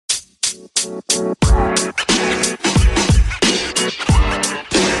Dude,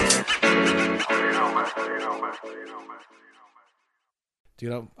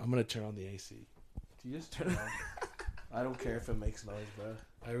 I'm gonna turn on the AC. Do you just turn it on? I don't care if it makes noise, bro.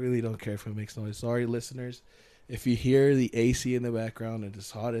 I really don't care if it makes noise. Sorry, listeners. If you hear the AC in the background, it's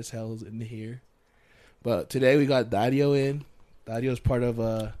hot as hell in here. But today we got Dario in. Dario's part of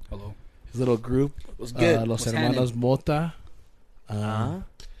Hello. His little group. What's good? Los What's Hermanos Mota.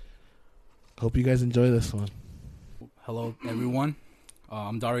 Hope you guys enjoy this one. Hello, everyone.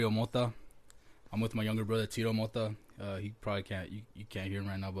 I'm Dario Mota. I'm with my younger brother, Tito Mota. He probably can't, you can't hear him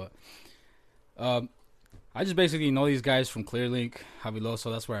right now, but I just basically know these guys from Clearlink,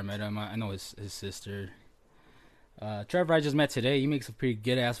 Javiloso. That's where I met him. I know his sister. Trevor, I just met today. He makes a pretty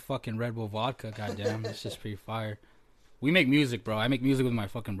good-ass fucking Red Bull vodka, goddamn. It's just pretty fire. We make music, bro. I make music with my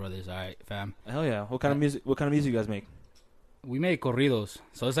fucking brothers, all right, fam? Hell yeah. What kind of music you guys make? We make corridos.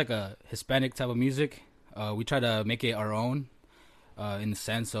 So it's like a Hispanic type of music. We try to make it our own in the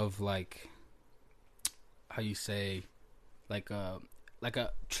sense of, like, how you say, like a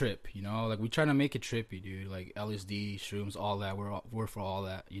trip, you know? Like, we try to make it trippy, dude. Like, LSD, shrooms, all that. We're for all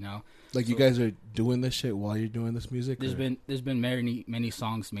that, you know? Like, so, you guys are doing this shit while you're doing this music? There's been many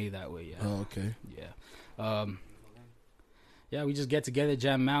songs made that way, yeah. Oh, okay. Yeah. Yeah, we just get together,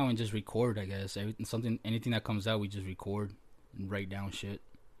 jam out, and just record, I guess. Anything that comes out, we just record and write down shit.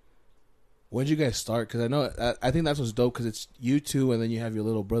 When did you guys start? Because I think that's what's dope, because it's you two, and then you have your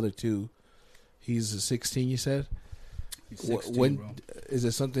little brother, too. He's 16, you said? He's 16, bro. Is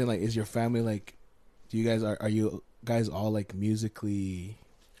it something like, is your family, like, do you guys, are you guys all, like, musically,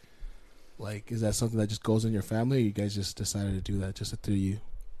 like, is that something that just goes in your family, or you guys just decided to do that just through you?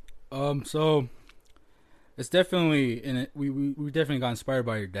 So, it's definitely, we definitely got inspired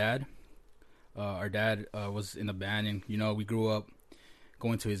by your dad. Our dad was in the band, and, you know, we grew up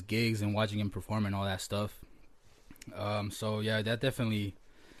going to his gigs and watching him perform and all that stuff. So, yeah, that definitely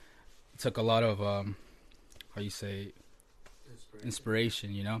took a lot of, how you say,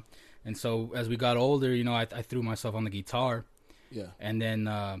 inspiration, you know? And so, as we got older, you know, I threw myself on the guitar. Yeah. And then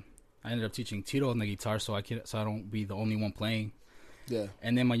I ended up teaching Tito on the guitar so I don't be the only one playing. Yeah.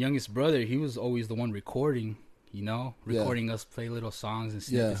 And then my youngest brother, he was always the one recording, you know? Recording us play little songs and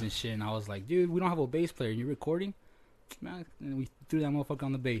snippets and shit. And I was like, dude, we don't have a bass player. You're recording? Man, and we threw that motherfucker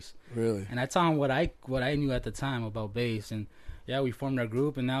on the bass. Really? And I told him what I knew at the time about bass. And, yeah, we formed our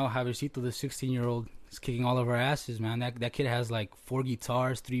group. And now Javier, the 16-year-old, is kicking all of our asses, man. That kid has, like, 4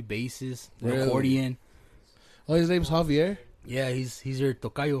 guitars, 3 basses, an accordion. Oh, his name's Javier? Yeah, he's your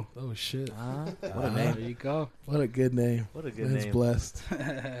tocayo. Oh, shit. What a name. There you go. What a good name. What a good Man's name. blessed.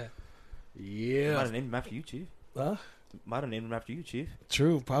 Yeah. Might have named him after you, Chief. Huh? Might have named him after you, Chief.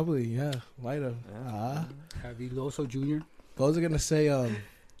 True, probably, yeah. Might have. Yeah. Javiloso Jr. But I was going to say,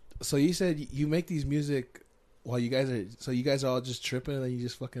 so you said you make these music while you guys are all just tripping and then you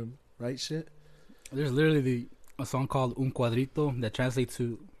just fucking write shit? There's literally a song called Un Cuadrito that translates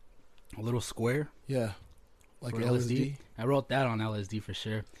to a little square. Yeah. Like for LSD? I wrote that on LSD for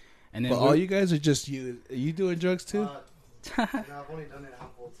sure. And then but all you guys are just you. Are you doing drugs too? No, I've only done it a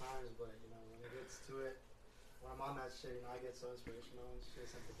handful of times, but you know, when it gets to it, when I'm on that shit, you know, I get so inspirational and shit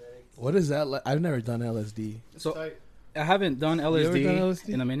sympathetic. What is that like? I've never done LSD. So I haven't done LSD,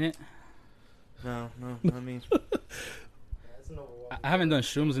 in a minute. No, I mean, I haven't done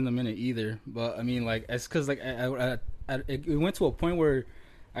shrooms in a minute either. But I mean, like, it's because like it went to a point where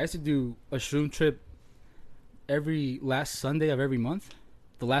I used to do a shroom trip every last Sunday of every month.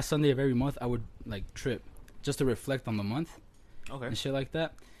 The last Sunday of every month, I would like trip just to reflect on the month, and shit like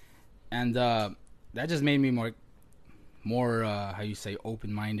that. And that just made me more how you say,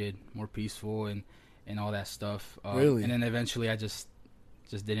 open-minded, more peaceful, and all that stuff. Really? And then eventually, I just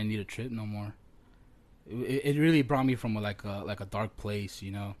didn't need a trip no more. It really brought me from like a dark place,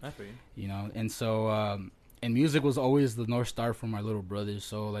 you know. I feel you. You know, and so and music was always the North Star for my little brothers.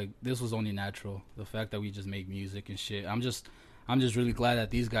 So like this was only natural. The fact that we just make music and shit. I'm just really glad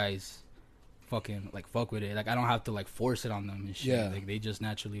that these guys fucking like fuck with it. Like I don't have to like force it on them and shit. Yeah. Like they just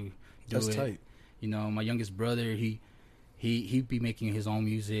naturally do it. That's tight. You know, my youngest brother, he'd be making his own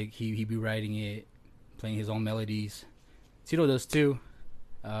music. He'd be writing it, playing his own melodies. Tito does too.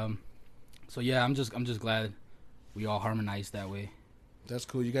 So yeah, I'm just glad we all harmonize that way. That's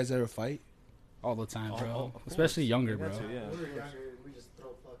cool. You guys ever fight? All the time, bro. Especially younger, bro. Yeah. When we were younger, we just throw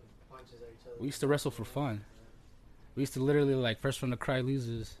fucking punches at each other. We used to wrestle for fun. We used to literally like first one to cry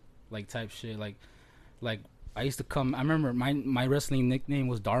loses, like type shit. Like I used to come. I remember my wrestling nickname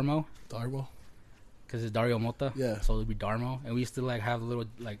was Darmo. Darmo. Because it's Dario Mota. Yeah. So it'd be Darmo, and we used to like have a little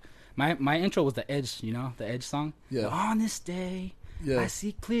like my intro was the Edge, you know, the Edge song. Yeah. On this day, I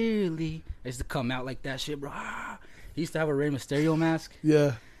see clearly I used to come out like that shit, bro. Ah. He used to have a Rey Mysterio mask.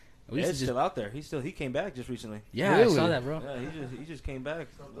 Yeah. We used Ed's to still out there. He came back just recently. yeah, Really? I saw that, bro. Yeah, he just came back.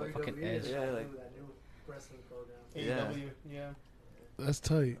 So Fucking WWE Edge. is Yeah, trying to like- do that new wrestling program. Yeah. Yeah. That's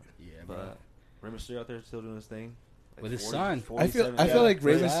tight. Yeah, bro. But Rey Mysterio out there still doing his thing. With his son. I feel 47. I feel like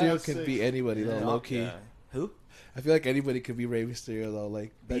Rey Yeah. Mysterio can Sick. be anybody though, Yeah. low key. Yeah. Who? I feel like anybody could be Rey Mysterio though.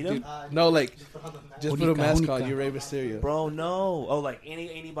 Like that Beat him? dude. No, like Just put on the mask. just put a Unica, mask on. Unica. You're Rey Mysterio. Bro, no. Oh, like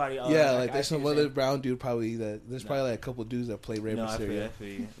anybody. Yeah, I like there's see some what other you're brown dude probably that. There's No. probably like a couple dudes that play Rey saying. No, I feel you, Mysterio. I feel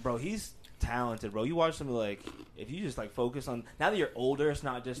you. Bro, he's talented, bro. You watch some like if you just like focus on now that you're older, it's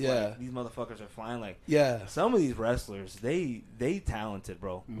not just Yeah. like these motherfuckers are flying. Like Yeah. some of these wrestlers, they talented,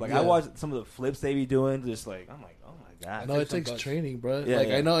 bro. Like I Yeah. watch some of the flips they be doing, just like I'm like, oh my god. I know it some takes guts. training, bro. Yeah, like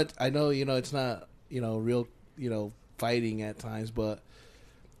yeah. I know, it's not, real, fighting at times, but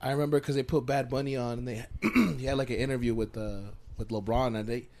I remember because they put Bad Bunny on and they he had like an interview with LeBron, and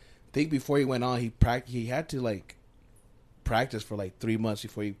they think before he went on he had to like practice for like 3 months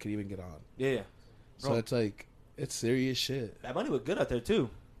before he could even get on. Yeah, So Bro. it's like it's serious shit. that money was good out there too.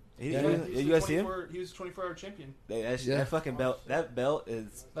 Yeah. You guys see him? He was 24-hour champion. Yeah. That fucking belt. That belt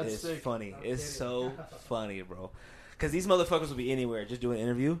is That's sick. funny. No It's kidding. so funny, bro. Because these motherfuckers will be anywhere just doing an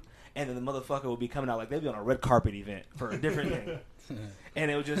interview, and then the motherfucker will be coming out like they'll be on a red carpet event for a different thing, and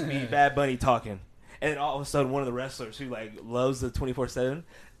it will just be Bad Bunny talking, and then all of a sudden one of the wrestlers who like loves the 24/7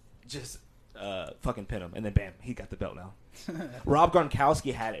 just fucking pin him, and then bam, he got the belt now. Rob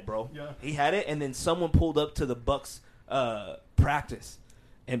Gronkowski had it, bro. Yeah. He had it, and then someone pulled up to the Bucks practice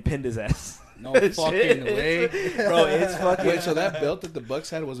and pinned his ass. No Shit. fucking way. Bro, it's fucking. Wait, so that belt that the Bucks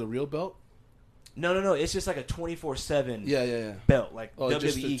had was a real belt? No. It's just like a 24/7 Yeah. belt. Like Oh,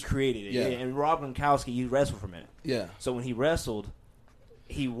 just WWE the- created it. yeah. Yeah. And Rob Gronkowski, he wrestled for a minute. Yeah. So when he wrestled,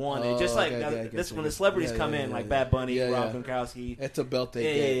 he won it. Oh, Just like okay, I that's get when you. the celebrities Yeah, come yeah, in, yeah, like yeah. Bad Bunny, Yeah, Rob yeah. Gronkowski. It's a belt they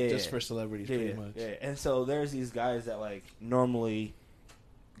Yeah, get yeah, just yeah. for celebrities, Yeah, pretty much. yeah. And so there's these guys that like normally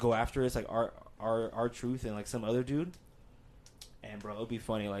go after it. It's like our truth and like some other dude. And bro, it'd be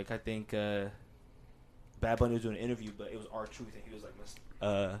funny. Like I think Bad Bunny was doing an interview, but it was our truth, and he was like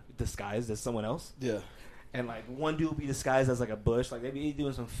disguised as someone else. Yeah. And like one dude would be disguised as like a bush. Like they be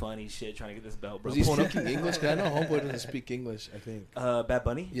doing some funny shit trying to get this belt, bro. Was he Pulling up- speaking English? 'Cause I know Homeboy doesn't speak English, I think. Bad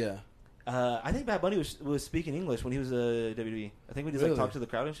Bunny? Yeah. I think Bad Bunny was speaking English when he was WWE. I think we just Really? like talked to the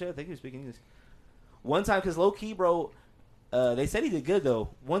crowd and shit. I think he was speaking English. One time, because low key, bro, they said he did good though.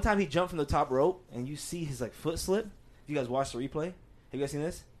 One time he jumped from the top rope and you see his like foot slip. If you guys watched the replay, have you guys seen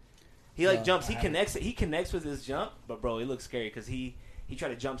this? He like No, jumps. I He haven't. connects. He connects with his jump, but bro, it looks scary because he tried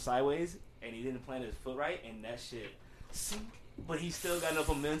to jump sideways and he didn't plant his foot right, and that shit sink. But he still got enough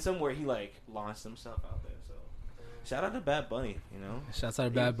momentum where he like launched himself out there. So shout out to Bad Bunny, you know. Shouts out to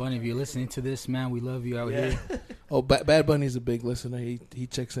Bad Bunny. If you're listening to this, man, we love you out here. Oh, Bad Bunny's a big listener. He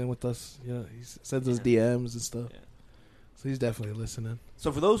checks in with us. He sends us DMs and stuff. Yeah. So he's definitely listening.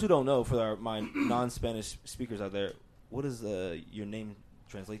 So for those who don't know, for my non-Spanish speakers out there, what does your name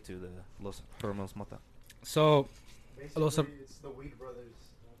translate to? The Los Hermanos Mota, So, Basically, it's the Weed Brothers.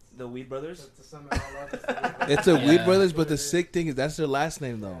 That's, the Weed Brothers. to sum it all up, it's the Weed Brothers. It's a Yeah. Weed Brothers, but the sick thing is that's their last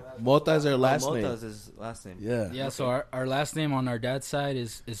name though. Yeah, that's Mota is their last Mota name. is his last name. Yeah. yeah, so our last name on our dad's side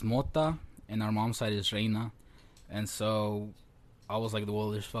is Mota, and our mom's side is Reina. And so I was like,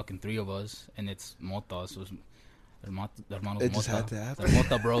 well, there's fucking three of us, and it's Mota, so it's Hermanos It just Mota. had to happen. The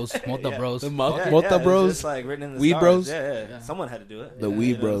Mota Bros. Mota Yeah. Bros. The Mota- Yeah, Mota yeah, it's Bros. just like written in the Weed stars. Bros. Yeah. Yeah. Someone had to do it. The Yeah, Weed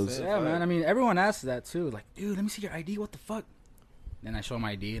you know what I'm Bros. saying? Yeah, man. I mean, everyone asks that too. Like, dude, let me see your ID. What the fuck? Then I show them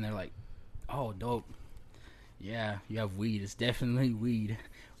my ID, and they're like, "Oh, dope. Yeah, you have weed. It's definitely weed.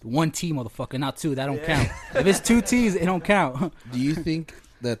 One T, motherfucker, not two. That don't Yeah. count. If it's two T's, it don't count." Do you think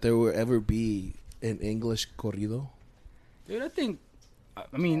that there will ever be an English corrido? Dude, I think,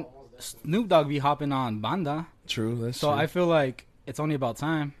 I mean, Snoop Dogg be hopping on banda, True. That's so true. I feel like it's only about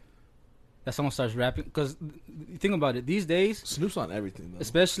time that someone starts rapping. Because think about it, these days, Snoop's on everything though.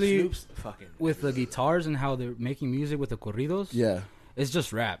 especially Snoop's fucking with the guitars and how they're making music with the corridos, Yeah. it's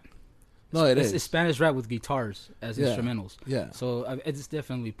just rap. No, It's Spanish rap with guitars as Yeah. instrumentals. Yeah. So it's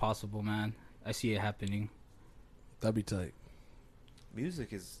definitely possible, man. I see it happening. That'd be tight.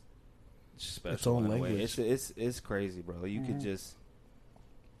 music is special. Its own in a way. language. It's crazy, bro. You could just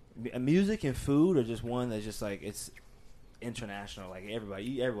music and food are just one that's just like it's international. Like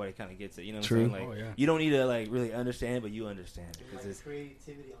everybody kind of gets it. You know what True. I'm saying? Like Oh, yeah. you don't need to like really understand it, but you understand it. 'Cause Like it's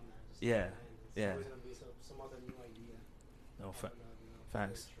creativity on that. Just Yeah, man, it's yeah. always gonna be some other new idea. no Popping up,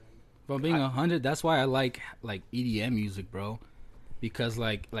 facts. trend. But being 100, that's why I like EDM music, bro. Because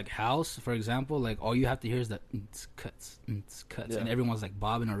like house, for example, like all you have to hear is the cuts, Yeah. and everyone's like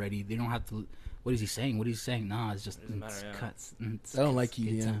bobbing already. They don't have to. What is he saying? What is he saying? Nah, it's just Doesn't matter, yeah. cuts. I don't like good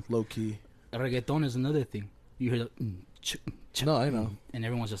EDM. time. Low key. reggaeton is another thing. You hear the No, I know. and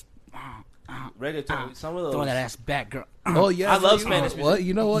everyone's just Reggaeton. Some of those. throw that ass back, girl. Oh yeah, I love you Spanish know music. what?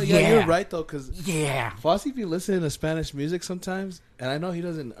 You know what? Yeah, Yeah. you're right though, because Yeah. Fosse be listening to Spanish music sometimes, and I know he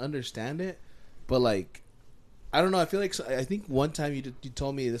doesn't understand it, but like, I don't know. I feel like I think one time you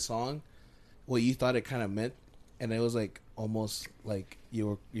told me the song, what you thought it kind of meant, and it was like almost like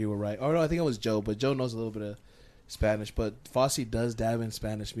you were right. Oh no, I think it was Joe, but Joe knows a little bit of Spanish, but Fosse does dab in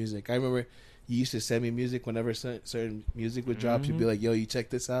Spanish music. I remember you used to send me music whenever certain music would drop. You'd be like, "Yo, you check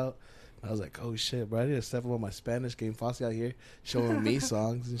this out." I was like, "Oh shit, bro! I need to step up on my Spanish game." Fosse out here showing me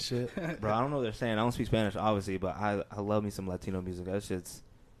songs and shit. Bro, I don't know what they're saying. I don't speak Spanish, obviously, but I love me some Latino music.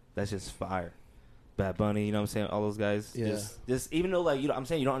 That's just fire. Bad Bunny, you know what I'm saying? All those guys. Yeah. Just even though like I'm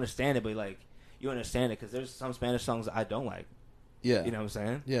saying you don't understand it, but like you understand it because there's some Spanish songs I don't like. Yeah, You know what I'm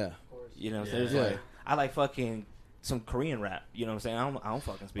saying? yeah, Of course. You know, Yeah. there's Yeah. like I like fucking some Korean rap. You know what I'm saying? I don't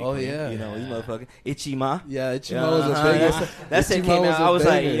fucking speak. Oh, Korean, yeah. You know these motherfucking Ichima. yeah. Ichima was a Uh-huh. banger. That shit Ichima came was out. a I was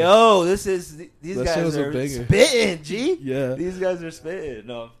like, banger. yo, these That shit guys was a are banger. spitting, G. Yeah, These guys are spitting.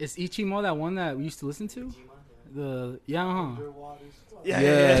 No. Is Ichimo that one that we used to listen to? Jima, The yeah, huh? Underwaters. Yeah.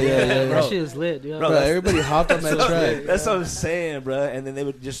 Yeah. That shit is lit, yeah. Bro, bro, that's- everybody hopped on that track. That's what I'm saying, bro. And then they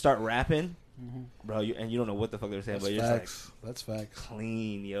would just start rapping, Mhm. bro. And you don't know what the fuck they're saying, That's but you're just like facts. That's facts.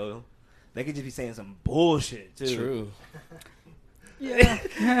 clean, yo. They could just be saying some bullshit too. True. Yeah.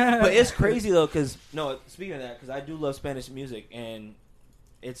 But it's crazy though, because speaking of that, because I do love Spanish music, and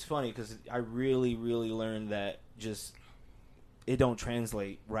it's funny because I really, really learned that just it don't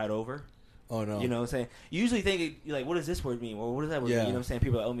translate right over. Oh no. You know what I'm saying? You usually think you're like, what does this word mean? Or what does that word Yeah. mean? You know what I'm saying?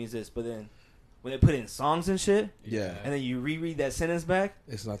 People are like, oh, it means this, but then when they put in songs and shit, Yeah, and then you reread that sentence back,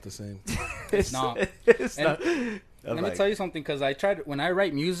 it's not the same. it's not. It's And not. Let me tell you something, because I tried when I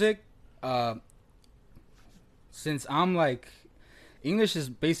write music. Since I'm like, English is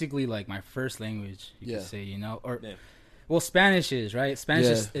basically like my first language. You Yeah. could say, you know, or Yeah. well, Spanish is right. Spanish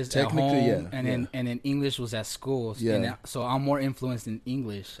Yeah, is at technically, home, yeah, and then English was at school. Yeah. And so I'm more influenced in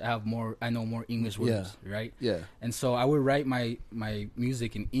English. I know more English words, right? Yeah, And so I would write my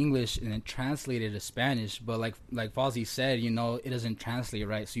music in English and then translate it to Spanish. But like Fozzie said, you know, it doesn't translate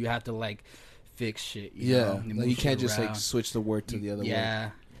right, so you have to like fix shit. You yeah. know, Like, move you shit can't just like around. switch the word to the other word.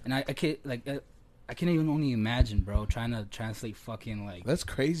 Yeah, and I can't like I can't even only imagine, bro, trying to translate fucking like That's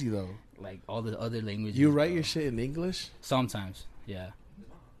crazy though. like all the other languages. You write bro. your shit in English? Sometimes, yeah.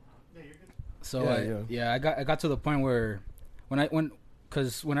 So Yeah, I got to the point where when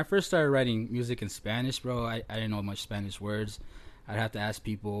I first started writing music in Spanish, bro, I didn't know much Spanish words. I'd have to ask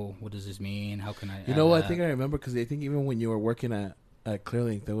people, what does this mean? How can I? You add know what? I that? think I remember because I think even when you were working at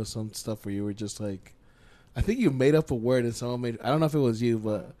Clearlink, there was some stuff where you were just like, I think you made up a word and someone made. I don't know if it was you,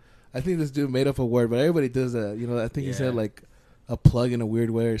 but I think this dude made up a word. But everybody does that. You know, I think he said Yeah. like a plug in a weird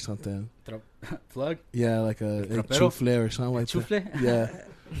way or something. Plug Yeah, like a Trapero? chufle or something like that. Chufle? Yeah,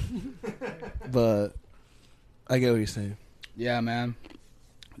 but I get what you're saying. Yeah, man.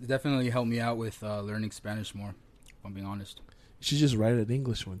 It definitely helped me out with learning Spanish more, if I'm being honest. You should just write an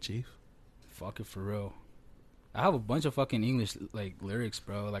English one, Chief. Fuck it, for real. I have a bunch of fucking English like lyrics,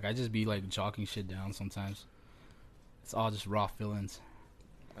 bro. Like I just be like jotting shit down sometimes. It's all just raw feelings.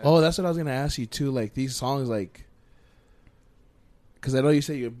 Oh, that's what I was gonna ask you too. Like these songs, like, because I know you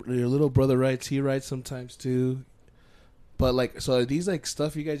say your little brother writes, he writes sometimes too. But like, so are these like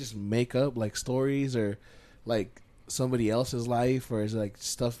stuff you guys just make up, like stories or like somebody else's life, or is it like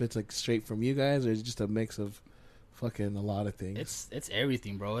stuff that's like straight from you guys, or is it just a mix of fucking a lot of things? It's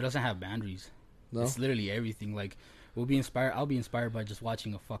everything, bro. It doesn't have boundaries. No, It's literally everything. Like I'll be inspired by just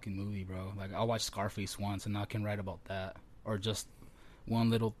watching a fucking movie, bro. Like I'll watch Scarface once and I can write about that, or just one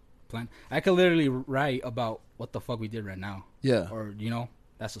little plan. I could literally write about what the fuck we did right now, yeah, or you know,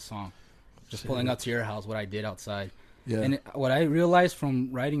 that's a song. Just Shit. pulling up to your house, what I did outside. yeah, And what I realized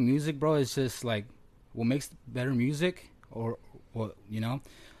from writing music, bro, is just like what makes better music, or what you know,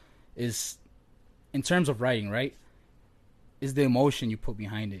 is in terms of writing, right? Is the emotion you put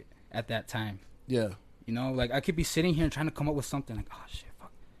behind it at that time. yeah, You know, like I could be sitting here and trying to come up with something like, oh shit,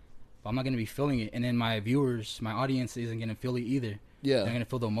 fuck, but I'm not gonna be feeling it, and then my viewers, my audience isn't gonna feel it either. They're yeah, gonna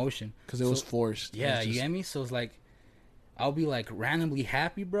feel the emotion. because it was forced. Yeah, It was you just- get me? So it's like, I'll be like randomly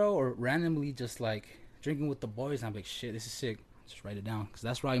happy, bro, or randomly just like drinking with the boys, and I'm like, shit, this is sick. Just write it down, because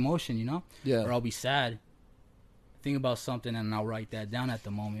that's raw emotion, you know? yeah, Or I'll be sad, think about something, and I'll write that down at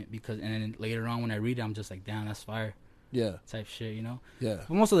the moment, because, and then later on when I read it, I'm just like, damn, that's fire, yeah, type shit, you know? yeah.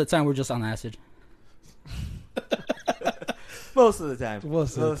 But most of the time, we're just on acid. Most of the time.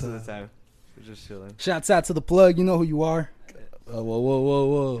 Most of the time. We're just chilling. Shouts out to the plug, you know who you are.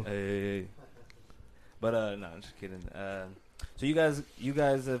 Whoa. Hey. But no, I'm just kidding. So you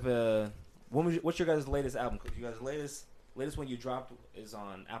guys have what's your guys' latest album? Because you guys' latest one you dropped is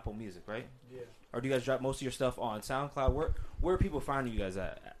on Apple Music, right? Yeah. Or do you guys drop most of your stuff on SoundCloud? Where are people finding you guys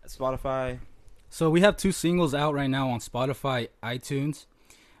at? Spotify? So we have 2 singles out right now on Spotify, iTunes.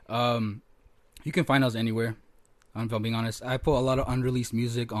 You can find us anywhere. If I'm being honest, I put a lot of unreleased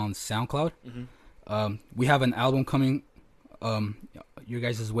music on SoundCloud. Mm-hmm. We have an album coming your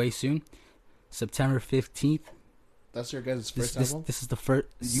guys' way soon, September 15th. That's your guys' first album? This is the first.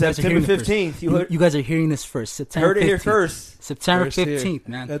 September 15th. You guys are hearing this first. September heard it 15th. here first. September First here. 15th,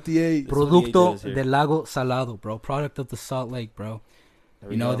 man. At the 8. Producto here. del Lago Salado, bro. Product of the Salt Lake, bro. There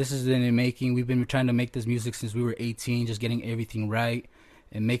You we know, go. this is in the making. We've been trying to make this music since we were 18, just getting everything right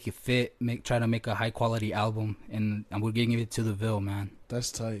and make it fit. Try to make a high quality album, and we're getting it to the Ville, man. That's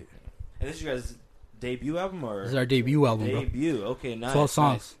tight. And this is your guys' debut album, or This is our debut album, bro. debut? Okay, nice. 12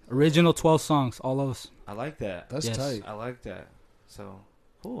 songs, original 12 songs, all of us. I like that. That's Yes. tight. I like that. So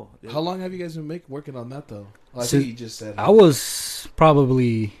cool. How long have you guys been working on that, though? I Since- think you just said. I was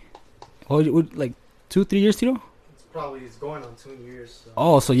probably, like 2-3 years, Tito? It's going on 2 years. So.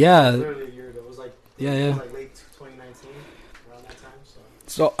 Oh, so yeah. Literally a year ago. It was like Yeah. like late 2019, around that time. So.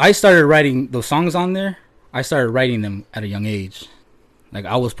 So I started writing those songs on there. I started writing them at a young age. Like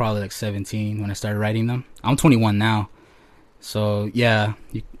I was probably like 17 when I started writing them. I'm 21 now. So yeah,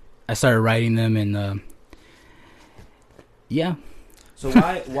 I started writing them, and yeah. So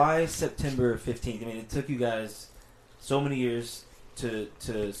why September 15th? I mean, it took you guys so many years to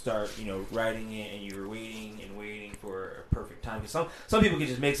start, writing it, and you were waiting and waiting for a perfect time. 'Cause some people can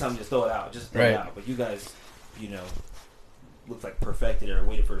just make something, just throw it out, just throw it Right. out. But you guys, looks like perfected it or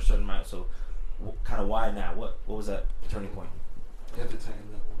waited for a certain amount. So, kind of why now? What was that turning point? You have to time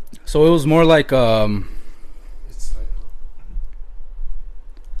that one. So it was more like It's tight.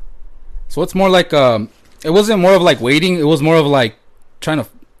 So it's more like it wasn't more of like waiting. It was more of like trying to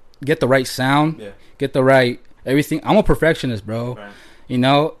get the right sound, Yeah. get the right everything. I'm a perfectionist, bro. Right.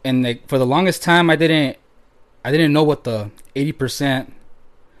 And like for the longest time, I didn't know what the 80%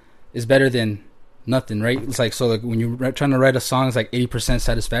 is better than nothing, right? It's like, so like when you're trying to write a song, it's like 80%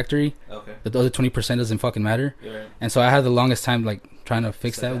 satisfactory, Okay. but the other 20% doesn't fucking matter. You're right. And so I had the longest time like trying to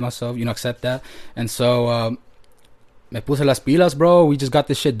fix Accept that with that. myself, accept that. And so me puse las pilas, bro. We just got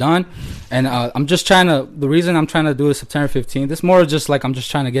this shit done. And the reason I'm trying to do it September 15th, it's more just like I'm just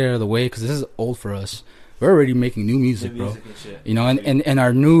trying to get it out of the way because this is old for us. We're already making new music, New bro. music and shit. And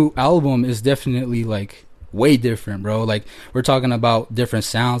our new album is definitely like way different, bro. Like we're talking about different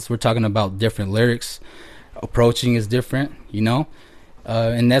sounds. We're talking about different lyrics. Approaching is different,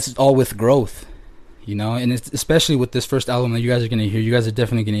 and that's all with growth, and it's especially with this first album that you guys are going to hear. You guys are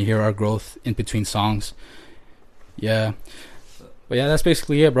definitely going to hear our growth in between songs. Yeah. But yeah, that's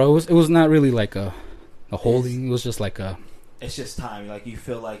basically it, bro. It was not really like a holding. It was just like a... It's just time. Like, you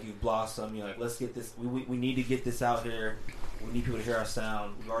feel like you've blossomed. You're like, let's get this. We need to get this out here. We need people to hear our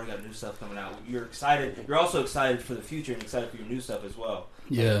sound. We've already got new stuff coming out. You're excited. You're also excited for the future and excited for your new stuff as well.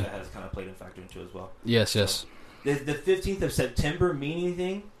 Yeah. That has kind of played a factor into it as well. Yes. The 15th of September mean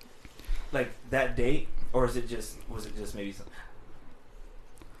anything? Like, that date? Or was it just maybe something?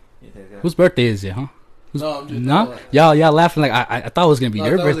 Whose birthday is it, huh? No, I'm just No? Y'all laughing like I thought it was going to be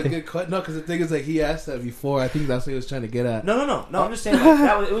your that was a birthday. good question. No, because the thing is, like, he asked that before. I think that's what he was trying to get at. No. I'm just saying,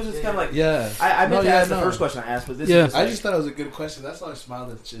 like, it was just kind of like... Yeah. I meant to ask the no. first question I asked, but this Yeah. is just I like, just thought it was a good question. That's why I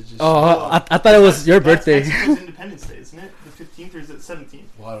smiled at shit. I thought it was your birthday. Mexico's Independence Day, isn't it? The 15th or is it 17th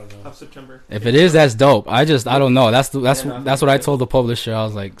Well, I don't know. of September? If it is, that's dope. I don't know. That's no, what I told the publisher. I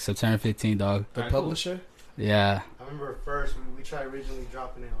was like, September 15th, dog. The Alright, cool. publisher? Yeah. I remember first we tried originally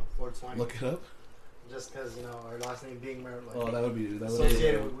dropping it on 420. Look it up. Just because, our last name being like, Oh, that would be.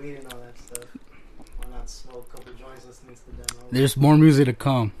 associated with weed and all that stuff. Why not smoke a couple joints listening to the demo? There's more music to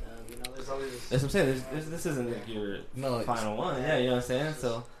come. There's always... That's what I'm saying. This isn't like your final one. Yeah, you know what I'm saying?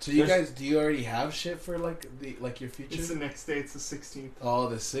 So you guys, do you already have shit for like your future? It's the next day. It's the 16th. Oh,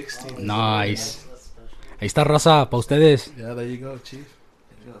 the 16th. Nice. That's special. Ahí está raza, pa' ustedes. Yeah, there you go, Chief.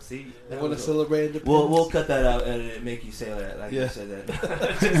 you know, see, You want to celebrate independence? We'll cut that out and make you say that. Like Yeah. you said that.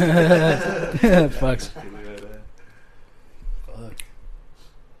 Fucks. Fuck.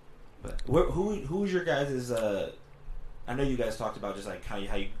 But who's your guys'? I know you guys talked about just like how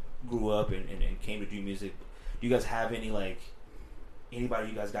you grew up and came to do music. Do you guys have any like anybody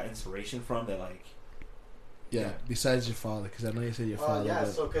you guys got inspiration from that like? Yeah, besides your father, because I know you said your father. Yeah,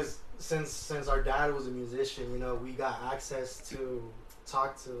 but so because since our dad was a musician, we got access to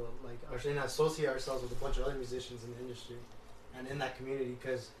talk to and associate ourselves with a bunch of other musicians in the industry and in that community.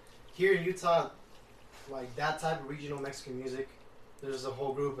 Because here in Utah, like that type of regional Mexican music, there's a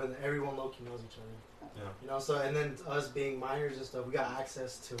whole group and everyone low-key knows each other. Yeah. You know, so and then us being minors and stuff, we got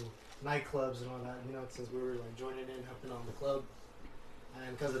access to nightclubs and all that. You know, since we were like joining in, helping on the club,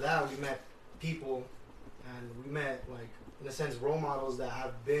 and because of that, we met people, and we met like in a sense role models that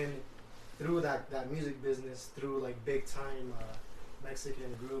have been through that music business, through like big time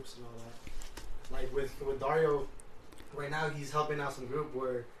Mexican groups and all that. Like with Dario, right now he's helping out some group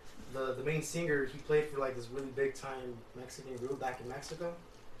where the main singer, he played for like this really big time Mexican group back in Mexico.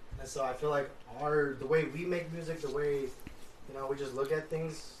 And so I feel like the way we make music, the way, you know, we just look at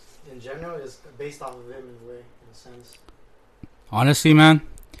things in general is based off of him in a way, in a sense. Honestly, man,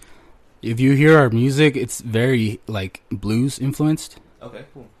 if you hear our music, it's very like blues influenced. Okay,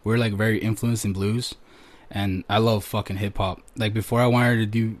 cool. We're like very influenced in blues, and I love fucking hip hop. Like before I wanted to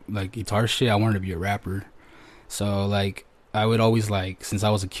do like guitar shit, I wanted to be a rapper. So like I would always like, since I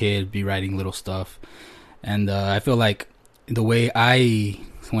was a kid, be writing little stuff. And I feel like the way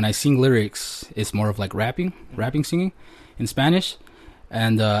when I sing lyrics, it's more of like rapping singing in Spanish.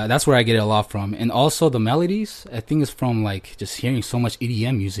 And that's where I get it a lot from. And also the melodies, I think it's from like just hearing so much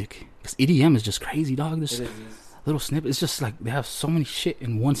EDM music. Because EDM is just crazy, dog. There's little snippets. It's just like they have so many shit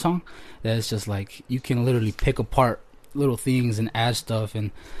in one song that it's just like you can literally pick apart little things and add stuff.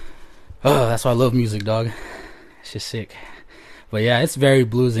 And that's why I love music, dog. It's just sick. But yeah, it's very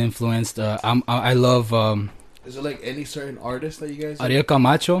blues influenced. I love Is it like any certain artist that you guys? Ariel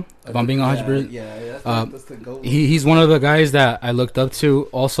Camacho. If I'm being 100%. Yeah, that's the goal. He's one of the guys that I looked up to.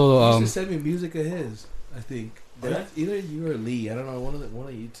 Also, He used to send me music of his. I think. Did I? Either you or Lee. I don't know. One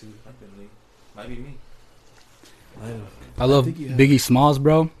of you two. Might be me. Might be me. I love think you have- Biggie Smalls,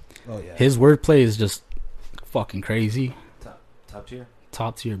 bro. Oh yeah. His wordplay is just fucking crazy. Top tier.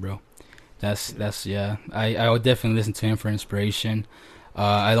 Top tier, bro. That's yeah. I would definitely listen to him for inspiration.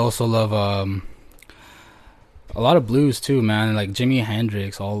 I also love a lot of blues too, man. Like Jimi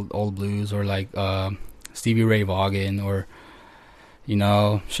Hendrix, all blues, or like Stevie Ray Vaughan, or you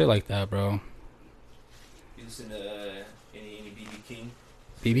know, shit like that, bro. You listen to any BB King?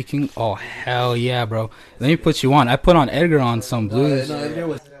 BB King, oh hell yeah, bro. Let me put you on. I put on Edgar on some blues. No, Edgar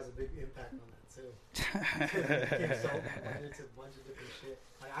was. It has a big impact on that too. It came so much into a bunch of different shit.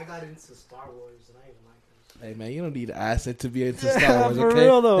 Like I got into Star Wars and I even like it. Hey man, you don't need acid to be into Star Wars. For Okay?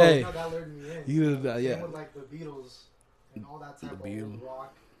 real, though. Hey, You know, that lured me in. you know? yeah. Same with like the Beatles and all that type The of Beatles. old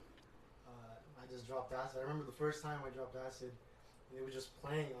rock. I just dropped acid. I remember the first time I dropped acid, it was just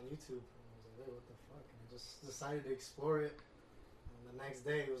playing on YouTube. And I was like, hey, what the fuck? And I just decided to explore it. And the next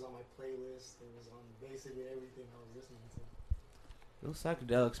day, it was on my playlist. It was on basically everything I was listening to. Those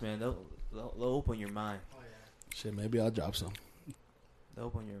psychedelics, man, they'll open your mind. Oh yeah. Shit, maybe I'll drop some. They'll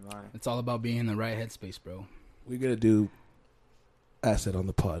open your mind. It's all about being in the right headspace, bro. We're gonna do acid on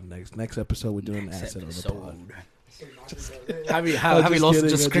the pod next episode. We're doing Next acid episode. on the pod. Have you I'm just lost kidding,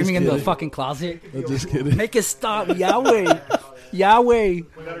 just I'm screaming just in the kidding. fucking closet? I'm just kidding. Make it stop, Yahweh, Yahweh. We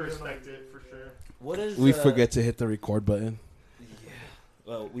gotta respect it for sure. What is We forget to hit the record button. Yeah.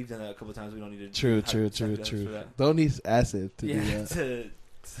 Well, we've done that a couple times. We don't need to. True. For that. Don't need acid to do Yeah, that. to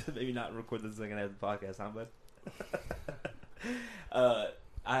maybe not record the second half of the podcast, huh, bud? I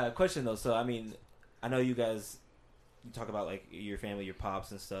have a question though. So I mean, I know you guys. You talk about like your family, your pops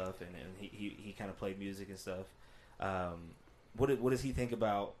and stuff, and he kind of played music and stuff. What does he think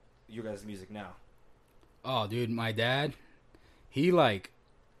about your guys' music now? Oh, dude, my dad, he's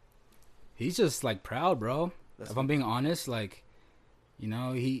just like proud, bro. If I'm being honest, like, you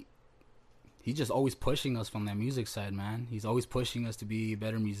know, he's just always pushing us from that music side, man. He's always pushing us to be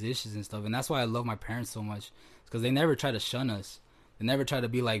better musicians and stuff, and that's why I love my parents so much, because they never try to shun us. They never try to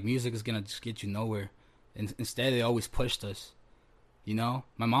be like, music is gonna just get you nowhere. And instead, they always pushed us. You know,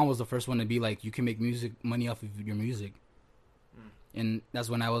 my mom was the first one to be like, you can make money off of your music. And that's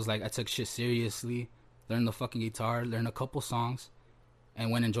when I was like, I took shit seriously, learned the fucking guitar, learned a couple songs,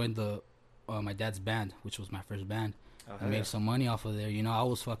 and went and joined my dad's band, which was my first band. I made some money off of there. You know, I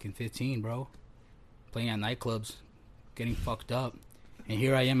was fucking 15, bro, playing at nightclubs, getting fucked up. And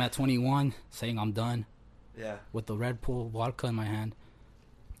here I am at 21 saying I'm done. Yeah. With the Red Bull vodka in my hand.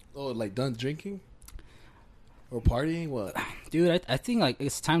 Oh, like done drinking? Or partying? What? Dude, I think like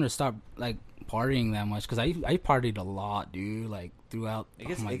it's time to stop like partying that much, because I partied a lot, dude, like throughout. It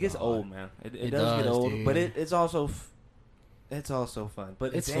gets God. old, man. It does get old, dude. but it's also fun.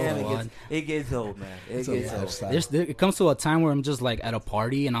 But It's damn, so fun. it gets old, man. It a gets old. lifestyle. It comes to a time where I'm just like at a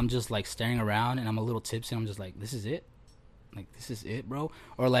party and I'm just like staring around and I'm a little tipsy and I'm just like, this is it? Like, this is it, bro?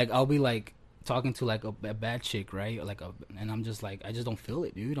 Or like I'll be like talking to like a bad chick, right? And I'm just like, I just don't feel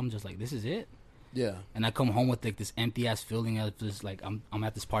it, dude. I'm just like, this is it? Yeah. And I come home with like this empty ass feeling of just like I'm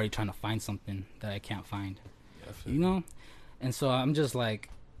at this party trying to find something that I can't find. You know? And so I'm just like,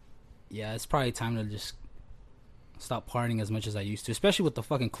 Yeah, it's probably time to just stop partying as much as I used to, especially with the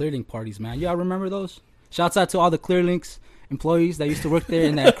fucking Clearlink parties, man. Y'all remember those? Shouts out to all the Clearlinks employees that used to work there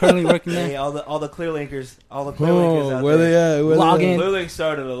and that are currently working there. Hey, all the Clearlinkers, out where they there. at? Where Log they in. at? Clearlink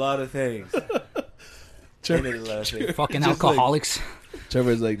started a lot of things. They did a lot of things. Fucking Just alcoholics.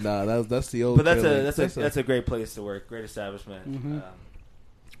 Trevor's like, nah, that's the old. But Clearlink. that's a great place to work. Great establishment. Mhm.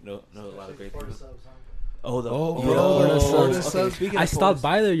 Know a lot of great Porta things. subs, huh? Porta subs. Speaking I of stopped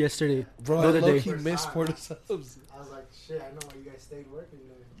Porta- by there yesterday. Bro, The I other day. low-key miss Porta subs. I was like, shit, I know why you guys stayed working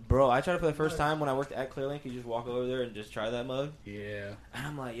there. Bro, I tried it for the first time when I worked at Clearlink. You just walk over there and just try that mug. Yeah. And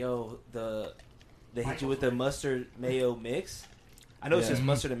I'm like, yo, they hit you with the mustard mayo mix. I know it's Yeah. just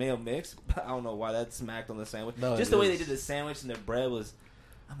mustard and mayo mix, but I don't know why that smacked on the sandwich. No, just it the way is. they did the sandwich and the bread was.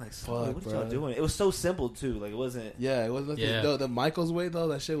 I'm like, Fuck, what are y'all bro. doing? It was so simple too. Like it wasn't. Yeah, it was nothing. Yeah. No, the Michael's way though,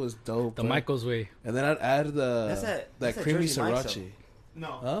 that shit was dope. The bro. Michael's way. And then I'd add That's that that creamy Jersey Mike's, sriracha. No,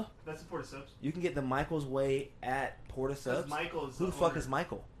 Huh? that's the Porta Subs. You can get the Michael's way at Porta Because Subs. Michael is Who the fuck is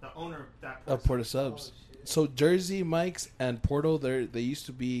Michael? the owner of that Porta subs. Oh, shit. So Jersey Mike's and Porto, they used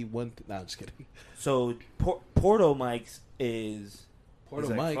to be one. Nah, I'm just kidding. So Porto Mike's is. Porto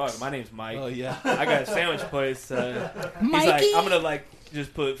he's like, Mike's. Fuck, my name's Mike. Oh yeah. I got a sandwich place. He's like, I'm gonna like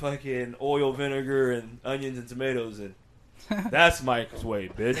just put fucking oil, vinegar, and onions and tomatoes in. That's Michael's way,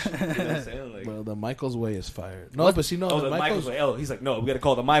 bitch. You know what I'm saying? Like, Well, the Michael's way is fire. No, What? but see, no, oh, the the Michael's way. Oh, he's like, no, we gotta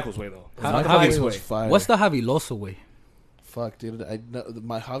call it the Michael's way though. The How- Michael's how way is- was fire. What's the Javiloso way? fuck, dude? I know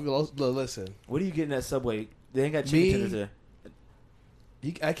my Javi. Listen, What are you getting at Subway? They ain't got Me? chicken tenders there.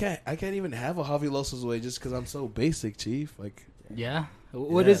 I can't even have a Javi Los's way just because I'm so basic, chief. Like Yeah.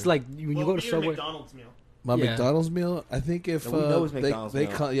 What Yeah. is like when you Well, go to your Subway? McDonald's meal. my Yeah. McDonald's meal. I think if No, we know it's McDonald's they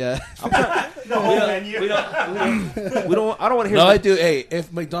meal. come, yeah. The whole menu. We don't. I don't want to hear. No, I do. Hey,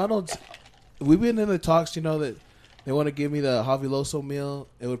 if McDonald's, we've been in the talks, you know, that they want to give me the Javiloso meal,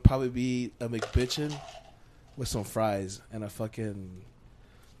 it would probably be a McBitchin with some fries and a fucking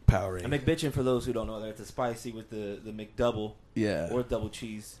Powerade. A McBitchin, for those who don't know, that's a spicy with the McDouble yeah. or double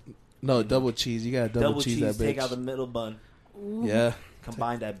cheese. No, double cheese. You got to double cheese that bitch. Take out the middle bun. Yeah.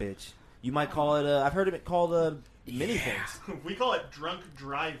 Combine that bitch. You might call it. I've heard it called many things. We call it drunk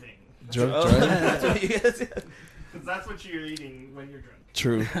driving. Drunk Oh, driving. that's what you guys. Because that's what you're eating when you're drunk.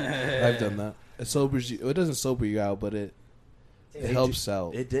 True. I've done that. It sobers you. It doesn't sober you out, but it helps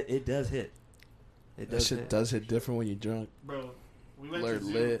out. It does hit. It That does shit hit. does hit different when you're drunk. Bro, we went Blurred to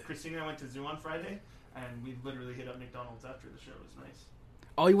Zoo. lit. Christina and I went to Zoo on Friday, and we literally hit up McDonald's after the show. It was nice.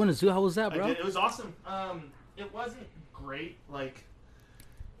 Oh, you went to zoo? How was that, I bro? did. It was awesome. It wasn't great. Like,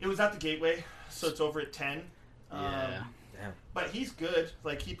 it was at the Gateway, so it's over at 10. Yeah. Damn. But he's good.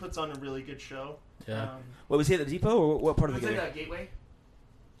 Like, he puts on a really good show. Yeah. What was he at the depot or what part It of was the at game? Gateway.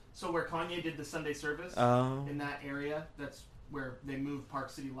 So where Kanye did the Sunday service, Oh. in that area, that's where they moved Park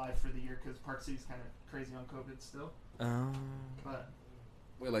City Live for the year, because Park City's kind of crazy on COVID still. Oh. But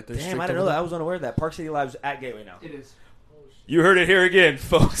Wait, like they're Damn, strict I didn't know over that. I was unaware of that. Park City Live's at Gateway now. it is. You heard it here again,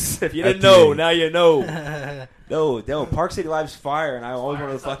 folks. If you At didn't the know, gate. now you know. No, Park City Live's fire, and I always Fire.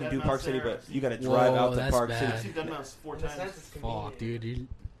 wanted to It's like fucking do that Park mouse City, there. but you got to drive Whoa, out to that's Park bad. City. I've seen Dead Mouse 4 In a times. sense, it's Fuck, convenient. dude.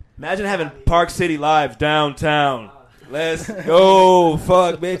 Imagine having Park City Live downtown. Let's go.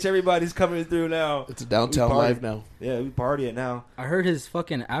 Fuck, bitch. Everybody's coming through now. It's a downtown We party. live now. Yeah, we party it now. I heard his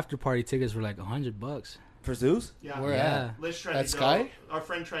fucking after party tickets were like $100. For Zeus? Yeah. Where Yeah. at? Liz tried At to Sky? go. Our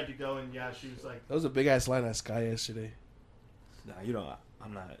friend tried to go, and yeah, she was like, That was a big ass line at Sky yesterday. Nah, you know,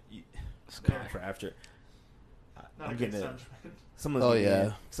 I'm not. Sky. For after. not I'm a getting good it. sound. Someone's Oh, getting me yeah.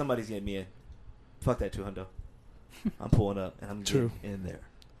 in. Somebody's getting me in. Fuck that 200. I'm pulling up, and I'm True. getting in there.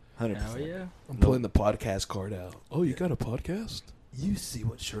 100%. Hell yeah. I'm Nope. pulling the podcast card out. Oh, you got a podcast? You see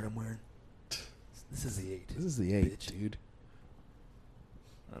what shirt I'm wearing? This is the 8. This is the 8, Bitch. dude.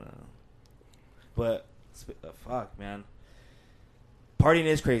 I don't know. But, fuck, man. Partying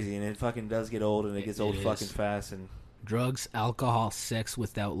is crazy, and it fucking does get old, and it gets It old is. fucking fast, and Drugs, alcohol, sex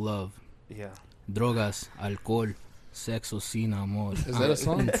without love. yeah. Drogas, alcohol, sexo sin amor. Is that a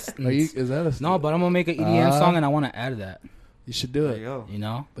song? Are you? Is that a? No, but I'm gonna make an EDM Ah. song and I want to add that. You should do There you it. go. You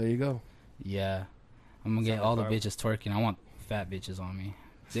know? There you go. Yeah. I'm gonna get Sound all the fire. bitches twerking. I want fat bitches on me.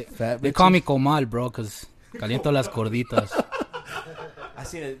 Fat They bitches? call me comal, bro, because caliento las gorditas. I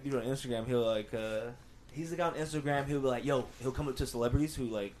seen a dude on Instagram. He'll like, he's the guy on Instagram. He'll be like, yo, he'll come up to celebrities who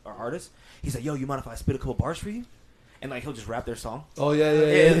like are artists. He's like, yo, you mind if I spit a couple bars for you? And like he'll just rap their song. Oh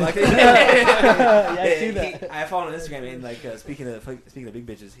yeah. Like, I see that. I follow him on Instagram and like speaking of big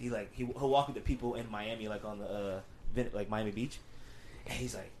bitches, he'll walk with the people in Miami like on the like Miami Beach, and he'll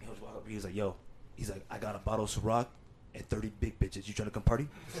just walk up. He's like, yo, I got a bottle of Ciroc and 30 big bitches. You trying to come party?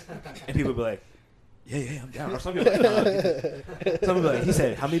 And people be like, yeah, I'm down. Or some people like, some people like, he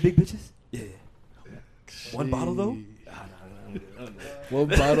said, how many big bitches? Yeah. One bottle though? I'm good. One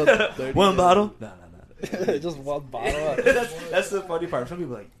bottle. 30 One bottle? No. Just one bottle. That's the funny part. Some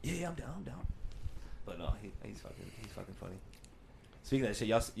people are like, yeah, I'm down. But no, he's fucking funny. Speaking of that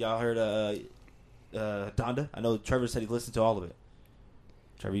shit, y'all heard Donda? I know Trevor said he listened to all of it.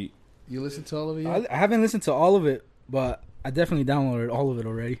 Trevor, You listened to all of it yet? I haven't listened to all of it, but I definitely downloaded all of it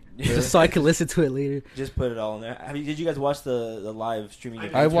already, just so I could listen to it later. just put it all in there. Did you guys watch the live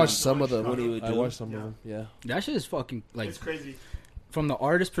streaming? I watched some of them. What he would I do? watched some of them. Yeah. That shit is fucking like It's crazy. from the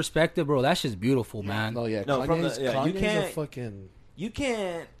artist perspective, bro. That shit's beautiful, man. No, yeah. No, from the- yeah, you Kanye's a can't- fucking. You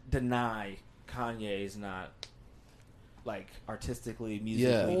can't deny Kanye's not like artistically,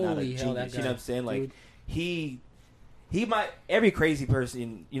 musically, not a Holy hell, that genius. You know guy, what I'm saying? Like dude. he might every crazy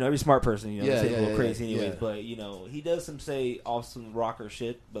person, every smart person, Yeah, they say yeah, a little yeah, crazy anyways. yeah. But he does some say awesome rocker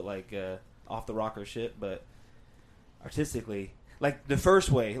shit, but like off the rocker shit. But artistically, like the first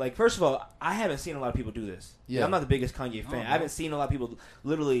way, like first of all, I haven't seen a lot of people do this. Yeah. I'm not the biggest Kanye fan. no. I haven't seen a lot of people.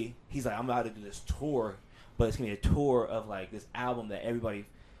 Literally, he's like, I'm about to do this tour, but it's gonna be a tour of like this album that everybody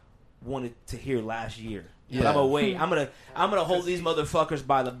wanted to hear last year. But Yeah. I'm gonna wait. I'm gonna hold these motherfuckers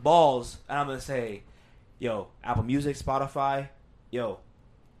by the balls, and I'm gonna say, yo, Apple Music, Spotify, yo,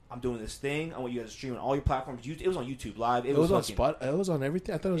 I'm doing this thing. I want you guys to stream on all your platforms. It was on YouTube Live. It was on fucking- Spot. It was on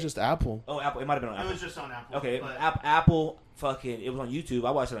everything. I thought it was just Apple. Oh, Apple. It might have been on It Apple. was just on Apple. Okay, but Apple. Fucking. It was on YouTube.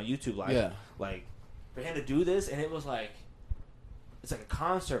 I watched it on YouTube Live. Yeah. Like for him to do this, and it was like, it's like a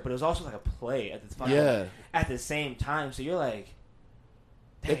concert, but it was also like a play at the fucking, Yeah. at the same time. So you're like,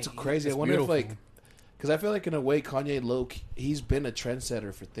 dang, It's crazy. It's I wonder beautiful. if like, because I feel like in a way Kanye he's been a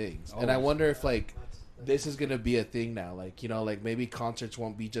trendsetter for things, and I Always. wonder if like this is gonna be a thing now. Like like maybe concerts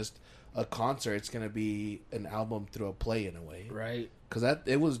won't be just a concert; it's gonna be an album through a play in a way. Right? Because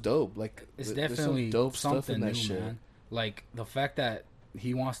it was dope. Like It's there's definitely some dope stuff something in that new, shit. man. Like the fact that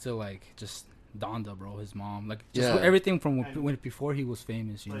he wants to like just Donda, bro, his mom, like just Yeah. everything from And- when before he was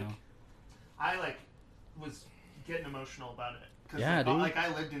famous, you Like, know. I was getting emotional about it. Cause Yeah, dude.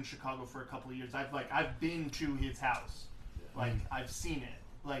 I lived in Chicago for a couple of years. I've been to his house. Like I've seen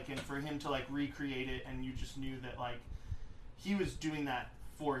it. Like, and for him to like recreate it, and you just knew that like he was doing that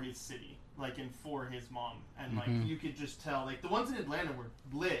for his city, like, and for his mom, and like Mhm. you could just tell. Like the ones in Atlanta were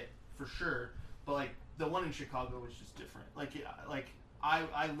lit for sure, but like the one in Chicago was just different. Like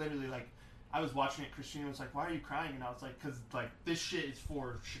I literally like I was watching it. Christina was like, "Why are you crying?" And I was like, "Cause like this shit is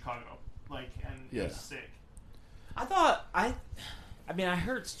for Chicago." Like, and Yeah. it's sick. I thought I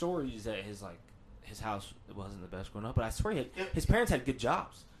heard stories that his house wasn't the best growing up, but I swear his parents had good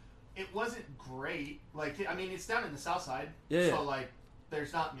jobs. It wasn't great. Like, I mean, it's down in the South Side. Yeah. So like,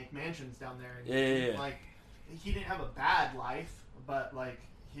 there's not McMansions down there. And, Yeah. Like, he didn't have a bad life, but like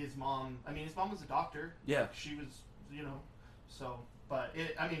his mom. I mean, his mom was a doctor. Yeah. She was, So, but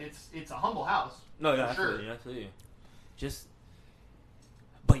it's a humble house. No, yeah, for I sure. feel you. I feel you. Just,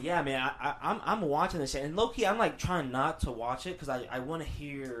 but yeah, man, I'm watching this shit, and low key, I'm like trying not to watch it because I want to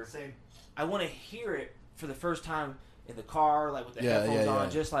hear. Same. I want to hear it for the first time in the car, like with the Yeah, headphones yeah, on, yeah.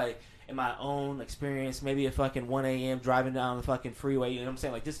 just like in my own experience. Maybe at fucking 1 a.m. driving down the fucking freeway. You know what I'm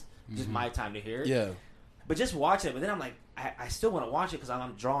saying? Like just my time to hear it. Yeah. But just watch it. But then I'm like, I still want to watch it because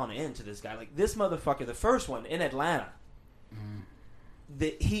I'm drawn into this guy. Like this motherfucker, the first one in Atlanta.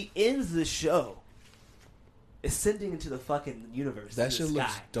 He ends the show ascending into the fucking universe. That in shit the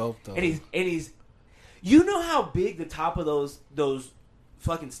looks sky. dope though. And he's, you know how big the top of those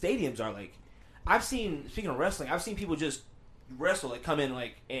fucking stadiums are. Like, speaking of wrestling, I've seen people just wrestle, like come in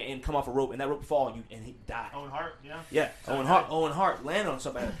like and come off a rope, and that rope fall and he die. Owen Hart. Yeah. Yeah, Okay. Owen Hart land on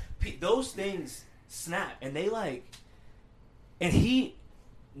somebody. Those things snap, and they like, and he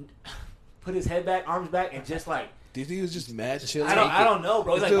put his head back, arms back, and just like. Do you think he was just mad chilling? I don't know,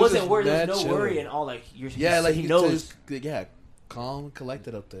 bro. He's This like, dude was wasn't just worried. There's mad no worry chilling. and all. Like, Yeah, like he he knows. calm and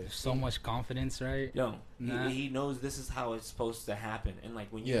collected up there. So much confidence, right? No, Nah. he knows this is how it's supposed to happen. And like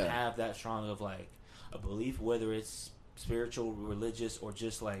when you Yeah. have that strong of like a belief, whether it's spiritual, religious, or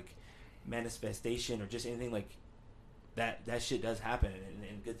just like manifestation, or just anything like that shit does happen,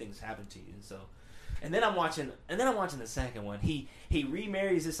 and good things happen to you. And so. And then I'm watching the second one. He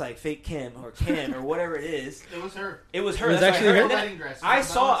remarries this like fake Kim or whatever it is. It was her. It was her. It was That's actually what I her? heard. And Wedding dress. I That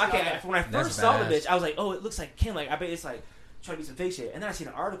saw. was- Okay, when I That's first saw the badass. bitch, I was like, "Oh, it looks like Kim." Like, I bet it's like trying to be some fake shit. And then I seen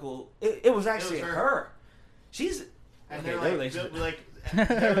an article. It was actually It was her. her. She's And okay, they're their like, relationship. they're like,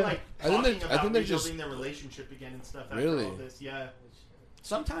 they're like I think talking they're- I about think they're rebuilding just- their relationship again and stuff. After Really? all this, yeah.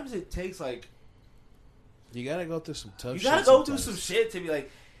 Sometimes it takes like You gotta go through some tough you shit. gotta go through sometimes. some shit to be like.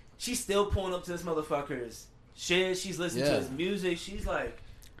 She's still pulling up to this motherfucker's shit. She's listening to Yeah. his music. She's like,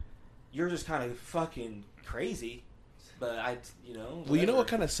 you're just kind of fucking crazy. But Well, you know what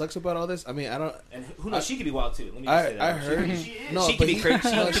kind of sucks about all this? I mean, I don't. And who knows? She could be wild too. Let me just say that. I heard. She is. No, She could be crazy.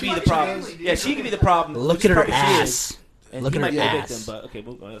 She could be the problem. Dude. Yeah, she could be the problem. Look at her Probably she is. ass. And Look he at might her be a ass. victim, but okay,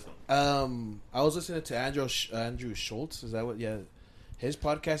 move on. Let's go. I was listening to Andrew Schultz. Is that what? Yeah, his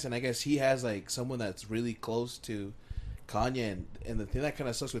podcast, and I guess he has like someone that's really close to Kanye, and the thing that kind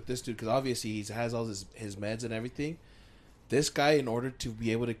of sucks with this dude, because obviously he has all his meds and everything. This guy, in order to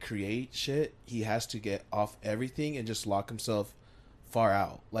be able to create shit, he has to get off everything and just lock himself far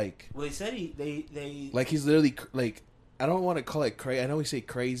out. Like, Well, they said they like he's literally like, I don't want to call it crazy. I know we say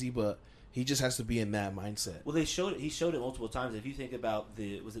crazy, but he just has to be in that mindset. Well, he showed it multiple times. If you think about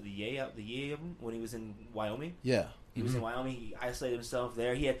the Ye album when he was in Wyoming? Yeah. He was in Wyoming. He isolated himself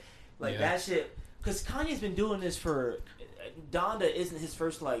there. He had Yeah. that shit because Kanye's been doing this for. Donda isn't his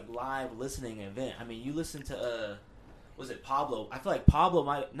first like live listening event. I mean, you listen to was it Pablo? I feel like Pablo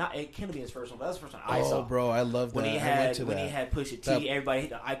might not. It can't be his first one, but that was the first one I saw. Oh, bro, I love that. When he I went had to when that. he had Pusha T, That- everybody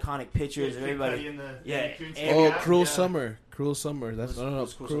the iconic pictures of Kid everybody. Cudi in the Yeah. Coons Oh, Gap, Cruel yeah. Summer. Cruel Summer. That's What's- no,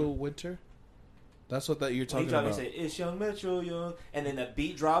 what's Cruel Cruel Summer? Winter. That's what that you're He talking dropped and about. said, "It's Young Metro, young," and then the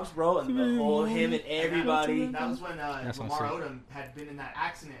beat drops, bro, and the whole him and everybody. That was when That's Lamar awesome. Odom had been in that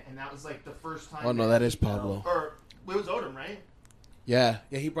accident, and that was like the first time. Oh no, that is Pablo. Or it was Odom, right? Yeah,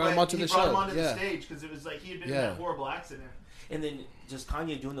 he brought him But onto he the brought show. him onto Yeah, the stage because it was like he had been in Yeah. that horrible accident. And then just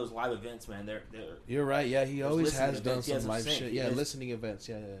Kanye doing those live events, man. They're you're right. Yeah, he Those always listening has done events, he has some them live sing. shit. He Yeah, has- listening events.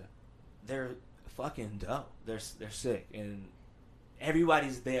 Yeah. they're fucking dope. They're sick, and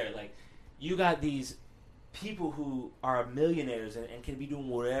everybody's there. Like you got these people who are millionaires and can be doing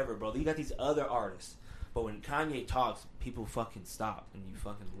whatever, bro. You got these other artists, but when Kanye talks, people fucking stop and you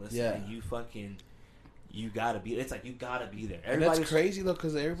fucking listen. Yeah. And you gotta be. It's like you gotta be there. And that's Everybody's crazy though,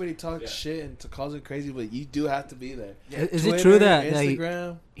 because everybody talks Yeah. shit and calls it crazy, but you do have to be there. Yeah. Is Twitter, it true that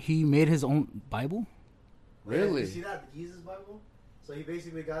Instagram? he made his own Bible? Really? You see that the Jesus Bible? So he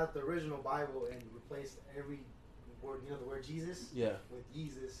basically got the original Bible and replaced every word, the word Jesus, Yeah. with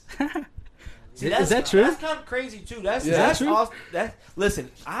Jesus. See, Is that true? That's kind of crazy too. That's Yeah. that's Is that true? awesome.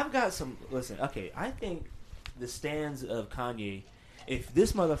 Listen, I've got some. Listen, okay. I think the stands of Kanye. If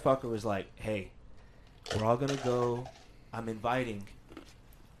this motherfucker was like, "Hey, we're all gonna go. I'm inviting,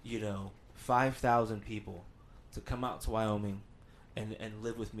 5,000 people to come out to Wyoming and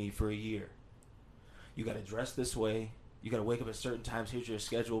live with me for a year. You got to dress this way. You got to wake up at certain times. Here's your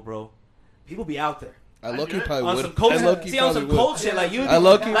schedule, bro." People be out there. I low-key probably On would. some cold I shit. low-key See, on some probably cold would. shit, like you, I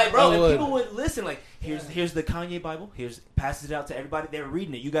low-key- like bro, I and would. people would listen. Like here's the Kanye Bible. Here's passes it out to everybody. They're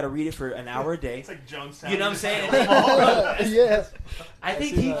reading it. You got to read it for an hour a day. It's like Jonestown. You know what I'm saying? Yeah. I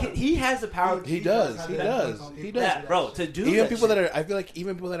think see that. he has the power. He does. He does. He does. Yeah, bro, to do Even that people shit. that are, I feel like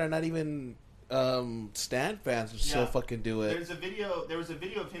even people that are not even Stan fans would still Yeah. fucking do it. There was a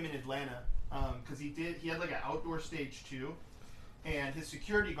video of him in Atlanta because he had like an outdoor stage too, and his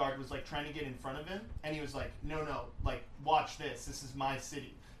security guard was like trying to get in front of him, and he was like, no, like watch this is my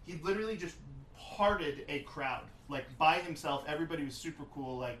city. He literally just parted a crowd like by himself. Everybody was super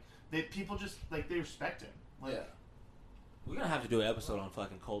cool. Like people just like they respect him. Like, Yeah. We're gonna have to do an episode on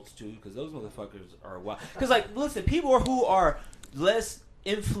fucking cults too, because those motherfuckers are wild. Because like, listen, people who are less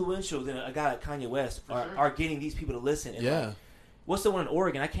influential than a guy like Kanye West For sure. are getting these people to listen. And Yeah. like, what's the one in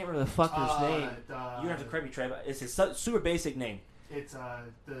Oregon? I can't remember the fucker's name. You you don't have to correct me, Trey. But it's his super basic name. It's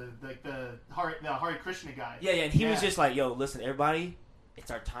the Hare Krishna guy. Yeah, and he was Yeah. just like, "Yo, listen, everybody,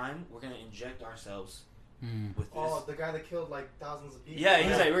 it's our time. We're gonna inject ourselves with this." Oh, the guy that killed like thousands of people. Yeah,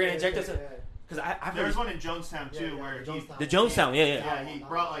 he's like, "We're gonna inject us." Yeah. Because I've There heard was one in Jonestown too, Yeah, where he the Jonestown. Yeah. Yeah, he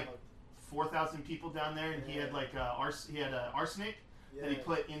brought like 4,000 people down there, and he had like arsenic that he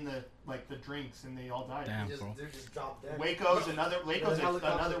put in the drinks, and they all died. Damn. They bro. just dropped dead. Waco's another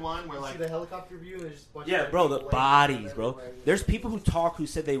helicopter. one where You like see the helicopter view? And there's just a bunch Yeah, of bro, the people bodies, laying bro. everywhere. There's people who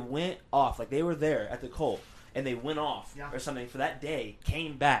said they went off, like they were there at the Cole, and they went off Yeah. or something for that day,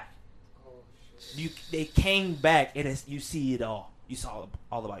 came back. Oh, shit. They came back, and you see it all. You saw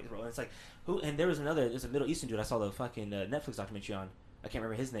all the bodies, bro. And it's like, who? And there's a Middle Eastern dude I saw the fucking Netflix documentary on. I can't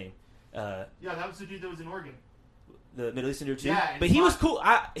remember his name. yeah, that was the dude that was in Oregon. The Middle Eastern dude too. Yeah, and but he was cool.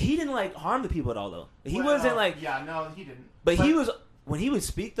 He didn't like harm the people at all though. He Well, wasn't like. yeah, no, he didn't. But he was when he would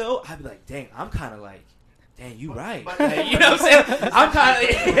speak though. I'd be like, dang, I'm kind of like. Dang, you right. but- You know what I'm saying? I'm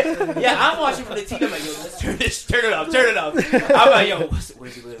kind of, yeah. I'm watching from the TV. I'm like, yo, let's turn it up. I'm like, yo,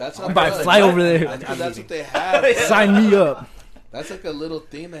 where's he live? That's I'm about to good. fly over there. That's what they have. Sign me up. That's like a little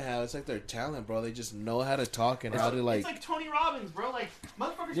thing they have. It's like their talent, bro. They just know how to talk and how to It's like Tony Robbins, bro. Like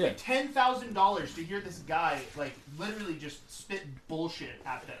motherfuckers Yeah. pay $10,000 to hear this guy like literally just spit bullshit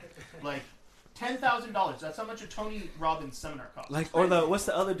at them. Like $10,000. That's how much a Tony Robbins seminar costs. Like, or what's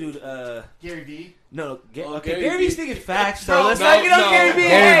the other dude? Gary Vee. No, Gary Gary V's Vee. thinking facts, Bro, though. Let's no, not get on Gary Vee.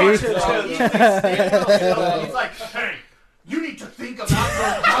 Gary Hey, Vee. He's like, you need to think about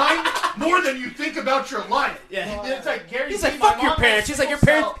your mind more than you think about your life. Yeah. It's like Gary He's Vee, like, my fuck your mom parents. has He's like, your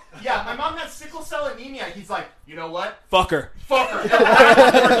sickle parents. cell- Yeah, my mom has sickle cell anemia. He's like, you know what? Fuck her. Fuck her.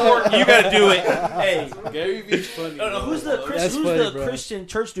 You gotta do it. Hey. Gary V's funny. No, who's the That's funny, bro. Christian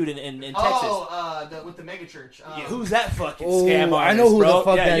church dude in Texas? With the mega church. Yeah, who's that fucking Oh, scam artist, I know who bro? the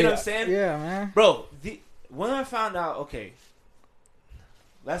fuck yeah, that you know is. what I'm saying? Yeah, man. Bro, when I found out, okay,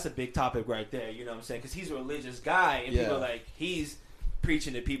 that's a big topic right there, you know what I'm saying? Because he's a religious guy, and people are like, he's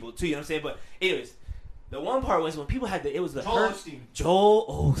preaching to people too, you know what I'm saying? But anyways, the one part was when people had it was the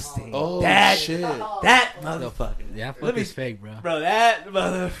Joel Osteen. Oh, that shit. That motherfucker. Yeah, fuck is fake, bro. Bro, that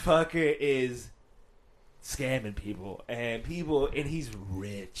motherfucker is scamming people, and he's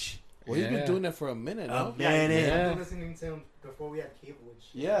rich. Well, he's been doing that for a minute now. Man, I've been listening to him before we had cable. And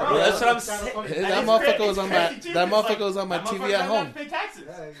shit. Yeah, bro, that's what I'm saying. That motherfucker was on my TV at home. Pay taxes.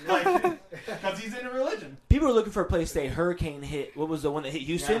 Yeah, Because he's into religion. People were looking for a place to stay. Hurricane hit. What was the one that hit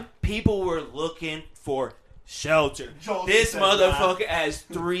Houston? Yeah. People were looking for shelter. Joel This said, motherfucker has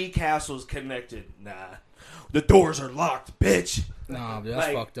 3 castles connected. Nah. The doors are locked, bitch. Nah, dude, that's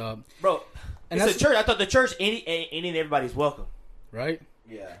Like, fucked up. Bro, And it's a that's church. I thought the church, any and everybody's welcome. right.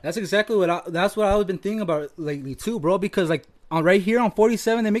 Yeah. That's exactly what I've been thinking about lately too, bro. Because like right here on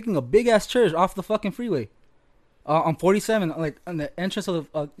 47, they're making a big ass church off the fucking freeway. On 47, like on the entrance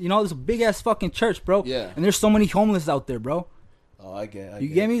of the, there's a big ass fucking church, bro. Yeah. And there's so many homeless out there, bro. Oh, I get. You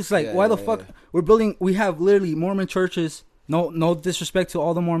get me? It's like, Yeah, why the yeah, fuck yeah. we have literally Mormon churches. No disrespect to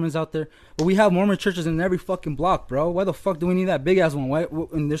all the Mormons out there, but we have Mormon churches in every fucking block, bro. Why the fuck do we need that big ass one? Why?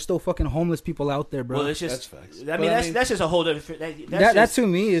 And there's still fucking homeless people out there, bro. Well, it's That's just. facts. That's just a whole different. That to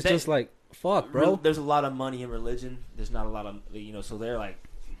me is just like fuck, bro. There's a lot of money in religion. There's not a lot of so they're like,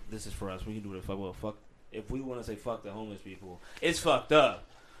 this is for us. We can do what the fuck. Well, fuck. If we want to say fuck the homeless people, it's fucked up.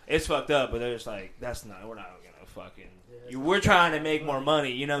 It's fucked up. But they're just like, that's not. We're not gonna fucking. We're trying to make more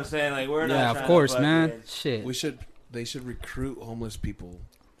money. You know what I'm saying? Like we're not. Yeah, trying of course, to man. fucking- Shit. They should recruit homeless people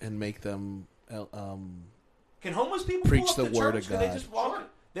and make them Can homeless people Preach pull up the to word church? of Can They God. just walk.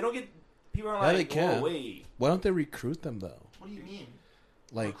 They don't get. People are Yeah, like, they can. whoa, wait. Why don't they recruit them though? What do you mean?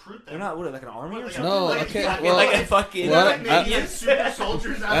 Like Recruit them? They're not what, like an army or Like something? No, like okay, like, well, like a fucking. well, like maybe I- super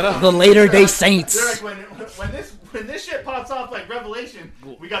soldiers. I don't- The Later Day They're Saints. like when this shit pops off like Revelation,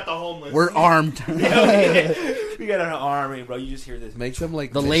 we got the homeless. We're armed. We got an army, bro. You just hear this. make them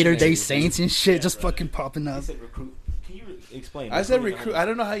like The Later Day missionaries. Saints and shit Yeah, just bro. fucking popping I up. said recruit. Can you explain? I said Recruiting recruit. the I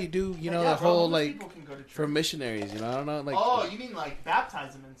don't know how you do. You know Yeah, the bro, whole homeless like people can go to church. for missionaries. You know I don't know like. Oh, you mean like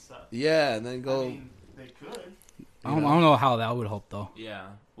baptize them and stuff? Yeah, and then go. I mean, they could. I don't know how that would help though. Yeah.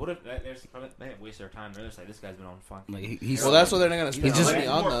 What if they waste their time? They're just like, this guy's been on fun. Like he's Well, that's what they're not gonna spend just- money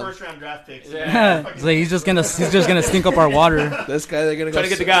on more them. first round draft picks. Yeah. It's like he's just gonna stink up our water. This guy, they're gonna go. Trying to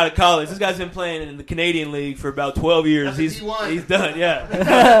get the guy out of college. This guy's been playing in the Canadian League for about 12 years. That's a He's D1. he's done.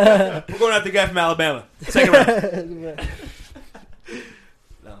 Yeah. We're going after the guy from Alabama. Second round.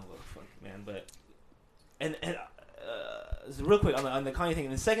 No, well, fuck, man. But and so real quick on the Kanye thing.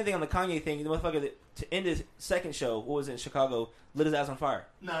 And the second thing on the Kanye thing, the motherfucker to end his second show, what was it in Chicago? Lit his ass on fire.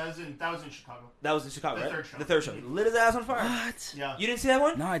 No, that was in Chicago. That was in Chicago, The right? third show. The third show. Lit his ass on fire. What? Yeah. You didn't see that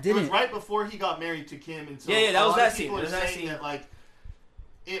one? No, I It was didn't. right before he got married to Kim, and so Yeah, that a was lot that of scene. people It are was that saying scene. that like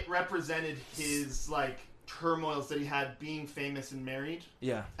it represented his like turmoils that he had being famous and married,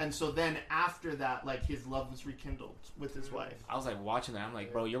 Yeah. and so then after that, like his love was rekindled with his wife. I was like watching that. I'm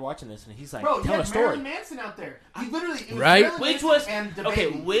like, bro, you're watching this, and he's like Bro, he telling had a story. Marilyn Manson out there. He literally it was Right? Marilyn Which Manson was and okay,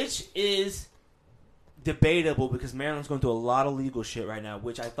 DaBaby. which is debatable because Maryland's going through a lot of legal shit right now,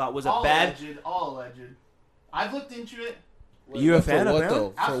 which I thought was a all bad. alleged. I've looked into it. You a fan for of what Maryland? though?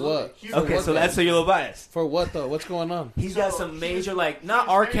 For Absolutely. what? Huge Okay, what so though? that's so you're a little biased. For what though? What's going on? He's got So some he major was- like he not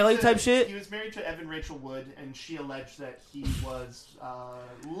was R. married Kelly to- type shit. He was married to Evan Rachel Wood, and she alleged that he was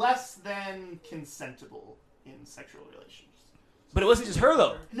less than consentable in sexual relations. But it wasn't just her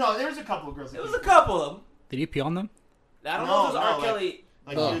though. No, there was a couple of girls. that It was did a that. couple of them. Did he pee on them? I don't know if it was R. like- Kelly.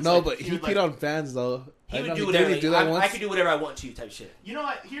 Like, Oh, he was no, like- but he would, peed on fans though. He I would know do he whatever. did. He do that once. I could do whatever I want to type shit. You know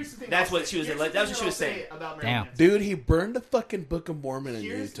what? Here's the thing. That's I'll what say. she was- Here's that's the what thing she was that I'll saying. say about Damn. Marilyn Manson. Dude, he burned the fucking Book of Mormon in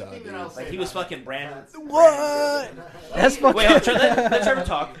Here's the Utah, thing dude. that I'll say Like he was about fucking Brandon. What? That's fucking. Wait, let Trevor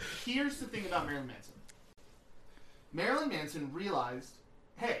talk. Here's the thing about Marilyn Manson. Marilyn Manson realized,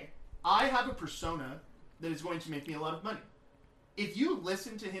 hey, I have a persona that is going to make me a lot of money. If you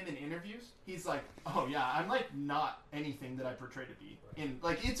listen to him in interviews, he's like, oh yeah, I'm like not anything that I portray to be. In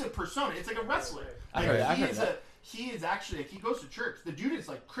like it's a persona. It's like a wrestler. I Like, heard he that. is a he is actually like, he goes to church. The dude is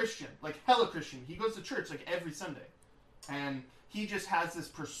like Christian, like hella Christian. He goes to church like every Sunday, and he just has this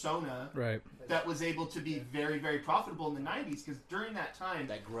persona that was able to be very, very profitable in the 90s, because during that time,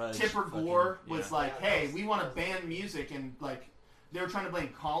 that grudge Tipper Gore was like, hey, we want to ban music, and like they were trying to blame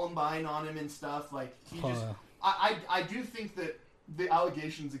Columbine on him and stuff. Like he just, I do think that the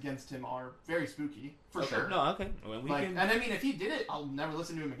allegations against him are very spooky for sure. No, okay. Well, like, and I mean, if he did it, I'll never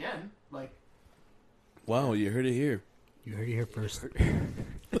listen to him again. Like, wow, you heard it here. You heard it here first.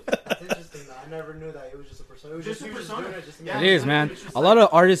 That's interesting. Though. I never knew that it was just a persona. It was just a persona. It is, man. A lot of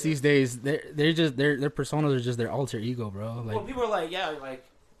artists these days, their personas are just their alter ego, bro. Like, well, people are like, yeah, like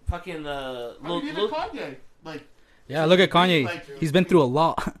fucking even Kanye, like. Yeah, look at Kanye. Like, he's been through a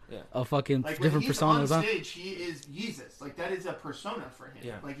lot of fucking like, different personas. On stage, he is Jesus. Like, that is a persona for him.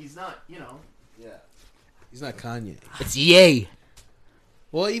 Yeah. Like, he's not, you know. Yeah. He's not Kanye. It's yay.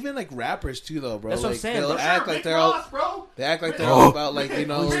 Well, even like rappers too, though, bro. That's what I'm saying. They'll act like they're Ross, all. bro. They act like they're all about like He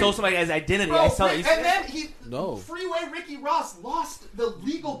you stole somebody's identity. Bro, I saw it. and then Freeway Ricky Ross lost the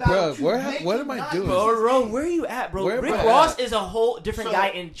legal battle. Bro, what am I doing? Bro, where are you at, bro? Where Rick am I Ross at? is a whole different guy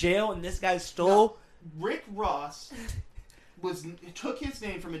in jail, and this guy stole. No, Rick Ross took his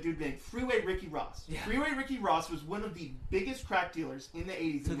name from a dude named Freeway Ricky Ross. Yeah. Freeway Ricky Ross was one of the biggest crack dealers in the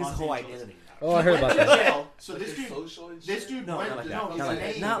 80s. Took his whole identity. Oh, I heard about that. Jail, so like this dude no, went not like no, that. he's Not an like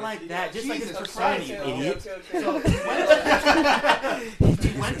that. A. Not like that. Just like his Jesus persona, you Christ. idiot. So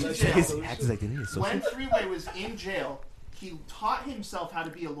he went to jail. His identity is so. When Freeway was in jail, he taught himself how to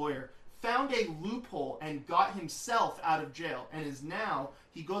be a lawyer, found a loophole, and got himself out of jail. And is now,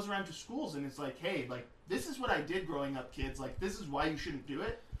 he goes around to schools and it's like, hey, like, this is what I did growing up, kids. Like, this is why you shouldn't do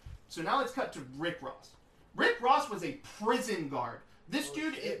it. So now let's cut to Rick Ross. Rick Ross was a prison guard. This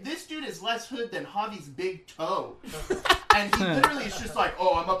dude is less hood than Javi's big toe. And he literally is just like,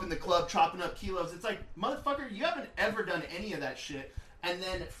 oh, I'm up in the club chopping up kilos. It's like, motherfucker, you haven't ever done any of that shit. And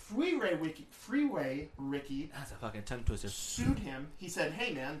then Freeway Ricky, That's a fucking tongue twister. Sued him. He said,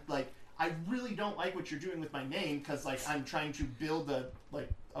 hey, man, like, I really don't like what you're doing with my name because, like, I'm trying to build a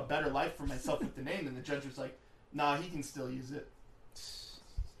better life for myself with the name. And the judge was like, nah, he can still use it.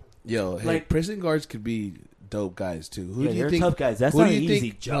 Yo, hey, like, prison guards could be dope guys too. Who do you they're think? tough guys. That's who not do an you easy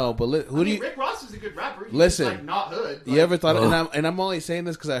think? job. No, but who do you? Rick Ross is a good rapper. He's Listen, just, like, not hood. You ever thought? And I'm only saying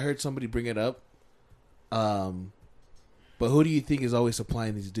this because I heard somebody bring it up. But who do you think is always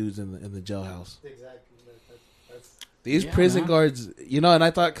supplying these dudes in the jailhouse? Exactly. That's These prison guards, you know. And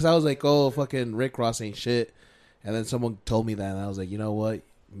I thought because I was like, oh, fucking Rick Ross ain't shit. And then someone told me that, and I was like, you know what?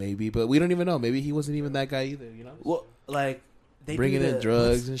 Maybe, but we don't even know. Maybe he wasn't even that guy either. You know? Well, like they bringing in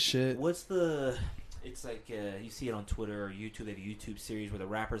drugs and shit. What's the? It's like you see it on Twitter or YouTube. They have a YouTube series where the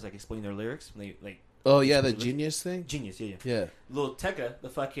rappers like explain their lyrics. When they like. Oh yeah, the Genius thing. Genius, yeah. Yeah. Lil Tecca, the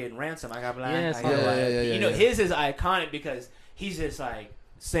fucking ransom. I got blind. Yes, I got blind. yeah, You know, yeah. his is iconic because he's just like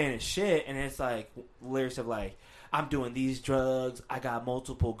saying his shit, and it's like lyrics of like, I'm doing these drugs. I got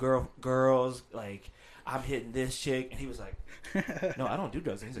multiple girls. Like, I'm hitting this chick, and he was like, no, I don't do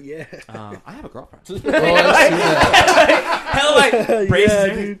drugs. And he's like, I have a girlfriend. Oh, I see that. Hell, like braces. Yeah,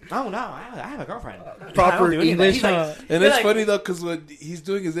 and dude. Oh no, I have a girlfriend. Proper I don't do any of that. English, He's like, huh? And they're it's like- funny though, because when he's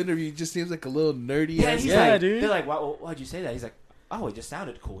doing his interview, he just seems like a little nerdy. Yeah, ass he's guy. like, dude. they're like, why'd you say that? He's like, oh, it just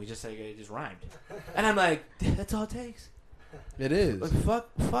sounded cool. He just like it just rhymed, and I'm like, that's all it takes. It is. Like,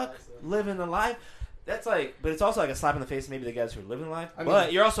 fuck, living the life. That's like, but it's also like a slap in the face. Maybe the guys who are living life,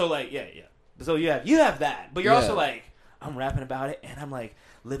 but you're also like, yeah. So you have that, but you're also like, I'm rapping about it, and I'm like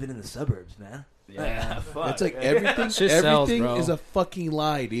living in the suburbs, man. Yeah. Like, fuck. It's like everything. Shit sells, everything bro. is a fucking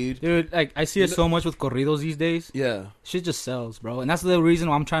lie, dude. Dude, like I see it so much with corridos these days. Yeah. Shit just sells, bro. And that's the reason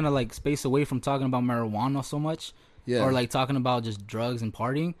why I'm trying to like space away from talking about marijuana so much. Yeah. Or like talking about just drugs and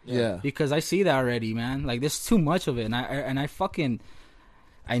partying. Yeah. Because I see that already, man. Like there's too much of it. And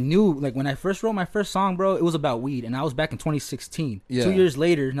I knew, like, when I first wrote my first song, bro, it was about weed. And I was back in 2016. Yeah. 2 years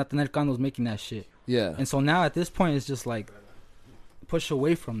later, Nothing Elcano was making that shit. Yeah. And so now at this point, it's just like push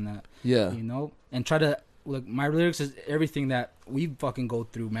away from that. Yeah. You know? And try to, like, my lyrics is everything that we fucking go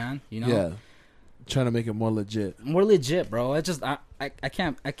through, man. You know? Yeah. Trying to make it more legit. More legit, bro. It's just, I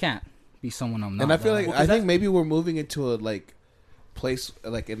can't be someone I'm not. And I feel dog. like, I think maybe we're moving into a, like, place,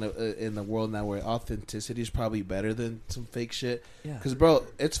 like, in the world now where authenticity is probably better than some fake shit. Yeah. Because, bro,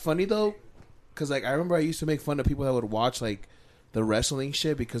 it's funny, though. Because, like, I remember I used to make fun of people that would watch, like, the wrestling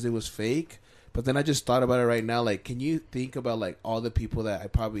shit because it was fake. But then I just thought about it right now. Like, can you think about, like, all the people that I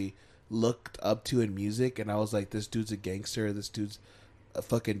probably looked up to in music, and I was like, this dude's a gangster, this dude's a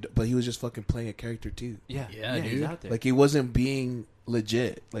fucking, but he was just fucking playing a character too. Yeah, dude. he's out there. Like, he wasn't being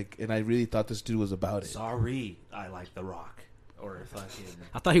legit. Like, and I really thought this dude was about it. Sorry, I like The Rock. or fucking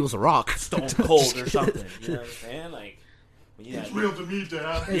I thought he was a rock. Stone Cold or something. You know what I'm saying? Like, when you It's real to me,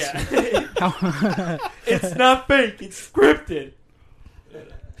 Dad. Yeah. It's not fake. It's scripted.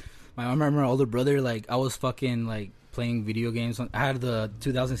 I remember my older brother, like, I was fucking, like, playing video games. I had the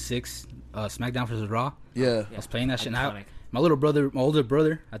 2006 SmackDown vs. Raw. Yeah. I was playing that shit. Iconic. My older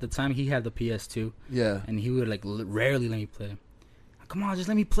brother, at the time, he had the PS2. Yeah. And he would, like, rarely let me play. Come on, just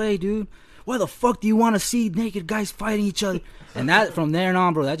let me play, dude. Why the fuck do you want to see naked guys fighting each other? And that, from there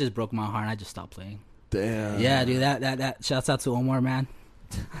on, bro, that just broke my heart. And I just stopped playing. Damn. Yeah, dude, that shouts out to Omar, man.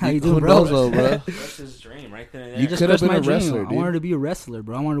 How you Who doing, bro? knows, though, bro? That's his dream right there. You Just could have crushed been my a wrestler, dream. dude. I wanted to be a wrestler,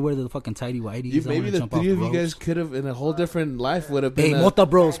 bro. I wanted to wear the fucking tighty whities. Maybe the three of you guys could have, in a whole different life, would have been. Hey, Mota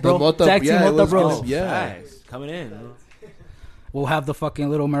Bros, bro. Mota, Tag team yeah, it Mota was Bros. gonna- yeah. Nice. Coming in. We'll have the fucking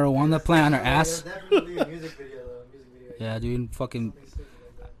little marijuana plant on our ass. Definitely a music video, though. Music video. Yeah, dude, fucking. Something stupid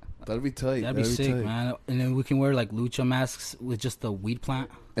like that. That'd be tight. That'd be sick, tight. man. And then we can wear like lucha masks with just the weed plant.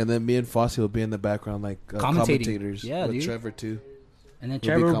 And then me and Fossey will be in the background like Commentating. commentators. Yeah, with dude. Trevor too. And then We'll be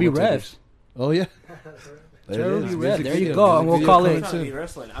Trevor will be commentators. Rev. Oh yeah. There Trevor it will is. be Music red. There you video, go, music and we'll video call coming it- Trying to soon. be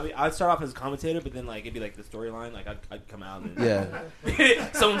wrestling. I mean, I'd start off as a commentator, but then like it'd be like the storyline. Like I'd come out and Yeah.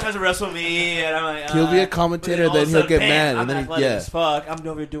 someone tries to wrestle me, and I'm like, He'll be a but commentator, all of then a he'll sudden, get bam, mad, I'm and then athletic yeah, as fuck. I'm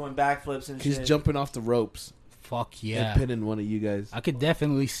over here doing backflips and he's shit. jumping off the ropes Fuck yeah. and pinning one of you guys. I could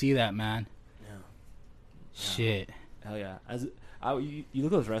definitely see that, man. Yeah. Shit. Hell yeah. You look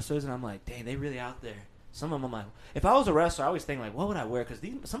at those wrestlers, and I'm like, dang, they really out there. Some of them, I'm like, if I was a wrestler, I always think like, what would I wear? Because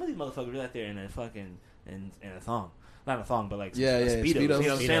some of these motherfuckers really out there in a fucking in a thong, not a thong, but like Yeah, yeah, Speedos. You know what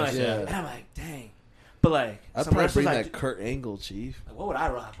I'm saying? Like, yeah. and I'm like, dang. But like, I'd some probably wrestlers, bring like, that Kurt Angle, Chief. like, what would I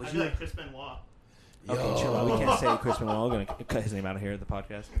rock? Would I you? feel like Chris Benoit. Okay, chill out. We can't say Chris Benoit. We're gonna cut his name out of here at the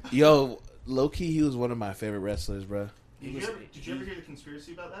podcast. Yo, low key, he was one of my favorite wrestlers, bro. Did you ever hear the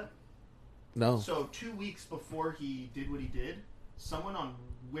conspiracy about that? No. So 2 weeks before he did what he did, someone on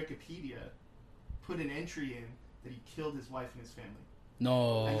Wikipedia put an entry in that he killed his wife and his family.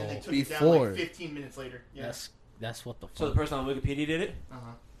 No. And then they took it down Before. like 15 minutes later. Yeah. That's what the fuck. So the person on Wikipedia did it.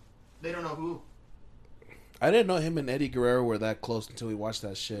 Uh-huh. They don't know who. I didn't know him and Eddie Guerrero were that close until we watched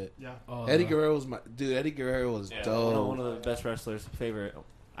that shit. Yeah. Oh, Eddie Guerrero was my dude. Eddie Guerrero was dope. One of the best wrestlers. Favorite,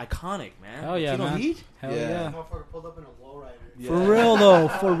 iconic man. Hell yeah, Tito man. Heat? Hell Yeah. yeah. This motherfucker pulled up in a lowrider. Yeah. For real though,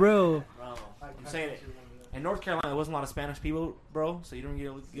 for real. Bro, I'm saying it. In North Carolina, there wasn't a lot of Spanish people, bro. So you don't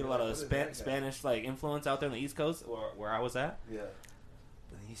get a lot of Spanish like influence out there on the East Coast, or where I was at. Yeah.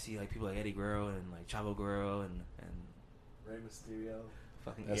 But then you see like people like Eddie Guerrero and like Chavo Guerrero and Rey Mysterio.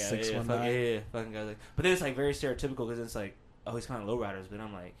 fucking That's yeah, 619. fucking guys like. But then it's like very stereotypical because it's like, oh, he's kind of lowriders. But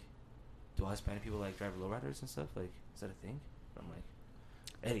I'm like, do all Hispanic people like drive lowriders and stuff? Like, is that a thing? But I'm like,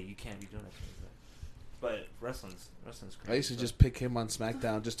 Eddie, you can't be doing that to me. But wrestling's crazy. I used to just pick him on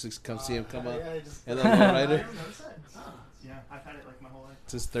SmackDown just to come see him come up. Yeah, just, And then lowrider. Yeah, I've had it like my whole life.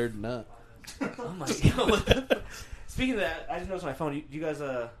 It's his third nut. Oh my god. Speaking of that, I just noticed my phone. You guys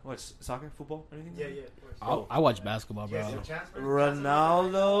watch soccer, football, anything? Yeah, yeah. Of course. I watch basketball, bro. Yeah, so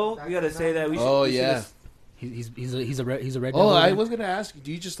Ronaldo. We gotta say that. We should, Oh we should yeah. just- He's a red. Oh, devil, I right? was gonna ask you.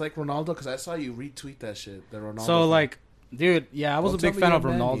 Do you just like Ronaldo? Because I saw you retweet that shit. The Ronaldo. So thing. like, dude, yeah, I was Don't a big tell me fan you're of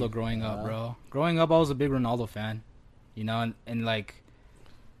a Ronaldo Mandy. growing up, bro. Growing up, I was a big Ronaldo fan. You know, and like,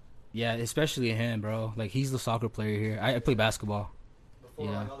 yeah, especially him, bro. Like he's the soccer player here. I play basketball. Before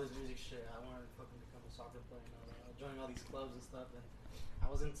Yeah. like all this music shit, I wanted to fucking become a soccer player. You know, like, joining all these clubs and stuff. And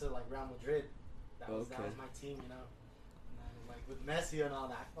I was into like Real Madrid. That was my team, you know. And then like with Messi and all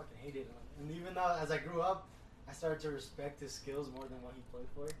that, I fucking hated him. And even though as I grew up, I started to respect his skills more than what he played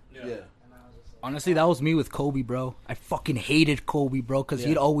for. yeah. And I was just like, Honestly, that was me with Kobe, bro. I fucking hated Kobe, bro, because Yeah.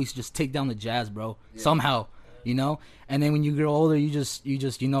 he'd always just take down the Jazz, bro. Yeah. Somehow, you know. And then when you grow older, you just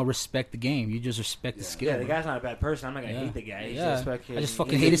respect the game. You just respect the skill. Yeah, the bro. guy's not a bad person. I'm not gonna Yeah. hate the guy. He's Yeah. just fucking, I just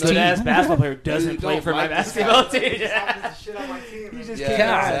fucking he's hate a his good-ass team. basketball player who doesn't You play don't for my like this basketball guy. team. Stop the shit on my team. You man. just Yeah,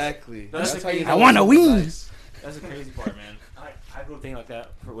 can't. exactly. That's That's the how you crazy- know I wanna someone's win. nice. That's the crazy part, man. I grew up thinking like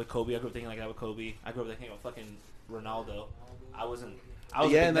that with Kobe. I grew up thinking like that with Kobe. I grew up thinking with fucking Ronaldo. I was a Yeah,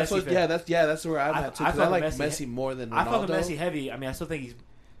 big and that's Messi what. fan. Yeah, that's where I'm at too. Because I fuck like with Messi more than Ronaldo. I fuck with Messi heavy. I mean, I still think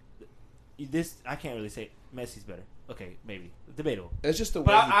he's. I can't really say Messi's better. Okay, maybe debatable. It's just the way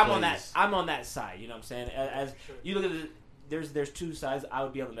But he I'm plays. on that. I'm on that side. You know what I'm saying? As you look at the, there's two sides. I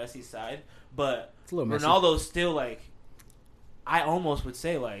would be on the Messi side, but It's a little messy. Ronaldo's still like. I almost would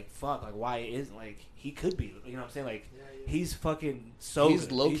say like fuck like why isn't like he could be, you know what I'm saying, like he's fucking so He's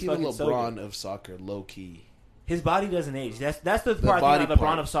good. low key the fucking so LeBron good. of soccer. Low key. His body doesn't age. That's the part I body think about LeBron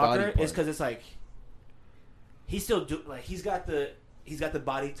part, of soccer body part. is because it's like he's still like he's got the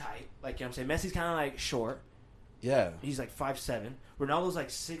body type, like, you know what I'm saying. Messi's kind of like short. Yeah. He's like 5'7". Ronaldo's like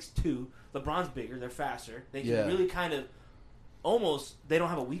 6'2". LeBron's bigger. They're faster. They can Yeah. really kind of they don't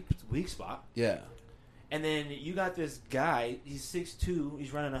have a weak spot. Yeah. And then you got this guy, he's 6'2",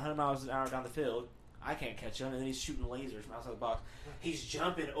 he's running 100 miles an hour down the field. I can't catch him, and then he's shooting lasers from outside the box. He's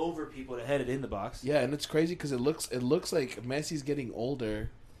jumping over people to head it in the box. Yeah, and it's crazy because it looks like Messi's getting older.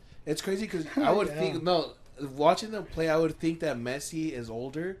 It's crazy because I would think watching them play, I would think that Messi is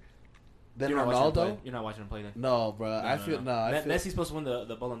older than Ronaldo. You're not watching him play then. No, bro. I feel Messi's supposed to win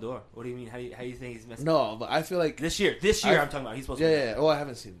the Ballon d'Or. What do you mean? How do you think he's Messi? No, but I feel like this year I'm talking about. He's supposed to win. Yeah. Oh, I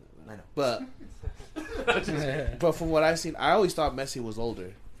haven't seen that. I know. But from what I've seen, I always thought Messi was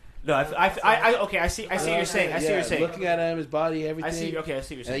older. No, I see what you're saying. I see what you're saying. Looking at him, his body, everything. I see what you're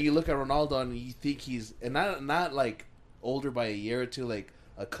saying. And you look at Ronaldo and you think he's not like older by a year or two, like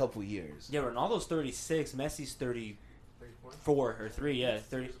a couple years. Yeah, Ronaldo's 36, Messi's 34 or 3. Yeah,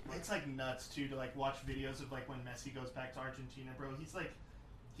 30. It's like nuts too to like watch videos of like when Messi goes back to Argentina, bro. He's like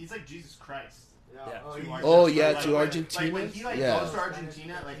Jesus Christ. Yeah. To Argentina. Like when he goes to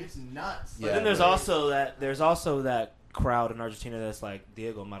Argentina, like it's nuts. But then there's also that crowd in Argentina that's like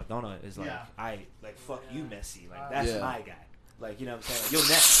Diego Maradona is like fuck you Messi, like that's my guy, like you know what I'm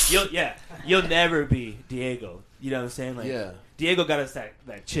saying, like, you'll never be Diego, you know what I'm saying, like Diego got us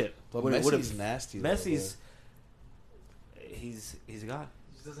that chip, but Messi's nasty. Messi's he's a god.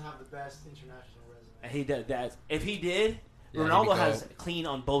 He just doesn't have the best international resume. And he does that. If he did, Ronaldo has clean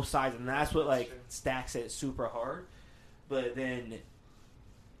on both sides, and that's what like stacks it super hard. But then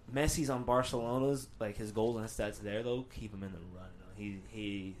Messi's on Barcelona's, like his goals and stats there though keep him in the run.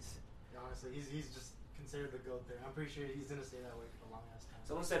 He's honestly he's just considered the GOAT there. I'm pretty sure he's gonna stay that way for a long ass time.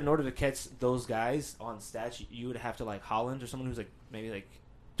 Someone said in order to catch those guys on stats, you would have to like Holland or someone who's like maybe like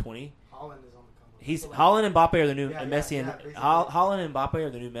 20. Holland is on the come up. He's Holland and Mbappe are the new Messi and basically. Holland and Mbappe are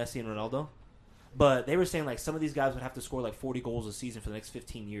the new Messi and Ronaldo. But they were saying like some of these guys would have to score like 40 goals a season for the next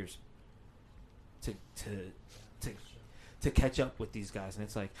 15 years to catch up with these guys, and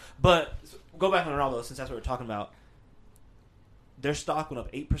it's like, but go back on Ronaldo since that's what we're talking about. Their stock went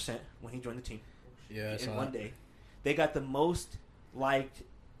up 8% when he joined the team. Yeah, in one day, they got the most liked,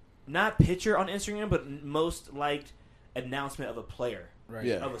 not picture on Instagram, but most liked announcement of a player,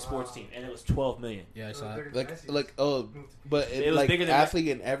 of a sports team, and it was 12 million. Yeah, I saw it. But it was like bigger than athlete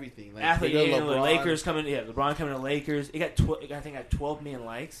and everything. Like athlete, the Lakers coming, LeBron coming to Lakers. It got I think it got 12 million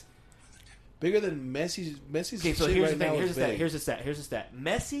likes. Bigger than Messi's. Okay, so here's the thing. Here's the stat.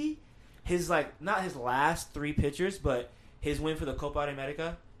 Messi, his like not his last 3 pictures, but his win for the Copa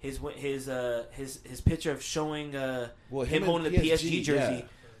America, his picture of showing him holding the PSG jersey,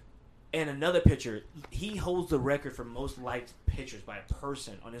 and another picture. He holds the record for most liked pictures by a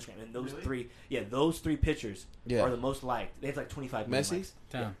person on Instagram. And those those 3 pictures are the most liked. They have like 25 million likes.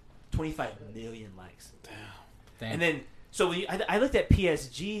 Damn. 25 million likes. Damn. And then. So I looked at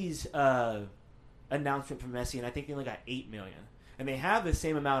PSG's announcement from Messi, and I think they only got 8 million. And they have the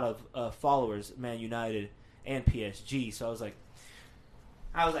same amount of followers, Man United and PSG. So I was like,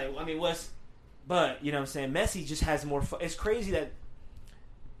 I mean, but you know what I'm saying? Messi just has more. It's crazy that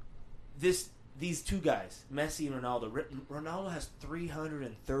these two guys, Messi and Ronaldo. Ronaldo has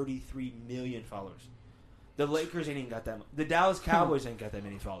 333 million followers. The Lakers ain't even got that much. The Dallas Cowboys ain't got that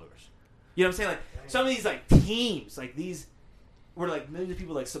many followers. You know what I'm saying? Like some of these like teams, like these, where like millions of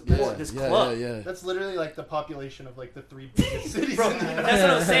people like support this club. Yeah. That's literally like the population of like the 3 biggest cities. Bro, that's what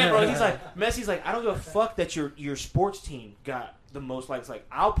I'm saying, bro. He's like Messi's like, I don't give a fuck that your sports team got the most likes. Like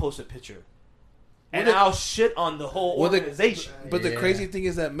I'll post a picture, and I'll shit on the whole organization. But the crazy thing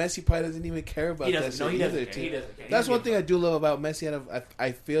is that Messi probably doesn't even care about that. No, he doesn't care. That's one thing I do love about Messi.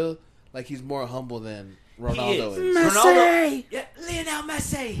 I feel like he's more humble than Ronaldo is. Ronaldo, Lionel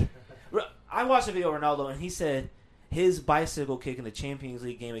Messi. I watched a video of Ronaldo, and he said his bicycle kick in the Champions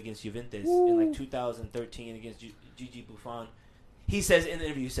League game against Juventus in like 2013 against Gigi Buffon. He says in the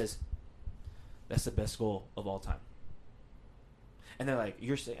interview, that's the best goal of all time. And they're like,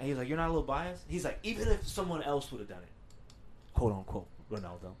 he's like, you're not a little biased? He's like, even if someone else would have done it, quote unquote,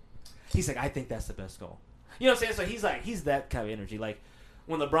 Ronaldo. He's like, I think that's the best goal. You know what I'm saying? So he's like, he's that kind of energy. Like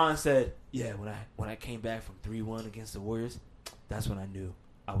when LeBron said, when I came back from 3-1 against the Warriors, that's when I knew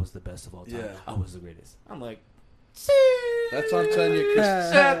I was the best of all time. Yeah. I was the greatest. I'm like, that's what I'm telling you,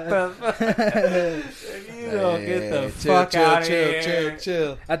 Chris. Shut the fuck up. You don't get the fuck out of here.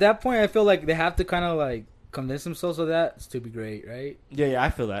 Chill. At that point, I feel like they have to kind of like convince themselves of that. It's to be great, right? Yeah, I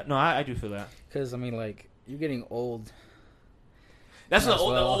feel that. No, I do feel that. Because, I mean, like, you're getting old. That's the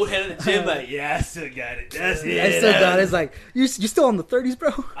old head of the gym. Like, I still got it. That's it. I still got it. It's like, you still in the 30s,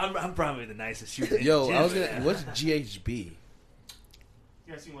 bro? I'm probably the nicest shooter. Yo, what's GHB?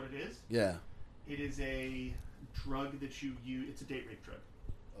 You guys seen what it is? Yeah. It is a drug that you use. It's a date rape drug.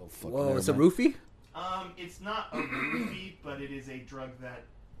 Oh, fuck. Whoa, it's a roofie? It's not a roofie, but it is a drug that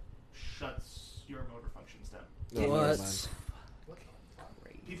shuts your motor functions down. What?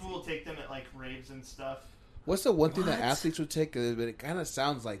 People will take them at like raves and stuff. What's the one thing that athletes would take? But it kind of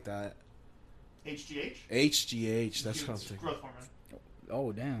sounds like that. HGH? HGH. That's Dude, what I'm it's thinking. growth hormone.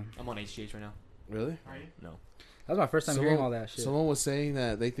 Oh damn! I'm on HGH right now. Really? Are you? No. That was my first time hearing all that shit. Someone was saying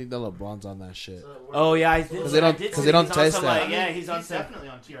that they think that LeBron's on that shit. Oh yeah, I did. Because they don't test some, that. like, yeah, he's on He's some. definitely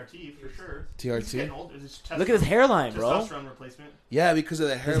on TRT for sure. He's TRT. getting older. Look at his hairline, bro. Testosterone replacement. Yeah, because of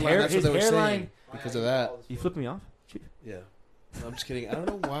the hairline. hair- That's what his they were hairline- saying. Because of that. You flipping me off? Yeah. No, I'm just kidding. I don't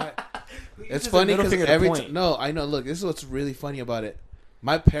know why. It's uses funny the middle because finger to every point. time. No, I know. Look, this is what's really funny about it.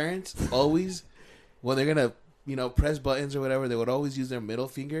 My parents always, when they're gonna, press buttons or whatever, they would always use their middle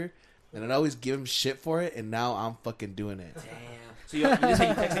finger, and I'd always give them shit for it. And now I'm fucking doing it. Damn. So you this how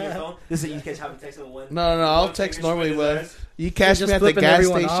you text on your phone? This is how you catch how you text on one. No, I'll one text finger normally, spread but his eyes? you catch Just me at the flipping gas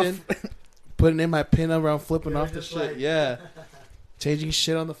everyone station, putting in my pin around, flipping Yeah, off the just shit. like- Yeah, changing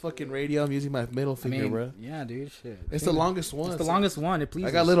shit on the fucking radio. I'm using my middle finger, bro. Yeah, dude. Shit. It's the longest one. It's the longest one. It pleases.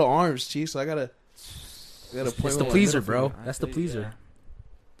 I got little arms, chief, so I gotta point It's with the my pleaser, middle bro. finger. That's the I feel you, pleaser.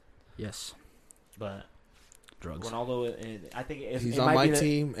 Yes. But Drugs. Ronaldo, I think He's it on might my be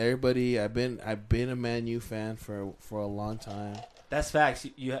team. Everybody, I've been a Man U fan for a long time. That's facts.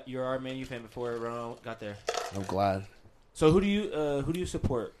 You're our Man U fan before Ronaldo got there. I'm glad. So who do you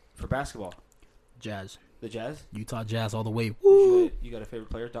support for basketball? Jazz. The Jazz. Utah Jazz all the way. You got a favorite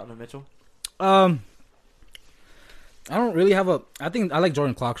player, Donovan Mitchell? I don't really have a. I think I like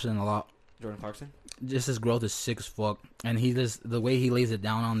Jordan Clarkson a lot. Jordan Clarkson. Just his growth is sick as fuck, and he just the way he lays it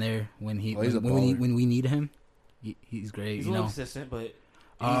down on there when he's a when we need him, he's great. He's a you little know, consistent, but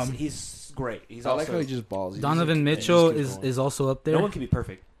Um, he's great. He's I also like how he just balls. He Donovan just- Mitchell he just keeps is also up there. no one can be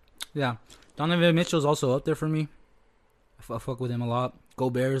perfect. Yeah, Donovan Mitchell's also up there for me. I fuck with him a lot.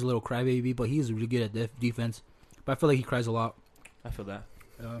 Gobert is a little crybaby, but he's really good at defense. But I feel like he cries a lot. I feel that.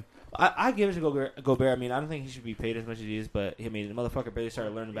 Uh, I give it to Gobert. I mean, I don't think he should be paid as much as he is, but I mean, the motherfucker barely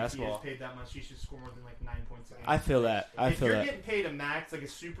started learning If basketball. he is paid that much, he should score more than like 9 points a game. I feel that. If you're getting paid a max, like a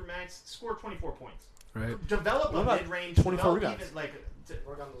super max, score 24 points. right. Develop What a about mid-range. 24 develop rebounds? even, like,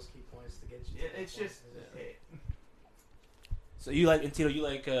 Work on those key points to get you. it's just. So you like, and Tito, you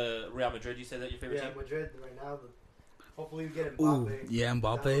like Real Madrid? You said that your favorite Yeah, team? Madrid right now. Hopefully we get Ooh, Mbappe. yeah,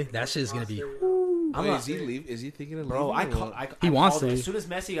 Mbappe. That shit's gonna be. I'm Wait, not- is he leave? Is he thinking of Bro, leaving? He wants called it. to. As soon as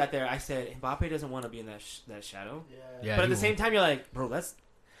Messi got there, I said Mbappe doesn't want to be in that shadow. Yeah, But at he the same time, you're like, bro, that's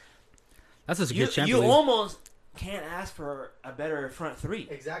just a you. good champion. You almost can't ask for a better front three.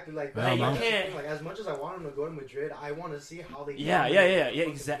 Exactly, like Yeah, man. that's the thing, like as much as I want him to go to Madrid, I want to see how they. Yeah,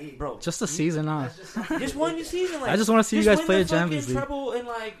 exactly, bro. Just a season, huh? That's just Just one new season. Like, I just want to see you just guys win play the a Champions fucking League. treble and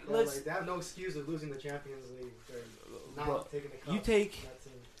like Yeah, let's. like, they have no excuse of losing the Champions League. They're not Bro, taking the cup. you take- That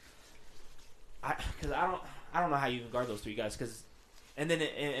team. Because I don't know how you even guard those three guys. Because and then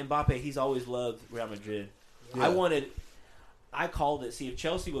Mbappe, he's always loved Real Madrid. Yeah. I called it. See, if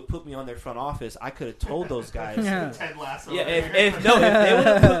Chelsea would put me on their front office, I could have told those guys. Yeah. Ted Lasso. Yeah, over if there. they would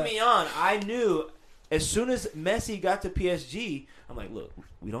have put me on, I knew as soon as Messi got to PSG, I'm like, look,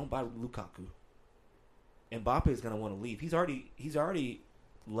 we don't buy Lukaku. Mbappe is gonna want to leave. He's already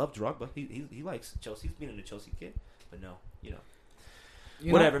loved Drogba. He likes Chelsea. He's been a Chelsea kid, but no,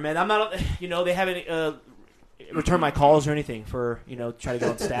 whatever, man. I'm not. They haven't returned my calls or anything for try to go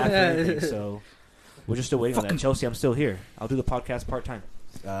on staff or anything. So we're just still waiting on that. Chelsea, I'm still here. I'll do the podcast part time.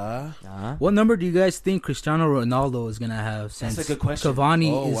 What number do you guys think Cristiano Ronaldo is gonna have? Since That's a good question.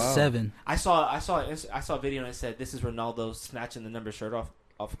 Cavani is wow. 7. I saw a video and it said this is Ronaldo snatching the number shirt off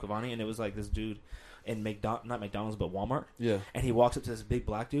of Cavani, and it was like this dude in not McDonald's but Walmart, Yeah. and he walks up to this big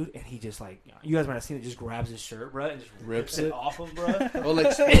black dude, and he just like you guys might have seen it, just grabs his shirt, bro, and just rips it off him, bro. Oh,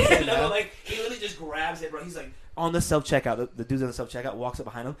 like No, like he literally just grabs it, bro. He's like on the self checkout. The dude's on the self checkout, walks up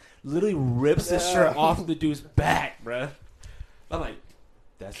behind him, literally rips his shirt off the dude's back, bro. I'm like,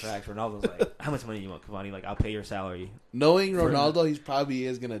 that's facts. Ronaldo's like, how much money you want, Cavani? Like, I'll pay your salary. knowing Ronaldo, he probably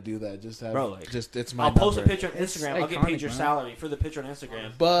is gonna do that. Just have, Bro, like, it's my. I'll post a number. picture on It's Instagram. I'll get iconic, paid your man. salary for the picture on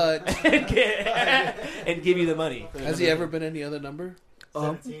Instagram, But and give you the money. has he ever been any other number?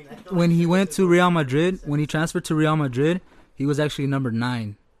 17. I thought When he was went to Real 17. Madrid, when he transferred to Real Madrid, he was actually number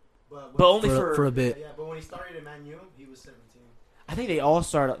 9 But only for a bit. Yeah, but when he started at Man U, he was 17. I think they all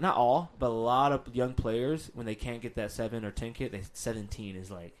start, not all, but a lot of young players, when they can't get that 7 or 10 kit, 17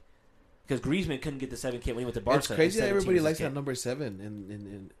 is like, because Griezmann couldn't get the 7 kit when he went to Barca. It's crazy that 17 everybody was his likes kit. that number 7.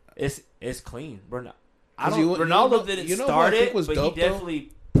 And It's clean. Ronaldo Ronaldo didn't who I start think it, was but dope, he though?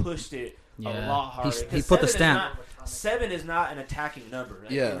 definitely pushed it Yeah. lot harder. He put the stamp. 7 is not an attacking number.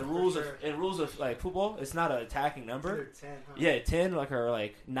 Like, Yeah. In the rules of like football, it's not an attacking number. 10, huh? Yeah, 10 or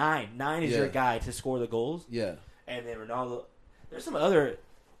 9. 9 is Yeah. your guy to score the goals. Yeah. And then Ronaldo. There's some other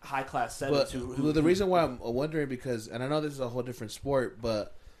high class 7s But who the reason why I'm wondering because, and I know this is a whole different sport,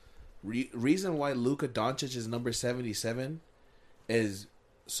 but reason why Luka Doncic is number 77 is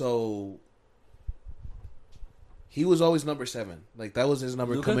so he was always number 7. Like that was his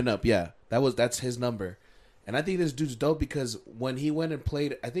number Luka? coming up. Yeah, that's his number. And I think this dude's dope because when he went and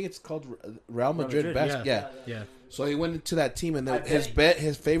played, I think it's called Real Madrid. Yeah. So he went into that team, and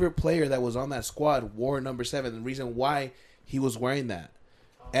his favorite player that was on that squad wore number 7. The reason why he was wearing that,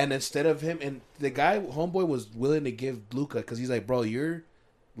 and instead of him, and the guy homeboy was willing to give Luka because he's like, bro, you're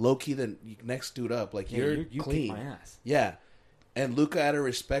low key the next dude up, like you clean, kick my ass. yeah. And Luka, out of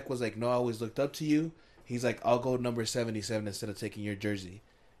respect, was like, no, I always looked up to you. He's like, I'll go number 77 instead of taking your jersey.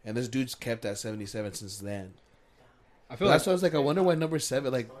 And this dude's kept at 77 since then. I feel That's why I was like, I wonder why number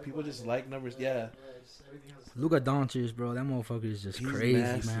 7. Like people just like numbers. Yeah, Luka Doncic, bro, that motherfucker is just He's crazy,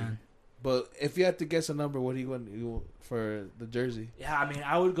 nasty. man. but if you had to guess a number, what do you want for the jersey? Yeah, I mean,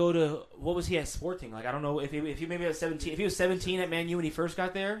 I would go to what was he at Sporting? Like, I don't know if he maybe at 17. If he was 17 at Man U when he first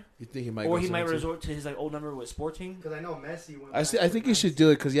got there, You think he might? or go he might 17? resort to his old number with Sporting. Because I know Messi went. I think he should do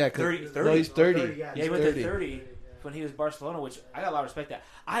it because 30. no, he's 30. Yeah, he went to 30 when he was Barcelona, which I got a lot of respect that.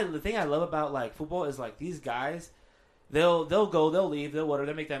 The thing I love about like football is like these guys, they'll go, they'll leave, they'll whatever,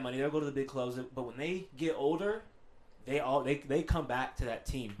 they make that money, they'll go to the big clubs, but when they get older, they come back to that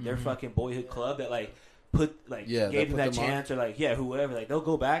team, their fucking boyhood club that like gave them that chance, or like whoever, like they'll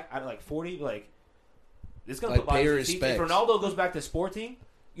go back at like 40, like it's gonna Like, put bodies pay in your seats. If respects. Ronaldo goes back to Sporting,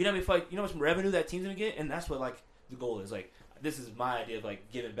 you know how much revenue that team's gonna get, and that's what like the goal is. Like this is my idea of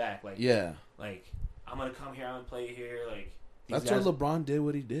like giving back, like Yeah, like I'm gonna come here, I'm gonna play here, like these that's guys, why LeBron did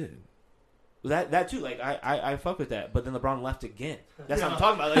what he did. that too. Like I fuck with that, but then LeBron left again. That's what I'm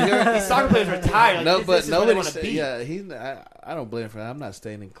talking about. Like, these soccer players retired. Like, No, this but is where they nobody wanna said. be. Yeah, I don't blame him for that. I'm not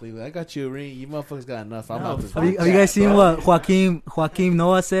staying in Cleveland. I got you a ring. You motherfuckers got enough. I'm No, out fuck this. Have you guys seen what Joaquim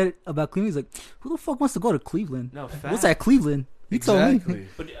Noah said about Cleveland? He's like, who the fuck wants to go to Cleveland? No, What's that Cleveland? You told me. Exactly.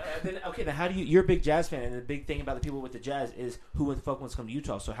 But then how do you're a big Jazz fan, and the big thing about the people with the Jazz is who the fuck wants to come to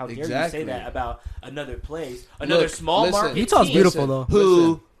Utah? So how dare you Exactly. say that about another place, another small listen. market Utah's team, beautiful though.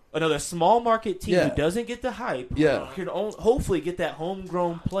 Who? another small market team Yeah. who doesn't get the hype, Yeah. could hopefully get that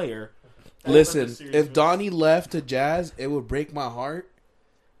homegrown player. Listen, if Donnie left to Jazz, it would break my heart,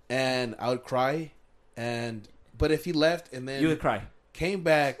 and I would cry. But if he left and then You would cry. came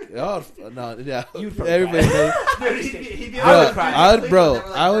back, oh no, yeah, You'd probably everybody knows. I would cry.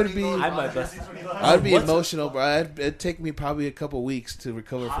 I would be, I might bust. I would be What's- emotional, bro. It'd take me probably a couple weeks to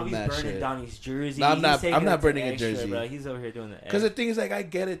recover from Javi's that burning shit. Donnie's jersey. No, I'm He's not- taking I'm not it to burning a extra, jersey. Bro. He's over here doing that. Because the thing is, like, I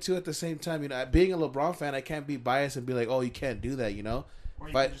get it too. At the same time, you know, being a LeBron fan, I can't be biased and be like, "Oh, you can't do that," you know. Or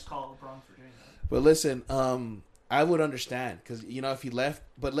you But- can just call LeBron for doing that. But listen, I would understand because you know if he left.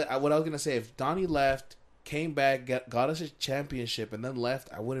 But what I was gonna say, if Donnie left, came back, got us a championship, and then left,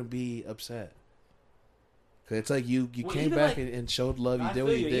 I wouldn't be upset. Cause it's like you Well, came even back like- and showed love. You I did what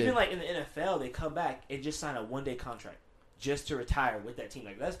feel you you. did. Even like in the NFL, they come back and just sign a 1-day contract just to retire with that team.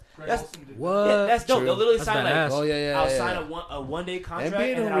 Like that's Greg that's Olsen did What? that's dope. True. They'll literally That's sign like badass. Oh yeah, I'll yeah. sign a 1-day contract NBA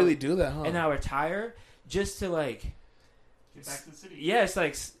and don't then really do that, huh? and I'll retire just to like Get back to the city. yeah, it's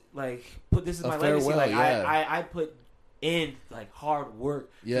like put this is A my legacy. farewell, Like yeah. I put in like hard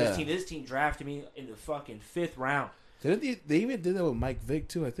work. for Yeah. This team drafted me in the fucking 5th round. Didn't they even did that with Mike Vick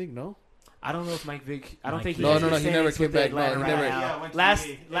too? I think no. I don't know if Mike Vick. I don't Mike think he. Vick. has No, the he never standings came with the back. No, Atlanta he right never- now. Yeah, went to Last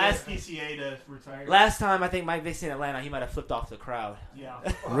the last PCA to retire. last time I think Mike Vick's in Atlanta, he might have flipped off the crowd. Yeah.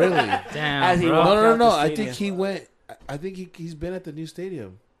 Really? Damn, As he bro. walked No. out the I stadium. think he went. I think he's been at the new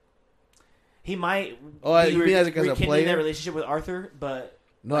stadium. He might. Oh, be you mean as a rekindling player? that relationship with Arthur, but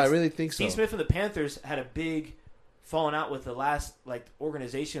No, Like, I really think so. Steve Smith from the Panthers had a big falling out with the last like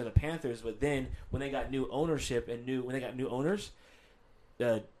organization of the Panthers, but then when they got new ownership and when they got new owners,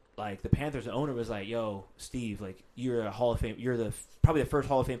 like the Panthers owner was like, "Yo, Steve, like you're a Hall of Fame. You're probably the first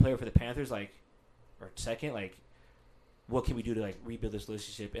Hall of Fame player for the Panthers, like or second. Like, what can we do to like rebuild this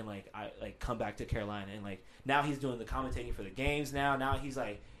relationship and like I like come back to Carolina and like now he's doing the commentating for the games now he's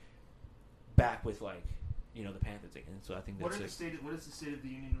like back with like." You know the Panthers again, so I think What that's what is the state of the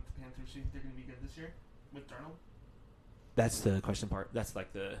union with the Panthers? Do you think they're going to be good this year with Darnold? That's the question part. That's like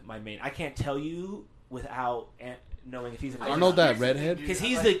my main. I can't tell you without knowing if he's an Arnold, that redhead? because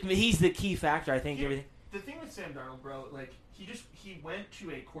he's the key factor. I think Yeah. everything. The thing with Sam Darnold, bro, like he went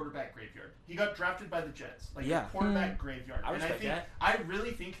to a quarterback graveyard. He got drafted by the Jets, like Yeah. a quarterback graveyard. I and respect that. I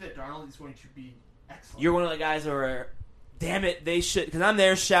really think that Darnold is going to be excellent. You're one of the guys who are damn it, they should. Because I'm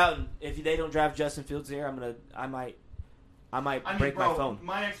there shouting, if they don't draft Justin Fields here, I might break my phone.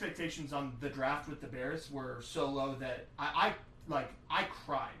 My expectations on the draft with the Bears were so low that I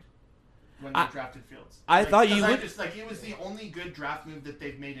cried when they drafted Fields. I thought you would. It was the only good draft move that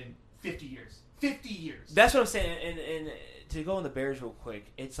they've made in 50 years. 50 years. That's what I'm saying. And to go on the Bears real quick,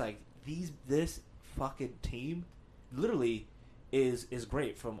 it's like this fucking team literally is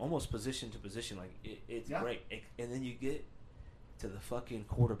great from almost position to position. Like it's great. And then you get to the fucking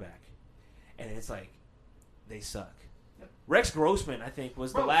quarterback, and it's like they suck. Yep. Rex Grossman, I think,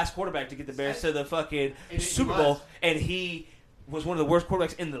 was the last quarterback to get the Bears to the fucking Super Bowl, and he was one of the worst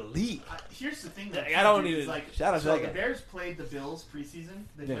quarterbacks in the league. Here's the thing that I don't even shout out to that the guy. Bears played the Bills preseason.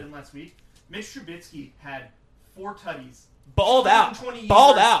 They played them last week. Mitch Trubisky had 4 tutties, balled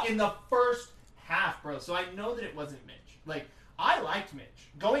out in the first half, bro. So I know that it wasn't Mitch. Like I liked Mitch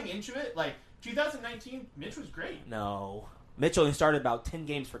going into it. Like 2019, Mitch was great. No, Mitch only started about 10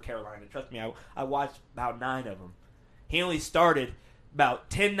 games for Carolina. Trust me, I watched about 9 of them. He only started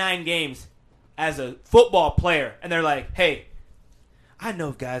about 9 games as a football player, and they're like, hey, I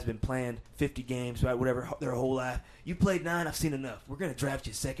know guys been playing 50 games, right, whatever, their whole life. You played 9, I've seen enough. We're going to draft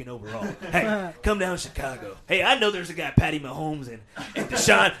you 2nd overall. Hey, come down to Chicago. Hey, I know there's a guy, Patty Mahomes, and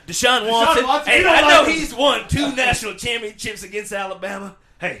Deshaun Watson. Hey, I know he's won 2 national championships against Alabama.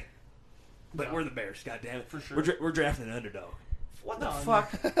 Hey, but we're the Bears, goddammit. For sure. We're drafting an underdog. What the No,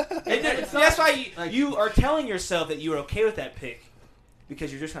 fuck? That's why you are telling yourself that you are okay with that pick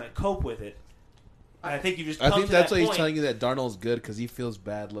because you're just trying to cope with it. I think you just. I think that's why he's telling you that Darnold's good because he feels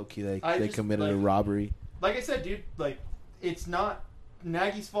bad, low key. They committed a robbery. Like I said, dude, like it's not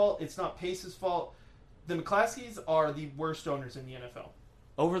Nagy's fault. It's not Pace's fault. The McClaskeys are the worst owners in the NFL.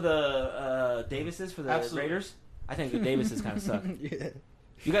 Over the Davises for the Raiders. I think the Davises kind of suck. Yeah.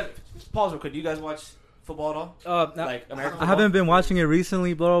 You guys, pause real quick. Do you guys watch football at all? Like American football? I haven't been watching it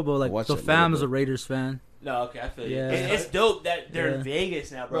recently, bro. But like Watch the it fam is later. a Raiders fan. No, okay, I feel you. Yeah. It's dope that they're in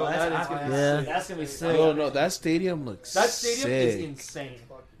Vegas now, bro. Bro, That's gonna be sick. No, that stadium looks That stadium sick. is insane.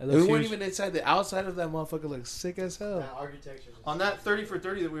 It We looks weren't huge. even inside. The outside of that motherfucker looks sick as hell. Architecture. On that 30 for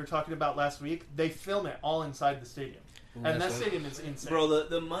 30 that we were talking about last week, they film it all inside the stadium. And that stadium is insane. Bro,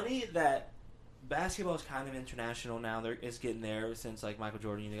 the money that basketball is kind of international now. It's getting there since like Michael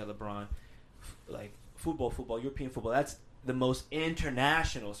Jordan. You got LeBron. Like football, European football. That's the most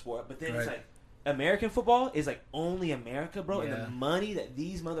international sport. But then it's like American football is like only America, bro. And the money that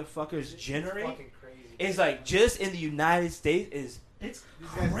these motherfuckers generate is like just in the United States is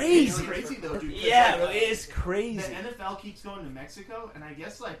crazy. It's crazy though, dude. Yeah, bro, it's crazy. The NFL keeps going to Mexico, and I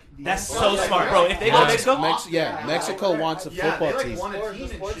guess like the That's NFL so smart, bro. If they go to Mexico, Mexico wants a football they team. want a team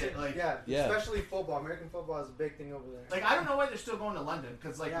and shit. Like, Yeah. Especially football. American football is a big thing over there. like I don't know why they're still going to London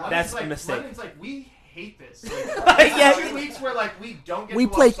because like That's London's, a mistake. London's like we hate this. Like, Yeah. 2 weeks where like we don't get We to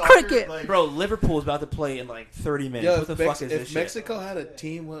watch play soccer, cricket. like, bro, Liverpool is about to play in like 30 minutes. Yo, What the fuck is this if shit? Mexico had a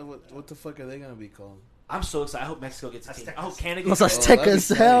team, what the fuck are they gonna be called? I'm so excited. I hope Mexico gets a team. I hope Canada Los gets a Aztecas, that'd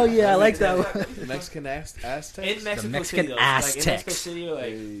be hell sick. yeah, I like That'd that be one. Mexican Aztecs. in Mexico Mexican City, though. Like, in Mexico Aztecs. City or like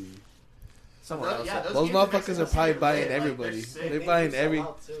Hey. somewhere else. Yeah, Those games in motherfuckers Mexico are probably City buying lit, like, everybody. they're sick. They're buying every.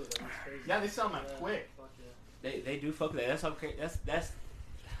 Yeah, they sell them out quick. They do fuck with that. That's how crazy. That's.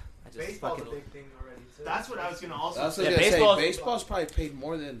 I just Baseball's a fucking. big thing already too. That's what I was gonna also That's say. what I was Yeah, gonna say. baseball's- Baseball's probably paid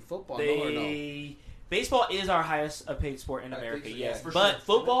more than football. No or no? Baseball is our highest paid sport in I think America, so, yes. yeah. For But sure.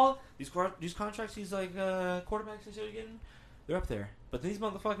 football, these contracts, these like quarterbacks and shit are getting, they're up there. But these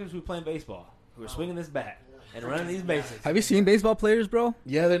motherfuckers who playing baseball, who are swinging this bat and running these bases, Have you seen baseball players, bro?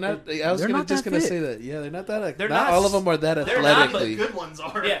 Yeah, they're not. I was They're not just that gonna fit. say that. Yeah, they're not that. They're not not- all of them are that they're not, but athletically. The good ones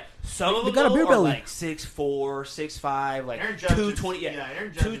are. yeah, some of They them got a beer are belly. like 6'4", 6'5", like Aaron Judge is- 220. yeah, Yeah,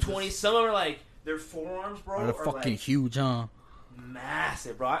 Aaron Judge 220. is- Some of them are like their forearms, bro, They're are fucking like huge, huh?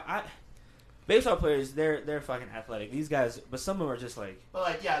 massive, bro. I baseball players, they're fucking athletic. These guys, but some of them are just like But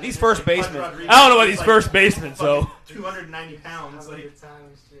like, yeah, these there's, first like, basemen. Rodriguez, I don't know about who's, these like, first basemen, so 290 pounds. Like,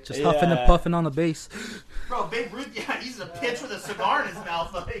 Just Yeah. huffing and puffing on the base. bro, Babe Ruth, yeah, he's a pitch with a cigar in his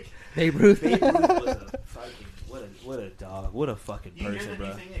mouth. Like, Babe Ruth. Babe Ruth was a fucking what a dog, what a fucking you hear person, the bro.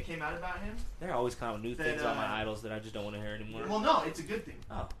 new thing that came out about him? They're always kind of new That, things about my idols that I just don't want to hear anymore. Well, no, it's a good thing.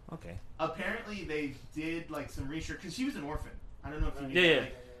 Oh, okay. Apparently, they did like some research because he was an orphan. I don't know if you knew Yeah, that. yeah.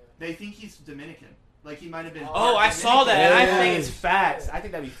 Like, they think he's Dominican. Like he might have been. Oh, I part saw that. And I Yeah. think it's facts. I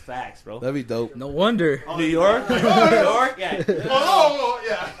think that'd be facts, bro. That'd be dope. No wonder. Oh, New York, New York, yeah. Oh,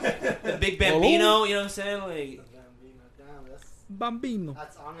 yeah. The Big Bambino, you know what I'm saying? Like, Bambino.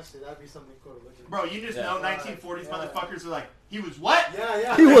 That's honestly, that'd be something cool to look at. Bro, you just Yeah. know 1940s motherfuckers are like, he was what?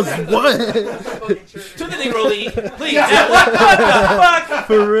 Yeah. He was what? To the Negro League, please. Yeah, what the fuck?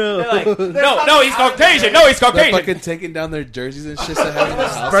 For real. They're like, no, he's Caucasian. No, he's They're Caucasian. fucking taking down their jerseys and shit. To have in the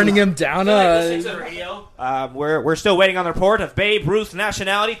house. Burning him down. Listen to the radio. We're still waiting on the report of Babe Ruth's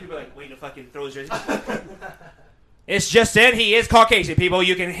nationality. People are like waiting to fucking throw his jersey. It's just in. He is Caucasian. People,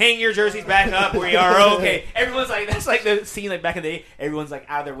 you can hang your jerseys back up. We are okay. Everyone's like, that's like the scene like back in the day. Everyone's like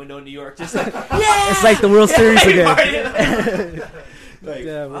out of their window in New York, just like, yeah. It's like the World Series again. Like,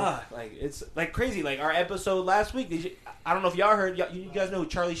 Yeah, bro. like it's like crazy. Like our episode last week. I don't know if y'all heard. You guys know who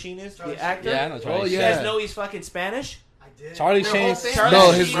Charlie Sheen is, Charlie the actor. Yeah, I know Charlie Oh, Sheen. You yeah. guys know he's fucking Spanish. I did. Charlie Their whole Sheen. thing-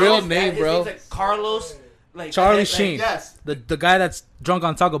 No, his Sheen real is- name, his bro. name's like Carlos. Like Charlie like, Sheen. Yes. The guy that's drunk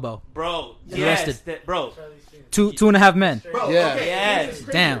on Taco Bell. Bro, He's yes, arrested. bro. Charlie Sheen. Two and a half men. Bro, Yeah. okay. Yes. Here's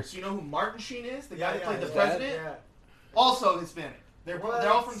the Damn. crazier. You know who Martin Sheen is? The guy that played the yeah. president? Yeah. Also Hispanic. They're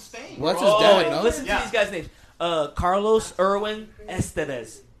all from Spain. What's Bro, his dad? No, listen to Yeah. these guys' names. Carlos Irwin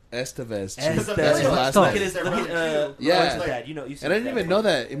Estevez. Estevez. Because Estevez. That's his last Look name. at his. Look at Yeah. what's his dad? You know, you see And I didn't his even dad. know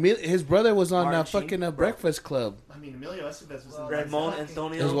that. His brother was on Martin Sheen? fucking Breakfast Club. I mean, Emilio Estevez was in Ramon His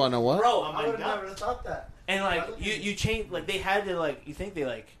Antonio. one on what? Bro, Oh I my would have God. never thought that. and like you change like they had to like you think they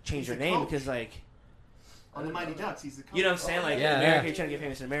like changed He's their the name coach. because like On the Mighty Ducks, he's the coach. you know what I'm saying like Yeah, in America yeah. you're trying to get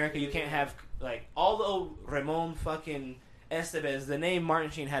famous in America you can't have like although Ramon fucking Estevez the name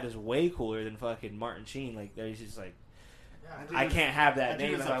Martin Sheen had is way cooler than fucking Martin Sheen like there's just like Yeah, I can't have that that dude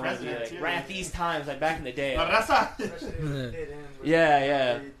name was if a I want to be president, like too. right at these times like back in the day. La raza. especially if it did end with-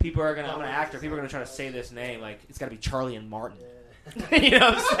 Yeah. People are gonna. I'm an actor. People are gonna try to say this name. Like it's gotta be Charlie and Martin. Yeah. You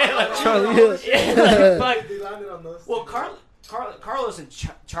know what I'm saying? Like, Charlie. Yeah. Like, They landed on those. well, things. Carlos and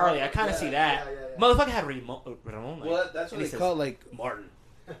Charlie. I kind of Yeah, see that. yeah. Motherfucker had Ramon. Like, What? That's and what he they call like. Martin.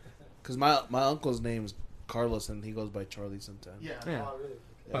 Because my uncle's name's Carlos and he goes by Charlie sometimes. Yeah. Yeah. Oh, really?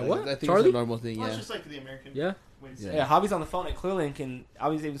 By I- what? I think it's Charlie? a normal thing. Well, Yeah. it's just like the American Yeah. way to say Yeah. it. Yeah, Javi's on the phone at Clearly and can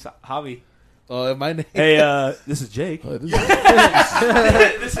obviously it was Javi. Oh, my name. Hey, this is Jake. Oh, this,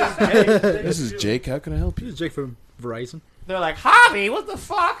 This is Jake. this is Jake. How can I help This you? is Jake from Verizon. They're like Javi. What the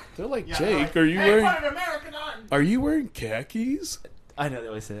fuck? They're like, Yeah, Jake, like, are you hey, wearing? put an American on. Are you wearing khakis? I know they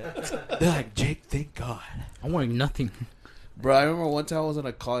always say that. They're like Jake. Thank God. I'm wearing nothing. Bro, I remember one time I was on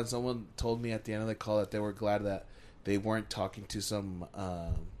a call and someone told me at the end of the call that they were glad that they weren't talking to some.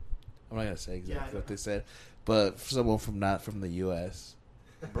 I'm not gonna say exactly Yeah, what they said, but someone from not from the U.S.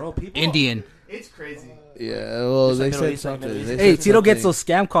 Bro, people. Indian. It's crazy. Yeah, well, Just like they Middle said East, like something. Middle They East. Hey, said Tito gets something. those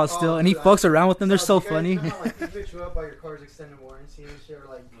scam calls still, and he dude, fucks around with them. They're so you guys funny. know how, like, they pick you up by your car's extended warranty and shit, or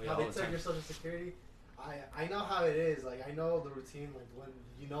like Oh, yeah, how all they the took time. your social security. I know how it is. Like I know the routine. Like when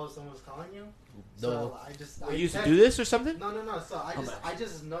you know someone's calling you. So I just. We I used to text- do this or something. No. So I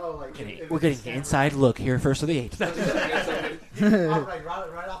just know like. if We're it's getting a the scam. inside look here first of the 8th.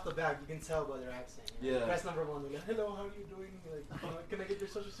 right off the bat, you can tell by their accent. Yeah. Press number 1. They're like, hello, how are you doing? Like, can I get your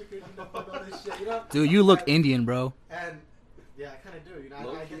social security number? All this shit, you know. Dude, you look Indian, bro. And yeah, I kind of do. You know, I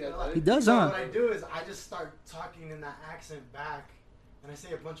Low-key, get that a I lot. He does, So huh? What I do is I just start talking in that accent back, and I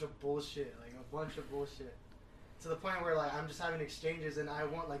say a bunch of bullshit, to the point where like I'm just having exchanges, and I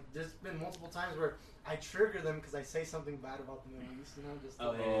want like there's been multiple times where I trigger them because I say something bad about the Middle East, you know, just.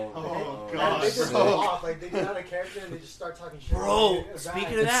 Oh, and God. they just bro. go off, like they get out of character and they just start talking shit. Bro, about me speaking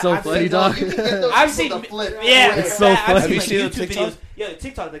back. of It's that, so I've funny, seen- dog. I've seen, yeah, It's so funny. I've Have seen you like seen the YouTube TikTok? videos. Yeah, the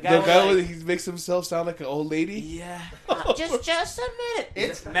TikTok, the guy The was guy like, with he makes himself sound like an old lady. yeah, just a minute.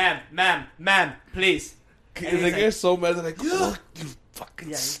 It's- ma'am, please. And And he's the like, guy's so mad. They're like, look, you fucking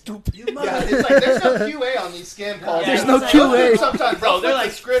Yeah. stupid. You Yeah, mother. it's like there's no QA on these scam calls. Yeah, There's he's no like, QA. Sometimes, Bro, bro, they're they're like-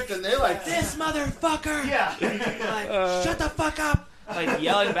 like script, and they're like, This motherfucker. yeah. Like, shut the fuck up. Like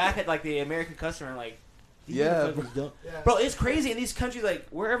yelling back at like the American customer, like. these Yeah, motherfuckers don't- Yeah. Bro, it's crazy in these countries, like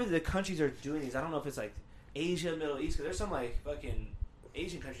wherever the countries are doing these. I don't know if it's like Asia, Middle East, because there's some like fucking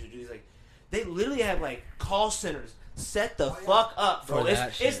Asian countries that do these. Like they literally have like call centers set the fuck up, bro. For that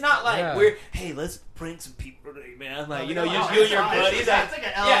It's shit. not like Yeah. hey, let's bring some people today, man. Like you know, Oh, you and your buddies. It's like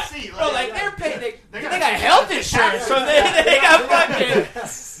an yeah, LLC. bro, like they're paying. They They're got gonna- health insurance, so they got fucking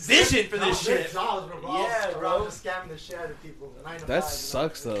vision for No, this their shit. jobs, bro. Yeah, bro. I'm just scamming the shit out of people. The 9 to 5, That you know?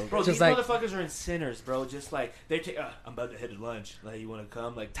 sucks though. Bro, Just these like- motherfuckers are in sinners, bro. Just like they're I'm about to head to lunch. Like you want to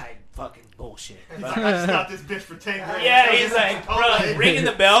come? Like type fucking bullshit. He's like, I just got this bitch for 10 grand. Yeah, he's like, bro, like, ringing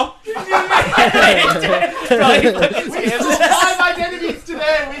the bell. bro, he fucking We scams sold us. 5 identities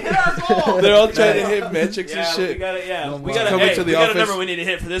today. We hit our goal. They're all trying to hit metrics and Yeah, shit. we got it. Yeah, No we more. got Coming hey, to the we got a office. number we need to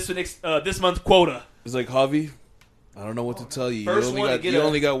hit for this next this month quota. It's like, Javi, I don't know what to tell you. First one to get you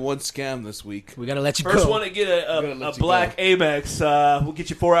only got one scam this week. We gotta let you First go. one to get a black Amex, we'll get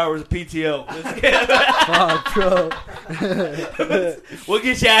you 4 hours of PTO. Fuck, bro. We'll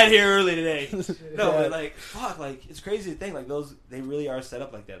get you out of here early today. No, but like, fuck, like it's crazy to think like those. They really are set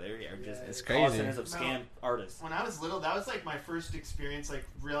up like that. They are just It's call crazy. centers of scam artists. When I was little, that was like my first experience, like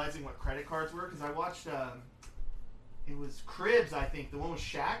realizing what credit cards were. Because I watched, it was Cribs, I think, the one with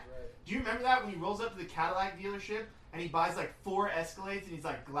Shaq. Do you remember that when he rolls up to the Cadillac dealership and he buys like 4 Escalades and he's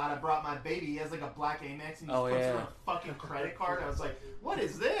like, "Glad I brought my baby." He has like a black Amex and he just puts it on a fucking credit card. I was like, "What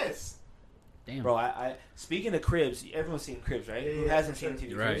is this?" Damn. Bro, I speaking of Cribs, everyone's seen Cribs, right? Who hasn't seen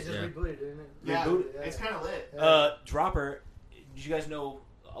TV? Right. They just yeah. rebooted, didn't it? Yeah, Reboot? it's kind of lit. Dropper. Did you guys know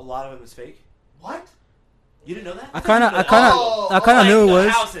a lot of it was fake? What? You didn't know that? I kind of like knew it the was.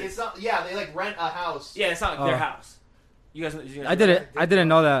 houses. It's not. Yeah, they like rent a house. Yeah, it's not like their Oh. house. You guys know I didn't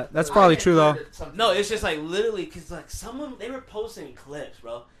know that. That's probably true though. No, it's just like literally because like someone they were posting clips,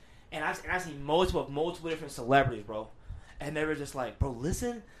 bro, and I've seen multiple different celebrities, bro, and they were just like, bro,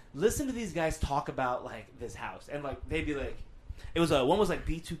 listen to these guys talk about like this house, and like they'd be like, it was one was like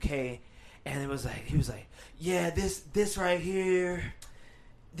B2K, and it was like he was like, yeah, this right here,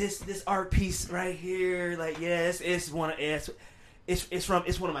 this art piece right here, like yeah, it's one of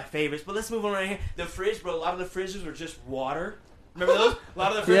my favorites. But let's move on right here. The fridge, bro. A lot of the fridges were just water. Remember those? A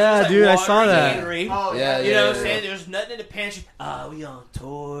lot of the fridges. Yeah, was like dude, I water saw and that. Gatorade. Oh, Yeah, You know what I'm yeah. saying? There's nothing in the pantry. We on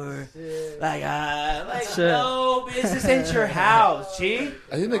tour. Like Shit. no, bitch, this ain't your house, G. I think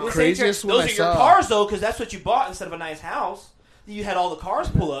the This ain't craziest your, one those I are your saw. cars though, because that's what you bought instead of a nice house. You had all the cars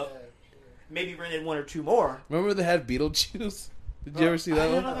pull up. Maybe rented 1 or 2 more. Remember they had Beetlejuice? Did you ever see that I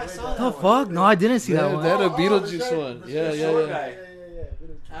don't one? know if I saw that Oh one. fuck! No, I didn't see They that had, one. they had a Oh, Beetlejuice that's right. one. That's Yeah, right. yeah, Short yeah. guy.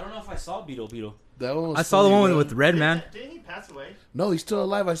 I don't know if I saw Beetle. That one was I saw the funny, one bro. with Red Man. Didn't he pass away? No, he's still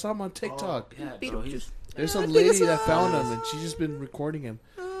alive. I saw him on TikTok. Yeah, bro, he's There's some lady that found him, and she's just been recording him.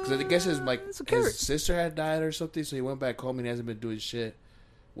 Because I guess his sister had died or something, so he went back home and he hasn't been doing shit.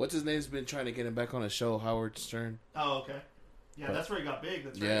 What's his name's been trying to get him back on a show, Howard Stern. Oh, okay. Yeah, that's where he got big.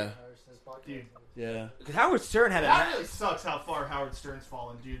 That's right. Yeah. Dude. Yeah. because Howard Stern had That a really sucks how far Howard Stern's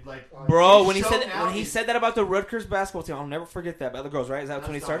fallen, dude. Like, bro his when he show said now when he is- said that about the Rutgers basketball team. I'll never forget that. About the girls, right? Is that that's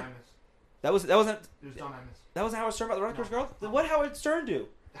when he Don started? Imus. That wasn't It was Don Imus. that wasn't Howard Stern about the Rutgers girls. Then what Howard Stern do?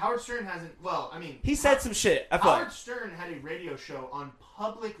 Howard Stern hasn't. Well, I mean, He said some shit. I feel Howard like. Stern had a radio show on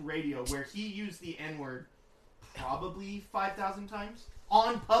public radio where he used the N word probably 5,000 times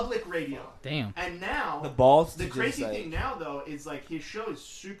on public radio. Damn. And now The balls. the to crazy just, thing now though is like his show is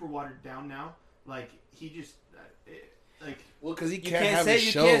super watered down now. Like he just like. Well, because he You can't can't have say his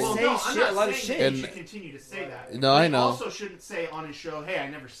you show. can't Well, say no, I'm shit, not a lot of saying shit. that And- he should continue to say that. No, But I he know. also shouldn't say on his show, "Hey, I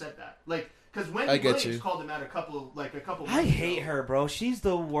never said that." Like, because I Wendy get Williams you. called him out a couple. I months hate ago. her, bro. She's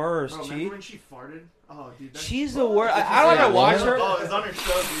the worst, Bro, G. remember when she farted? Oh, dude. That's, She's the worst. I don't Yeah, ever watch what? her. Oh, it's on her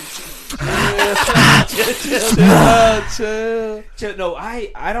show, dude. Chill. No,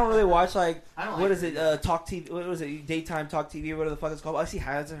 I don't really watch like I don't what like is it? her. Talk TV. What was it? Daytime Talk TV or whatever the fuck it's called. I see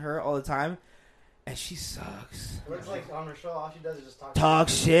highlights of her all the time, and she sucks. It's like on her show, all she does is just Talk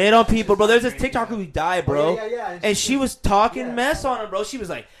shit on people, bro. There's this TikToker who died, bro. Yeah. And she was talking Yeah. mess on him, bro. She was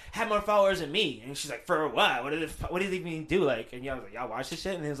like, had more followers than me. And she's like, for what? What did it even do? Like, and y'all was like, y'all watch this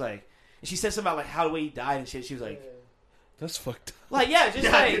shit? And he was like, and she said something about like how the way he died and shit. She was That's fucked up. like, yeah, just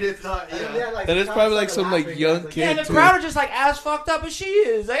Yeah, like, dude, it's not. Yeah. That is probably like some like young kid. yeah, the too. crowd are just like as fucked up as she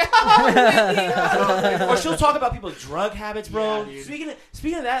is. Like, or she'll talk about people's drug habits, bro. Yeah, dude.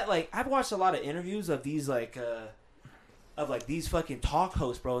 Speaking of that, like I've watched a lot of interviews of these like these fucking talk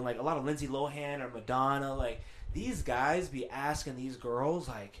hosts, bro, and like a lot of Lindsay Lohan or Madonna, like these guys be asking these girls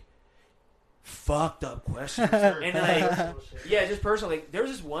like fucked up questions, Sure. and like yeah, just personally, like there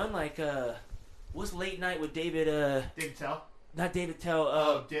was this one like what's Late Night with David David Tell. not David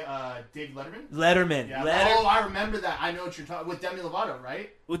Tell David Letterman. Letterman. Yeah. Letter- Oh, I remember that. I know what you're talking with Demi Lovato, right?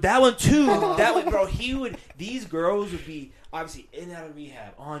 With that one too. That one, bro. These girls would be obviously in and out of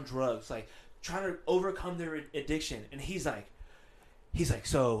rehab on drugs, like trying to overcome their addiction. And he's like,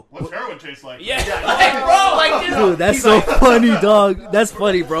 so. What's heroin taste like? Yeah, like, bro, like, you know, Dude, that's he's so like, funny, dog. That's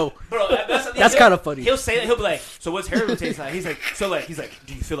funny, bro. bro. That's kind of funny. He'll say that. He'll be like, so what's heroin taste like? He's like,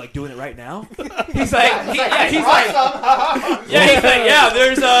 do you feel like doing it right now? He's like, yeah.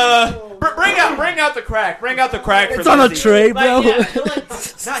 There's bring out the crack. Bring out the crack. It's for on a Lindsay. tray, Like, bro. yeah, he'll,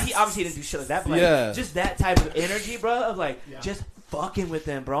 like, not he obviously didn't do shit like that, but like, Yeah. just that type of energy, bro. Of like just fucking with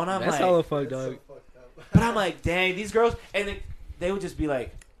them, bro. And I'm That's like, hella fuck, dog. but I'm like, dang, these girls, and they would just be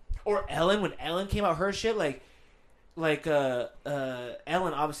like, or Ellen when Ellen came out, her shit like Ellen,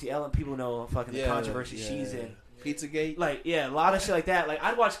 obviously Ellen, people know fucking the controversy she's in. Pizzagate. Like, yeah, a lot of shit like that. Like,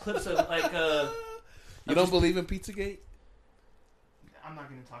 I'd watch clips of, like, You don't believe in Pizzagate? I'm not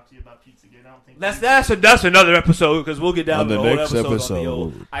going to talk to you about Pizzagate. I don't think That's another episode because we'll get down On to the the whole next episode on episode. the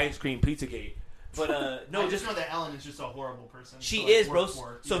old ice cream Pizzagate. But no, I just know that Ellen is just a horrible person. she to, like, is, bro.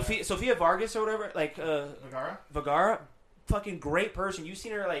 work for. Sophia Vargas or whatever, like Vergara? fucking great person. You've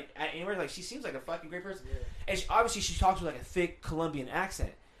seen her like at anywhere, like she seems like a fucking great person. Yeah. And obviously she talks with like a thick Colombian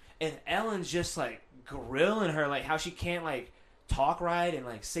accent, and Ellen's just like grilling her like how she can't like talk right and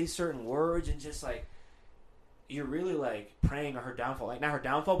like say certain words, and just like you're really like praying on her downfall. Like not her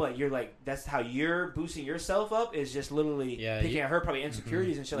downfall, but like, you're like that's how you're boosting yourself up is just literally picking at her probably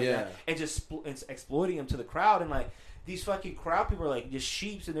insecurities and shit like that, and just exploiting them to the crowd. And like these fucking crowd people are like just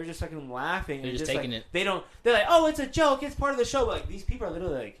sheeps, and they're just fucking laughing. They're and just taking it. They're like, oh, it's a joke, it's part of the show. But like these people are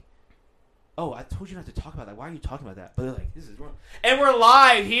literally like, oh, I told you not to talk about that. Why are you talking about that? But they're like, this is wrong. And we're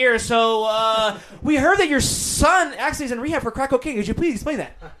live here, so we heard that your son actually is in rehab for crack cocaine. Could you please explain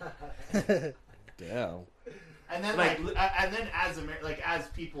that? Damn. And then and then as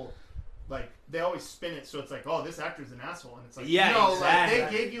people, like they always spin it so it's like, oh, this actor's an asshole, and it's like, exactly.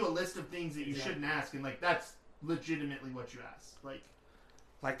 like they gave you a list of things that you shouldn't ask, and like that's legitimately what you ask,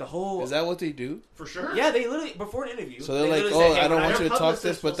 like the whole. Is that what they do? For sure. Yeah, they literally before an interview. So they're like, oh, I don't want you to talk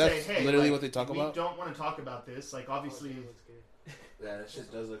this, but that's literally what they talk about. We don't want to talk about this. Like obviously. Yeah, that shit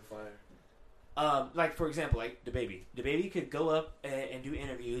does look fire. Like for example, like the baby could go up and do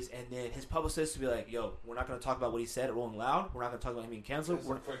interviews, and then his publicist would be like, "Yo, we're not going to talk about what he said at Rolling Loud. We're not going to talk about him being canceled.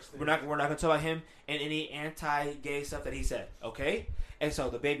 We're not going to talk about him and any anti-gay stuff that he said." Okay, and so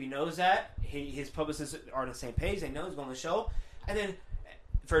the baby knows that his publicists are on the same page. They know he's going on the show, and then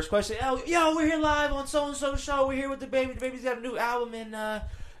first question, "Oh, yo, we're here live on so and so show. We're here with the baby. The baby's got a new album, and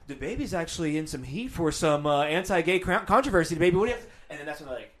the baby's actually in some heat for some anti-gay controversy. The baby, what do you have?" And then that's when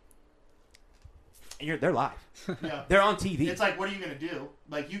they're like. They're live. Yeah. They're on TV. It's like, what are you going to do?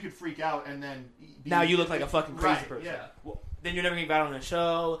 Like, you could freak out and then... now you look like a fucking crazy right, person. Yeah. Well, then you're never going to get out on the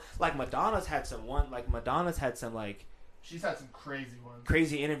show. Like, Madonna's had some, like... She's had some crazy ones.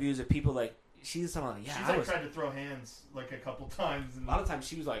 Crazy interviews of people, like... She's someone like, yeah, She's, like, tried to throw hands, like, a couple times. And a lot of times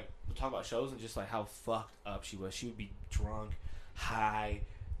she was, like, talk about shows and just, like, how fucked up she was. She would be drunk, high,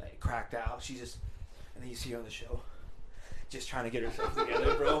 like, cracked out. She just... And then you see her on the show. Just trying to get herself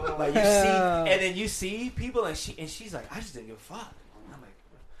together, bro. Like you see, and then you see people, and she's like, I just didn't give a fuck. I'm like,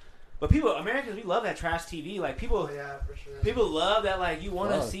 but people, Americans, we love that trash TV. Like people, for sure. People love that. Like you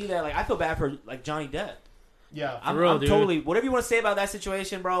want to see that. Like I feel bad for like Johnny Depp. Yeah, I'm real, totally whatever you want to say about that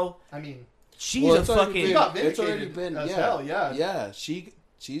situation, bro. I mean, she's a fucking. It's already been hell, yeah. Yeah,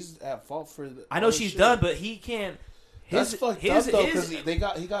 she's at fault for. I know she's done, but he can't. That's fucked up though, because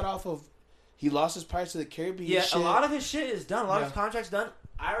he got off of. He lost his Pirates of the Caribbean. Yeah, shit. a lot of his shit is done. A lot of his contracts done.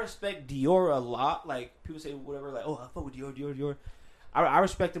 I respect Dior a lot. Like people say whatever, like, oh, I fuck with Dior. I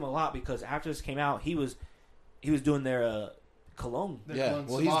respect him a lot because after this came out, he was doing their cologne. Yeah,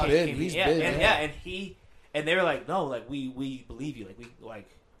 well, he's been. And they were like, no, like we believe you,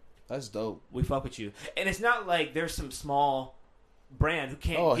 like that's dope. We fuck with you, and it's not like there's some small brand who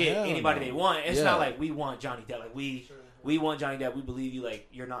can't get anybody they want. It's not like we want Johnny Depp, like we want Johnny Depp. We believe you. Like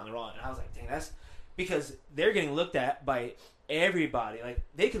you're not in the wrong. And I was like, dang, that's because they're getting looked at by everybody. Like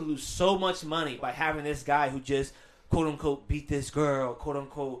they could lose so much money by having this guy who just quote unquote beat this girl, quote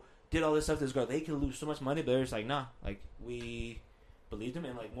unquote did all this stuff to this girl. They could lose so much money, but they're just like, nah, like we believed him,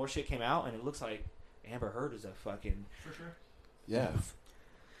 and like more shit came out, and it looks like Amber Heard is a fucking for sure. Yeah.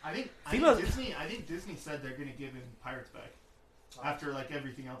 I think Disney said they're gonna give him Pirates back. After like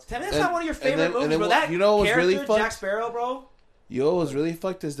everything else, that's not one of your favorite movies, bro. That really fucked? Jack Sparrow, bro. You know what was really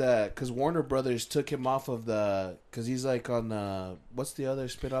fucked is that because Warner Brothers took him off of because he's like on what's the other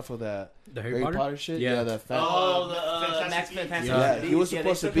spin-off of that the Harry Potter shit? Yeah, the Fantastic. Yeah, he was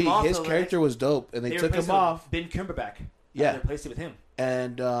supposed to be. His character was dope, and they took him off. Ben Cumberbatch. Yeah, they replaced it with him.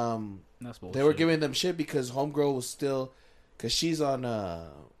 And they were giving them shit because Homegirl was still because she's on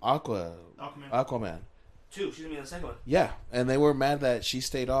Aquaman. She's gonna be in the second one. Yeah, and they were mad that she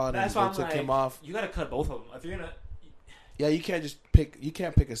stayed on and they took him off. You gotta cut both of them if you're gonna. Yeah, you can't just pick. You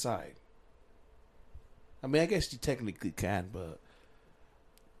can't pick a side. I mean, I guess you technically can, but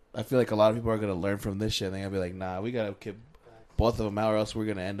I feel like a lot of people are gonna learn from this shit. And they're gonna be like, "Nah, we gotta keep both of them out, or else we're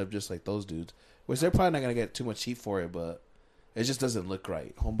gonna end up just like those dudes." Which they're probably not gonna get too much heat for it, but it just doesn't look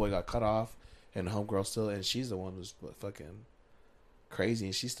right. Homeboy got cut off, and Homegirl still, and she's the one who's fucking crazy,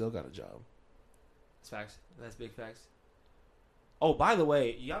 and she still got a job. That's facts. That's big facts. Oh, by the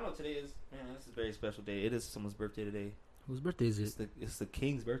way, y'all know today is this is a very special day. It is someone's birthday today. Whose birthday is it? It's the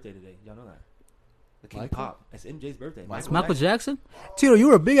King's birthday today. Y'all know that. The King Michael? Pop. It's MJ's birthday. Michael Jackson? Tito, you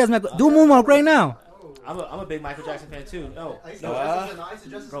were a big ass Michael. Do a moonwalk right now. I'm a big Michael Jackson fan too. No, I used to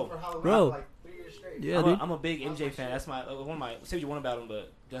dress him for Halloween bro. like 3 years years straight. Yeah, dude. I'm a big MJ fan. That's my one of my. Say what you want about him,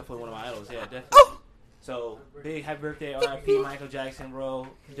 but definitely one of my idols. Yeah, definitely. So big happy birthday, R.I.P. Michael Jackson, bro.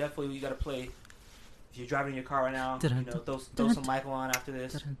 Definitely, you gotta play. If you're driving in your car right now, you know, throw some Michael on after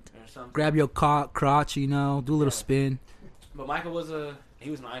this or something. Grab your crotch, you know, do a little spin. But Michael was an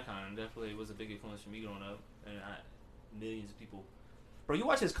icon. Definitely was a big influence for me growing up, and millions of people. Bro, you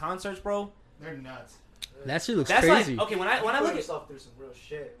watch his concerts, bro. They're nuts. That shit looks That's crazy. like okay. When I look at himself through some real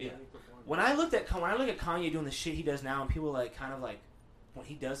shit. Yeah. When I look at Kanye doing the shit he does now, and people like kind of like when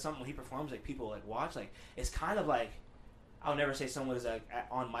he does something, when he performs, like people like watch, like it's kind of like I'll never say someone is like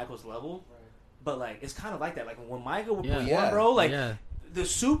on Michael's level, right. But like it's kind of like that. Like when Michael would perform, bro, like the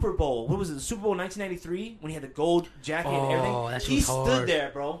Super Bowl. What was it? The Super Bowl 1993 when he had the gold jacket and everything. That he stood hard. there,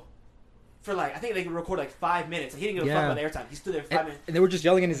 bro. For like, I think they could record like 5 minutes. Like, he didn't give a fuck about the airtime. He stood there for 5 minutes. And they were just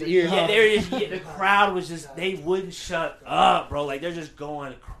yelling in his ear. Yeah, the crowd was just, they wouldn't shut up, bro. Like, they're just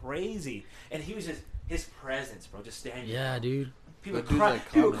going crazy. And he was just, his presence, bro, just standing there. Yeah, dude. People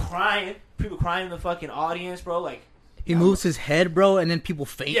crying in the fucking audience, bro. Like, he moves his head, bro, and then people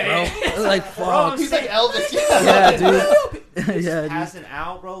faint, bro. Like, fuck. Bro, he's like Elvis. Yeah, dude. Yeah, passing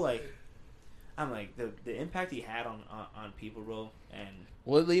out, bro. Like, I'm like, the impact he had on people, bro. And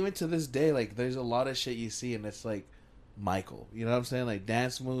well, even to this day, like, there's a lot of shit you see, and it's like Michael. You know what I'm saying? Like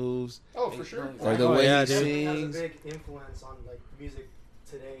dance moves. Oh, for sure. Or the way he sings. He has a big influence on like music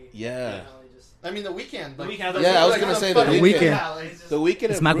today. Yeah. I mean, The Weeknd. Like, I was gonna say The Weeknd. The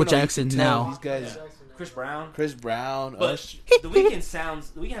Weeknd. It's Michael Jackson now. These guys. Chris Brown. But The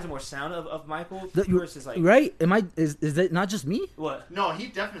Weeknd has more sound of Michael versus like right. Is that not just me? What? No, he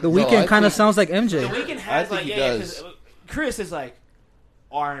definitely. The Weeknd kind of sounds like MJ. The Weeknd has like because Chris is like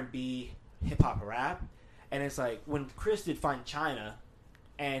R&B, hip hop, rap, and it's like when Chris did Find China,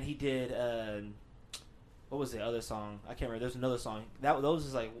 and he did what was the other song? I can't remember. There's another song those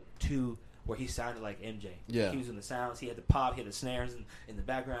is like two where he sounded like MJ. Yeah, he was in the sounds. He had the pop. He had the snares in the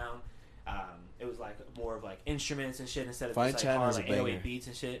background. It was like more of like instruments and shit instead of just like hard like 808 beats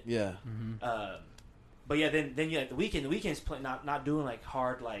and shit. Yeah. Mm-hmm. But yeah, then you like The Weeknd. The Weeknd's not doing like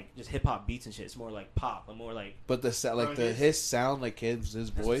hard like just hip hop beats and shit. It's more like pop and more like. But his sound, like his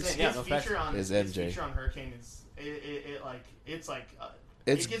voice, his feature on is his MJ. feature on Hurricane is it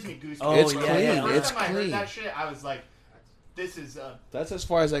gives me goosebumps. It's clean. First time I heard that shit, I was like, "This is." That's as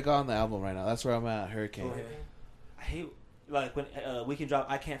far as I got on the album right now. That's where I'm at. Hurricane. Oh, yeah. I hate. Like when Weeknd dropped,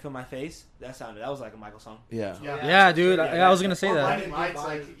 I Can't Feel My Face. That was like a Michael song. Yeah, dude. I was gonna say that. Blinding Lights,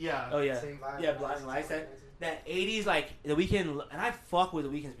 like Oh yeah, Blinding Lights. That 80s like The Weeknd, and I fuck with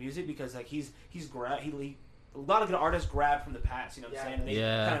The Weeknd's music because like he's a lot of good artists grab from the past. You know what I'm saying? And they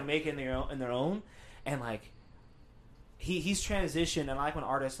kind of make it in their own, and like he's transitioned. And I like when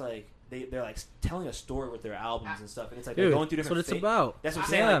artists like. They're like telling a story with their albums and stuff, and it's like they're going through different. That's what it's about. That's what I'm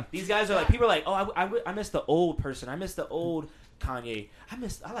saying. Like, these guys are like people are like, oh, I miss the old person. I miss the old Kanye. I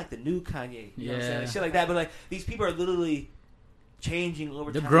like the new Kanye. You know what I'm saying? Like, shit like that. But like these people are literally changing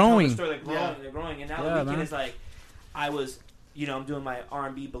over time. They're growing. They're growing, and now The Weeknd is like, I'm doing my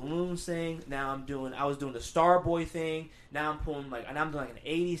R&B balloons thing. Now I was doing the Starboy thing. Now I'm pulling and I'm doing like an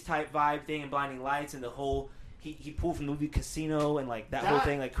 80s type vibe thing and Blinding Lights and the whole. He pulled from the movie Casino and like that whole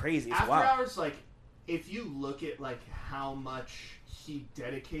thing like crazy. It's After wild. Hours, like if you look at like how much he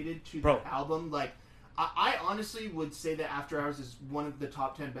dedicated to the album, like I honestly would say that After Hours is one of the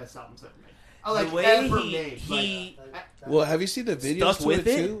top 10 best albums ever made. Like the way ever made. Well, have you seen the videos to it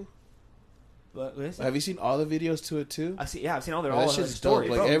too? What is it? Have you seen all the videos to it too? I've seen all their that shit's dope.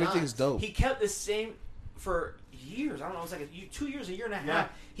 Like everything's dope. He kept the same for years. I don't know. It was like 2 years, a year and a half. Yeah.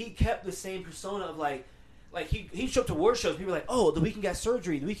 He kept the same persona of like he showed up to award shows. People were like, oh, The Weeknd got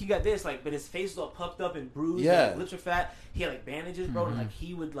surgery. The Weeknd got this. Like, but his face was all puffed up and bruised. Yeah, and his lips were fat. He had like bandages, bro. And like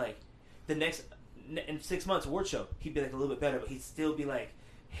he would like the next in 6 months award show, he'd be like a little bit better, but he'd still be like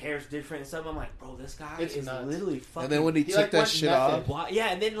hair's different and stuff. I'm like, bro, this guy is literally fucking. And then when he took that shit off, yeah,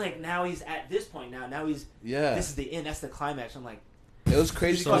 and then like now he's at this point now he's this is the end. That's the climax. I'm like. It was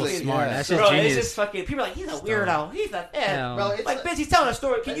crazy. So smart. That's just bro, genius. It's just fucking. People are like, he's a weirdo. He's a bro. It's like, bitch, he's telling a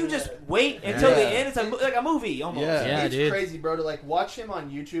story. Can you just wait until the end? It's like a movie almost. Yeah, it's dude. crazy, bro. To like watch him on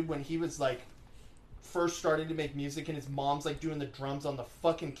YouTube when he was like first starting to make music, and his mom's like doing the drums on the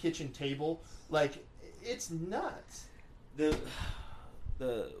fucking kitchen table. Like, it's nuts. The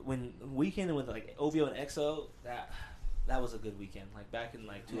when Weekend with like OVO and EXO, that was a good weekend. Like back in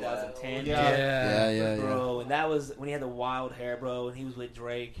like 2010. Yeah. Bro, and that was when he had the wild hair, bro, and he was with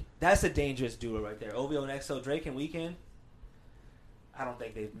Drake. That's a dangerous duo right there. OVO and EXO, Drake and Weekend. I don't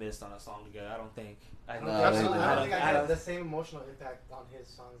think they've missed on a song together. I don't think I have the same emotional impact on his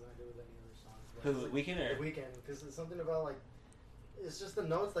songs than I do with any other songs. Who, Weekend or The Weeknd, because it's something about like it's just the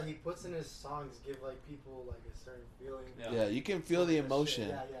notes that he puts in his songs give like people like a certain feeling. Yeah, you can feel the emotion.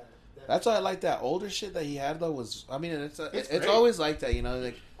 Yeah, yeah. That's why I like that older shit that he had though. Was I mean, it's great. always like that, you know.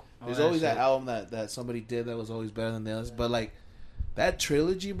 Like there's that always that shit. album that somebody did that was always better than the others. But like that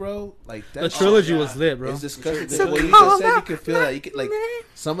trilogy, bro, like that The trilogy yeah. was lit, bro. It's disgusting. So What you just said, you can feel that. You can like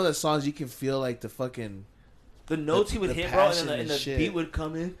some of the songs, you can feel like the fucking The notes he would the hit, bro, and passion then and the shit. beat would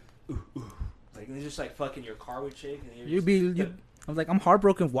come in. Ooh, ooh. Like it's just like fucking your car would shake. And I was like, I'm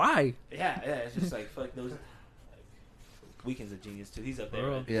heartbroken. Why? Yeah, it's just like fuck those. Like, Weeknd's a genius too. He's up there.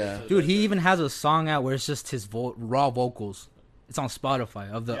 Bro. Right? Yeah. So, Dude, like, he even has a song out where it's just his raw vocals. It's on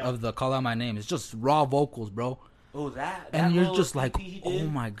Spotify of the Call Out My Name. It's just raw vocals, bro. Oh, that And you're little just like, EP he did oh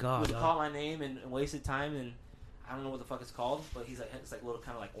my god. with Call My Name and Wasted Time, and I don't know what the fuck it's called, but he's like it's like a little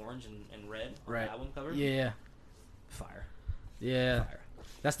kind of like orange and red on Right. the album cover. Yeah, Fire. yeah. Fire.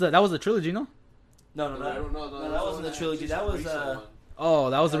 That was the trilogy, no? No, that wasn't the trilogy. That was Oh,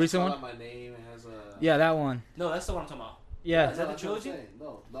 that was the recent one. My name has Yeah, that one. no, that's the one I'm talking about. Yeah. Is that the trilogy?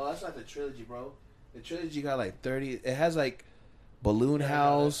 No, that's not the trilogy, bro. The trilogy got like 30. It has like Balloon Yeah, I got it,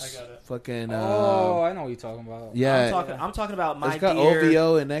 House, I got it. fucking. Oh, I know what you're talking about. Yeah, I'm talking about My it's got Dear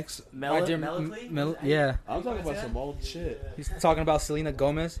OVO and X. My Dear Melody. yeah. I'm talking about some old shit. He's talking about Selena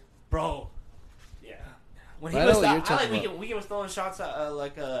Gomez. Bro. Yeah. When he I know was what you're I talking like about. Weeknd was throwing shots at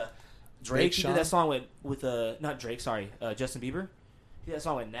like Drake, Drake. He Sean? did that song with not Drake, sorry, Justin Bieber. He did that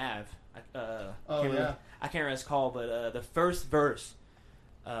song with Nav. I can't remember what it's called, but the first verse,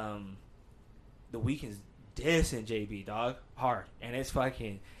 the Weeknd's dissing JB, dog, hard, and it's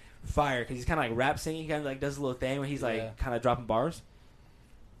fucking fire because he's kind of like rap singing. He kind of like does a little thing where he's like kind of dropping bars.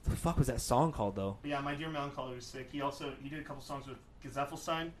 The fuck was that song called though? Yeah, My Dear Melancholy was sick. He did a couple songs with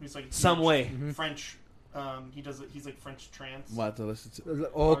Gazettelstein, who's like Some huge way. French. He's like French trance. I'm about to listen to.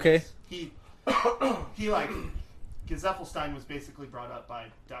 Oh, okay. artist. He like Gazettelstein was basically brought up by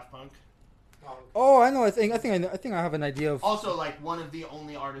Daft Punk. Oh, I know. I think I have an idea of. Also, like one of the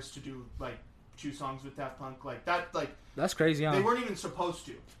only artists to do like 2 songs with Daft Punk. Like that, like That's crazy, huh? they weren't even supposed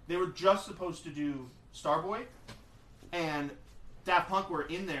to. They were just supposed to do Starboy, and Daft Punk were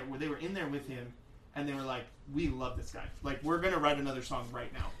in there. They were in there with him, and they were like, "We love this guy. Like, we're gonna write another song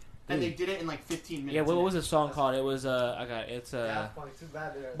right now." And they did it in like 15 minutes. Yeah, what was the song called? It was it's Daft Punk, too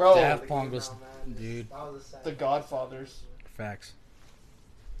bad they're Bro. Daft Punk was, man. dude. That was a sad The Godfathers. Facts.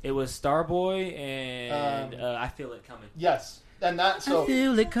 it was Starboy and I Feel It Coming. Yes, and that I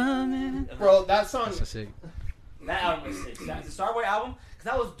feel it coming. bro, that song. That's so sick. That album was sick. The Starboy album, because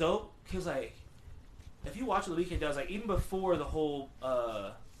that was dope. He was like, if you watch what The Weeknd does, like even before the whole,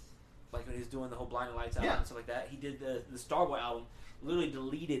 like when he was doing the whole Blinding Lights album and stuff like that, he did the Starboy album. Literally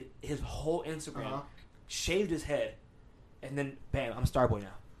deleted his whole Instagram, shaved his head, and then bam, I'm Starboy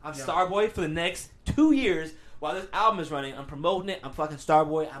now. I'm Starboy for the next 2 years while this album is running. I'm promoting it. I'm fucking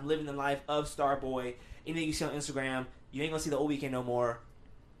Starboy. I'm living the life of Starboy. Anything you see on Instagram, you ain't gonna see the old Weeknd no more.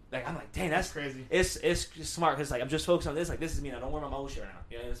 Like I'm like, dang, that's crazy. It's just smart because like I'm just focused on this. Like this is me. I don't wear my old shirt now.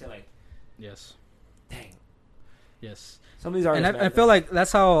 You know what I'm saying? Like, Yes. dang. Yes. Some of these artists. And I feel like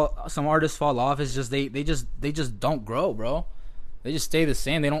that's how some artists fall off. Is just they just don't grow, bro. They just stay the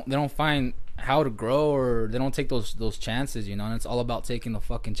same. They don't find how to grow, or they don't take those chances, you know. And it's all about taking the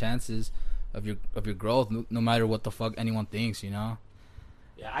fucking chances of your growth, no matter what the fuck anyone thinks, you know.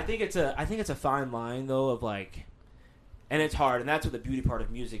 Yeah, I think it's a fine line though of like, and it's hard, and that's what the beauty part of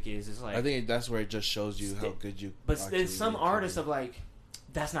music is. Is like I think that's where it just shows you how good you. But actually there's some really artists can of like,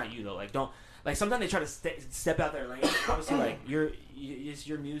 that's not you though. Like don't like sometimes they try to step out their lane. Obviously, like it's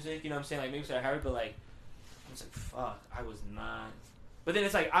your music. You know what I'm saying? Like maybe it's Harry, but like it's like fuck, I was not. But then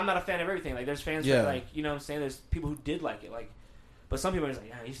it's like I'm not a fan of everything. Like there's fans that like you know what I'm saying. There's people who did like it. Like, but some people are just like,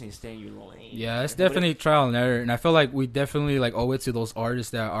 yeah, you just need to stay in your lane. Yeah, it's definitely trial and error, and I feel like we definitely like owe it to those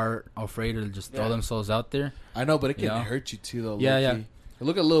artists that are afraid to just throw themselves out there. I know, but it can You know? hurt you too, though. Yeah, low-key.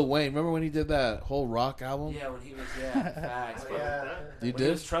 Look at Lil Wayne. Remember when he did that whole rock album? Yeah, when he was facts. Bro. You When did? he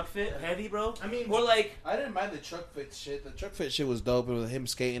was truck fit heavy, bro. I mean, or like, I didn't mind the truck fit shit. The truck fit shit was dope. It was him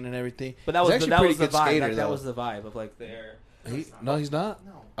skating and everything. but that was He's the, actually that pretty was the good vibe. skater, Like, that though. was the vibe of like their. No, he's not.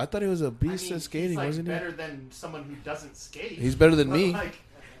 No. I thought he was a beast at skating, he's like wasn't he? better than someone who doesn't skate. He's better than me. Like,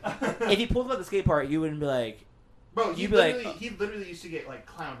 If he pulled up at the skate park, you wouldn't be like, bro, you'd be like, he literally used to get like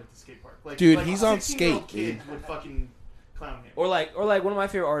clowned at the skate park. Like, Dude, like, he's on 16-year-old skate, dude. kids would fucking clown him. or like one of my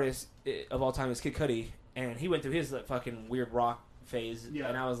favorite artists of all time is Kid Cudi, and he went through his like, fucking weird rock phase, Yeah.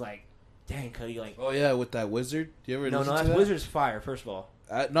 and I was like, dang, Cudi, like, Oh yeah, with that wizard. You ever no, listen that's to that? Wizard's fire. First of all,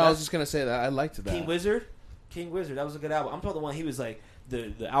 I was just gonna say that I liked that. King Wizard, that was a good album. I'm talking the one he was like.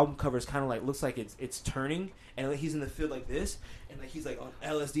 The album cover is kind of like looks like it's turning, and like, he's in the field like this, and like he's like on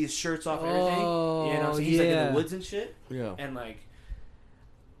LSD, his shirt's off and everything. You know, so he's like in the woods and shit. Yeah. And like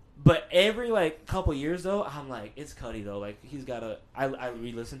But every like couple years though, I'm like, it's Cudi though. Like he's got a. I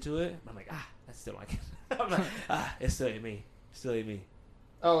re-listen to it. I'm like, that's still like. I'm like, it's still ain't me. Still ain't me.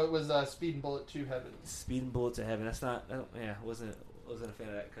 Oh, it was Speed and Bullet to Heaven. Speed and Bullet to Heaven. That's not. Wasn't a fan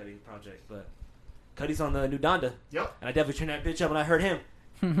of that Cudi project, but Cudi's on the new Donda. Yep. And I definitely turned that bitch up when I heard him.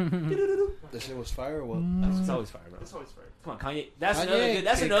 This shit was fire or what? It's always fire, bro. It's always fire. Come on, Kanye. That's Kanye, another good.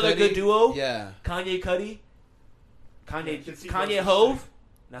 That's Kid another Cudi. good duo. Yeah. Kanye Cudi. Yeah, you can see Kanye those Hove. two.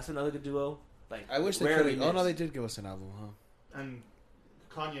 That's another good duo. Like I wish they rarely could. Oh no, mixed. they did give us an album, huh? And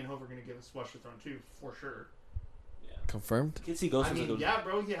Kanye and Hove are going to give us Watch the Throne too, for sure. Confirmed. Kids See Ghosts I was a mean, good. yeah,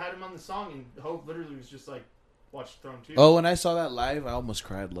 bro, he had him on the song, and Hove literally was just like, Watch the Throne too. Oh, when I saw that live, I almost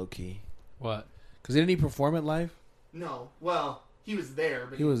cried low key. What? Cause didn't he perform it live? No. Well, he was there,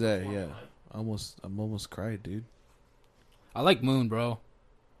 but He was there, performing yeah. live. I'm almost cried, dude. I like Moon, bro.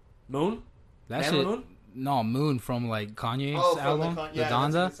 Moon. That Man shit. Moon? No, Moon from like Kanye's Oh, from album, the the that's a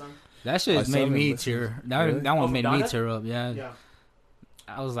Donda. good song. That I shit still made haven't me listened. tear. That Really? that one from made me Donda? tear up. Yeah. Yeah.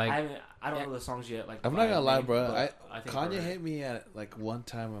 I was like, I don't know the songs yet. Like I'm not gonna lie, name, bro. but I think Kanye we're- hit me at like one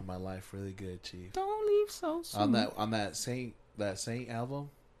time in my life really good, Chief. don't leave so soon. On that Saint album,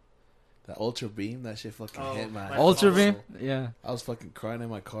 that Ultra Beam, that shit fucking Oh, hit my Life Ultra is Beam. Awesome. Yeah. I was fucking crying in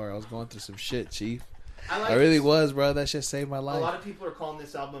my car. I was going through some shit, Chief. I I really this. was, bro. That shit saved my A life. lot of people are calling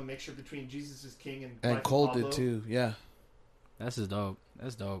this album a mixture between Jesus is King and And Life of Cole Pablo. did too. Yeah. That's just dope.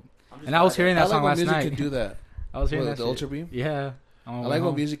 That's dope. I'm just And I was glad hearing I that like song when last music night. could do that. I was hearing What, that the shit. Ultra Beam. Yeah. On I my like way when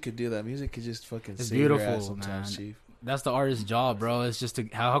home. music could do that. Music could just fucking It's save your beautiful, ass sometimes, man. Chief. That's the artist's job, bro. It's just to,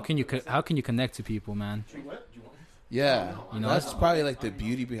 how can you connect to people, man? Yeah, You know, that's probably like the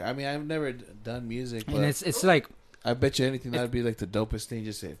beauty behind. I mean, I've never done music, but And it's like I bet you anything that'd be like the dopest thing.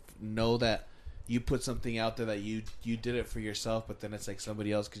 Just to know that you put something out there that you did it for yourself, but then it's like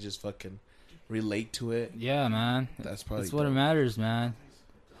somebody else could just fucking relate to it. yeah, man. That's probably That's what it dope. matters, man.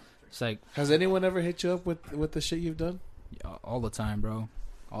 It's like Has anyone ever hit you up with the shit you've done? all the time, bro.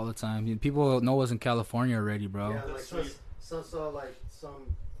 All the time. People know us in California already, bro. Yeah, like so like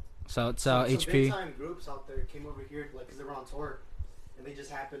some So it's some big HP. time groups out there came over here like because they were on tour, and they just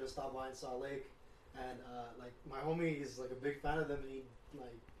happened to stop by in Salt Lake, and like my homie is like a big fan of them, and he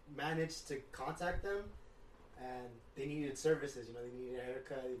like managed to contact them, and they needed services. You know, they needed a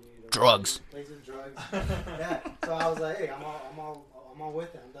haircut, they needed Drugs. places, drugs. Yeah. So I was like, hey, I'm all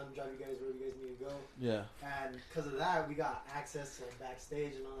with it. I'm done to drive you guys where you guys need to go. Yeah. And because of that, we got access to like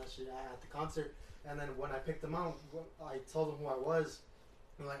backstage and all that shit at the concert. And then when I picked them out, I told them who I was.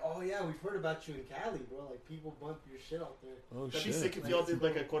 They're like, oh yeah, we've heard about you in Cali, bro. Like people bump your shit out there. Oh That'd be shit. sick if y'all did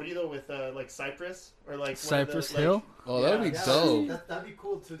like a corrido with like Cypress or like Cypress one of the, Hill. Like, Oh, that'd be Yeah, dope. that'd be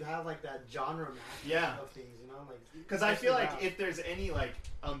cool to have like that genre match Yeah. of things, you know, like. Because I feel like especially if there's any like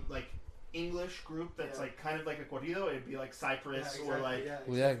English group that's Yeah. like kind of like a corrido, it'd be like now. Cypress Yeah, or like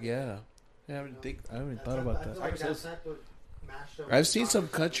Well, yeah. I haven't thought about I feel that. like that type of mashup. I've seen some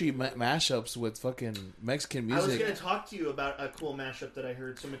country mashups with fucking Mexican I was music going to talk to you about a cool mashup that I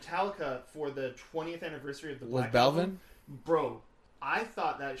heard. So Metallica for the 20th anniversary of the with Black Balvin. Album, bro. I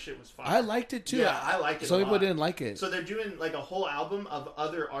thought that shit was fire. I liked it too. Yeah, I like it. Some a people lot. didn't like it. So they're doing like a whole album of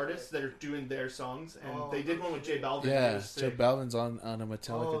other artists that are doing their songs, and Oh, they did one with J Balvin. Yeah, It was Joe sick. Balvin's on a Oh,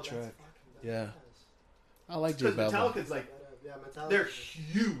 Metallica that's track. fucking Yeah. badass. I like J Because Balvin. Metallica's like Yeah, Metallica. they're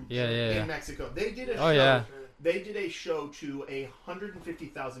huge. Yeah, yeah. In Mexico, they did a Oh, show. yeah. They did a show to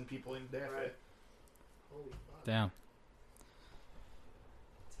 150,000 people in there. Right. Holy fuck. Damn.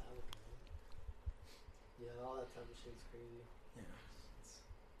 Metallica, man. Yeah, all that type of shit's crazy.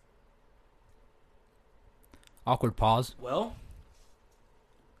 Awkward pause. Well,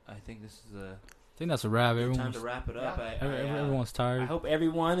 I think this is a I think that's a wrap. good time Everyone's to wrap it up. Yeah. everyone's I tired. hope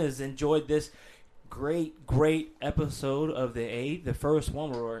everyone has enjoyed this great episode of the A, the first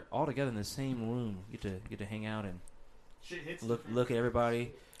one where we're all together in the same room. Get to hang out and Shit hits look at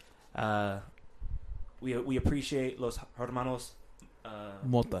everybody. We appreciate Los Hermanos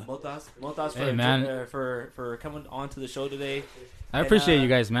Mota. Motas Hey, man. for coming on to the show today. I appreciate you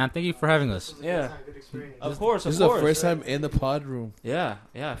guys, man. Thank you for having us. This was a Yeah. good time, good experience. Of course, This of is course. the first time in the pod room. Yeah,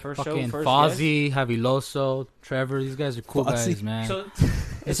 first Fucking show, first Fozzie, Javiloso, Trevor. These guys are cool Fozzie. guys, man. So,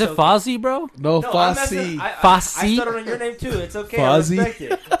 Is so- it Fozzie, bro? No, No, I'm messing- Fossey. I Fozzie? stuttered on your name too. It's okay. Fozzie. I respect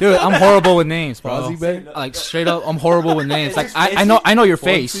it. Dude, I'm horrible with names, bro. Fozzie, man. Like straight up, I'm horrible with names. Like It's I know your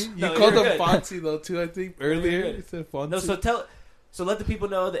face. Fonzie? No, You called you're him good. Fonzie though too. I think earlier you're good. you said Fonzie. No, so let the people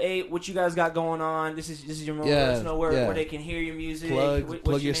know the A what you guys got going on. This is your moment. Yeah, Let us know where yeah. they can hear your music. Plug what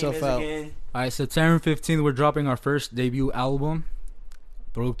your yourself name is out. again. All right, September 15th, we're dropping our first debut album,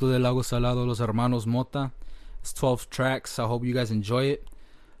 Producto del Lago Salado, Los Hermanos Mota. It's 12 tracks. I hope you guys enjoy it.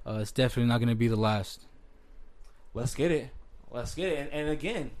 It's definitely not going to be the last. Let's get it. And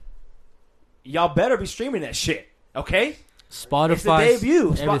again, y'all better be streaming that shit. Okay. Spotify. It's the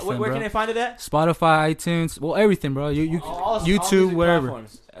debut. Everything, Where bro. can they find it at? Spotify, iTunes, well, everything, bro. You All YouTube, music wherever,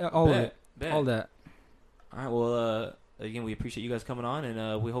 platforms. all of Bet, it, bet. all that. All right. Well, again, we appreciate you guys coming on,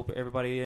 and we hope everybody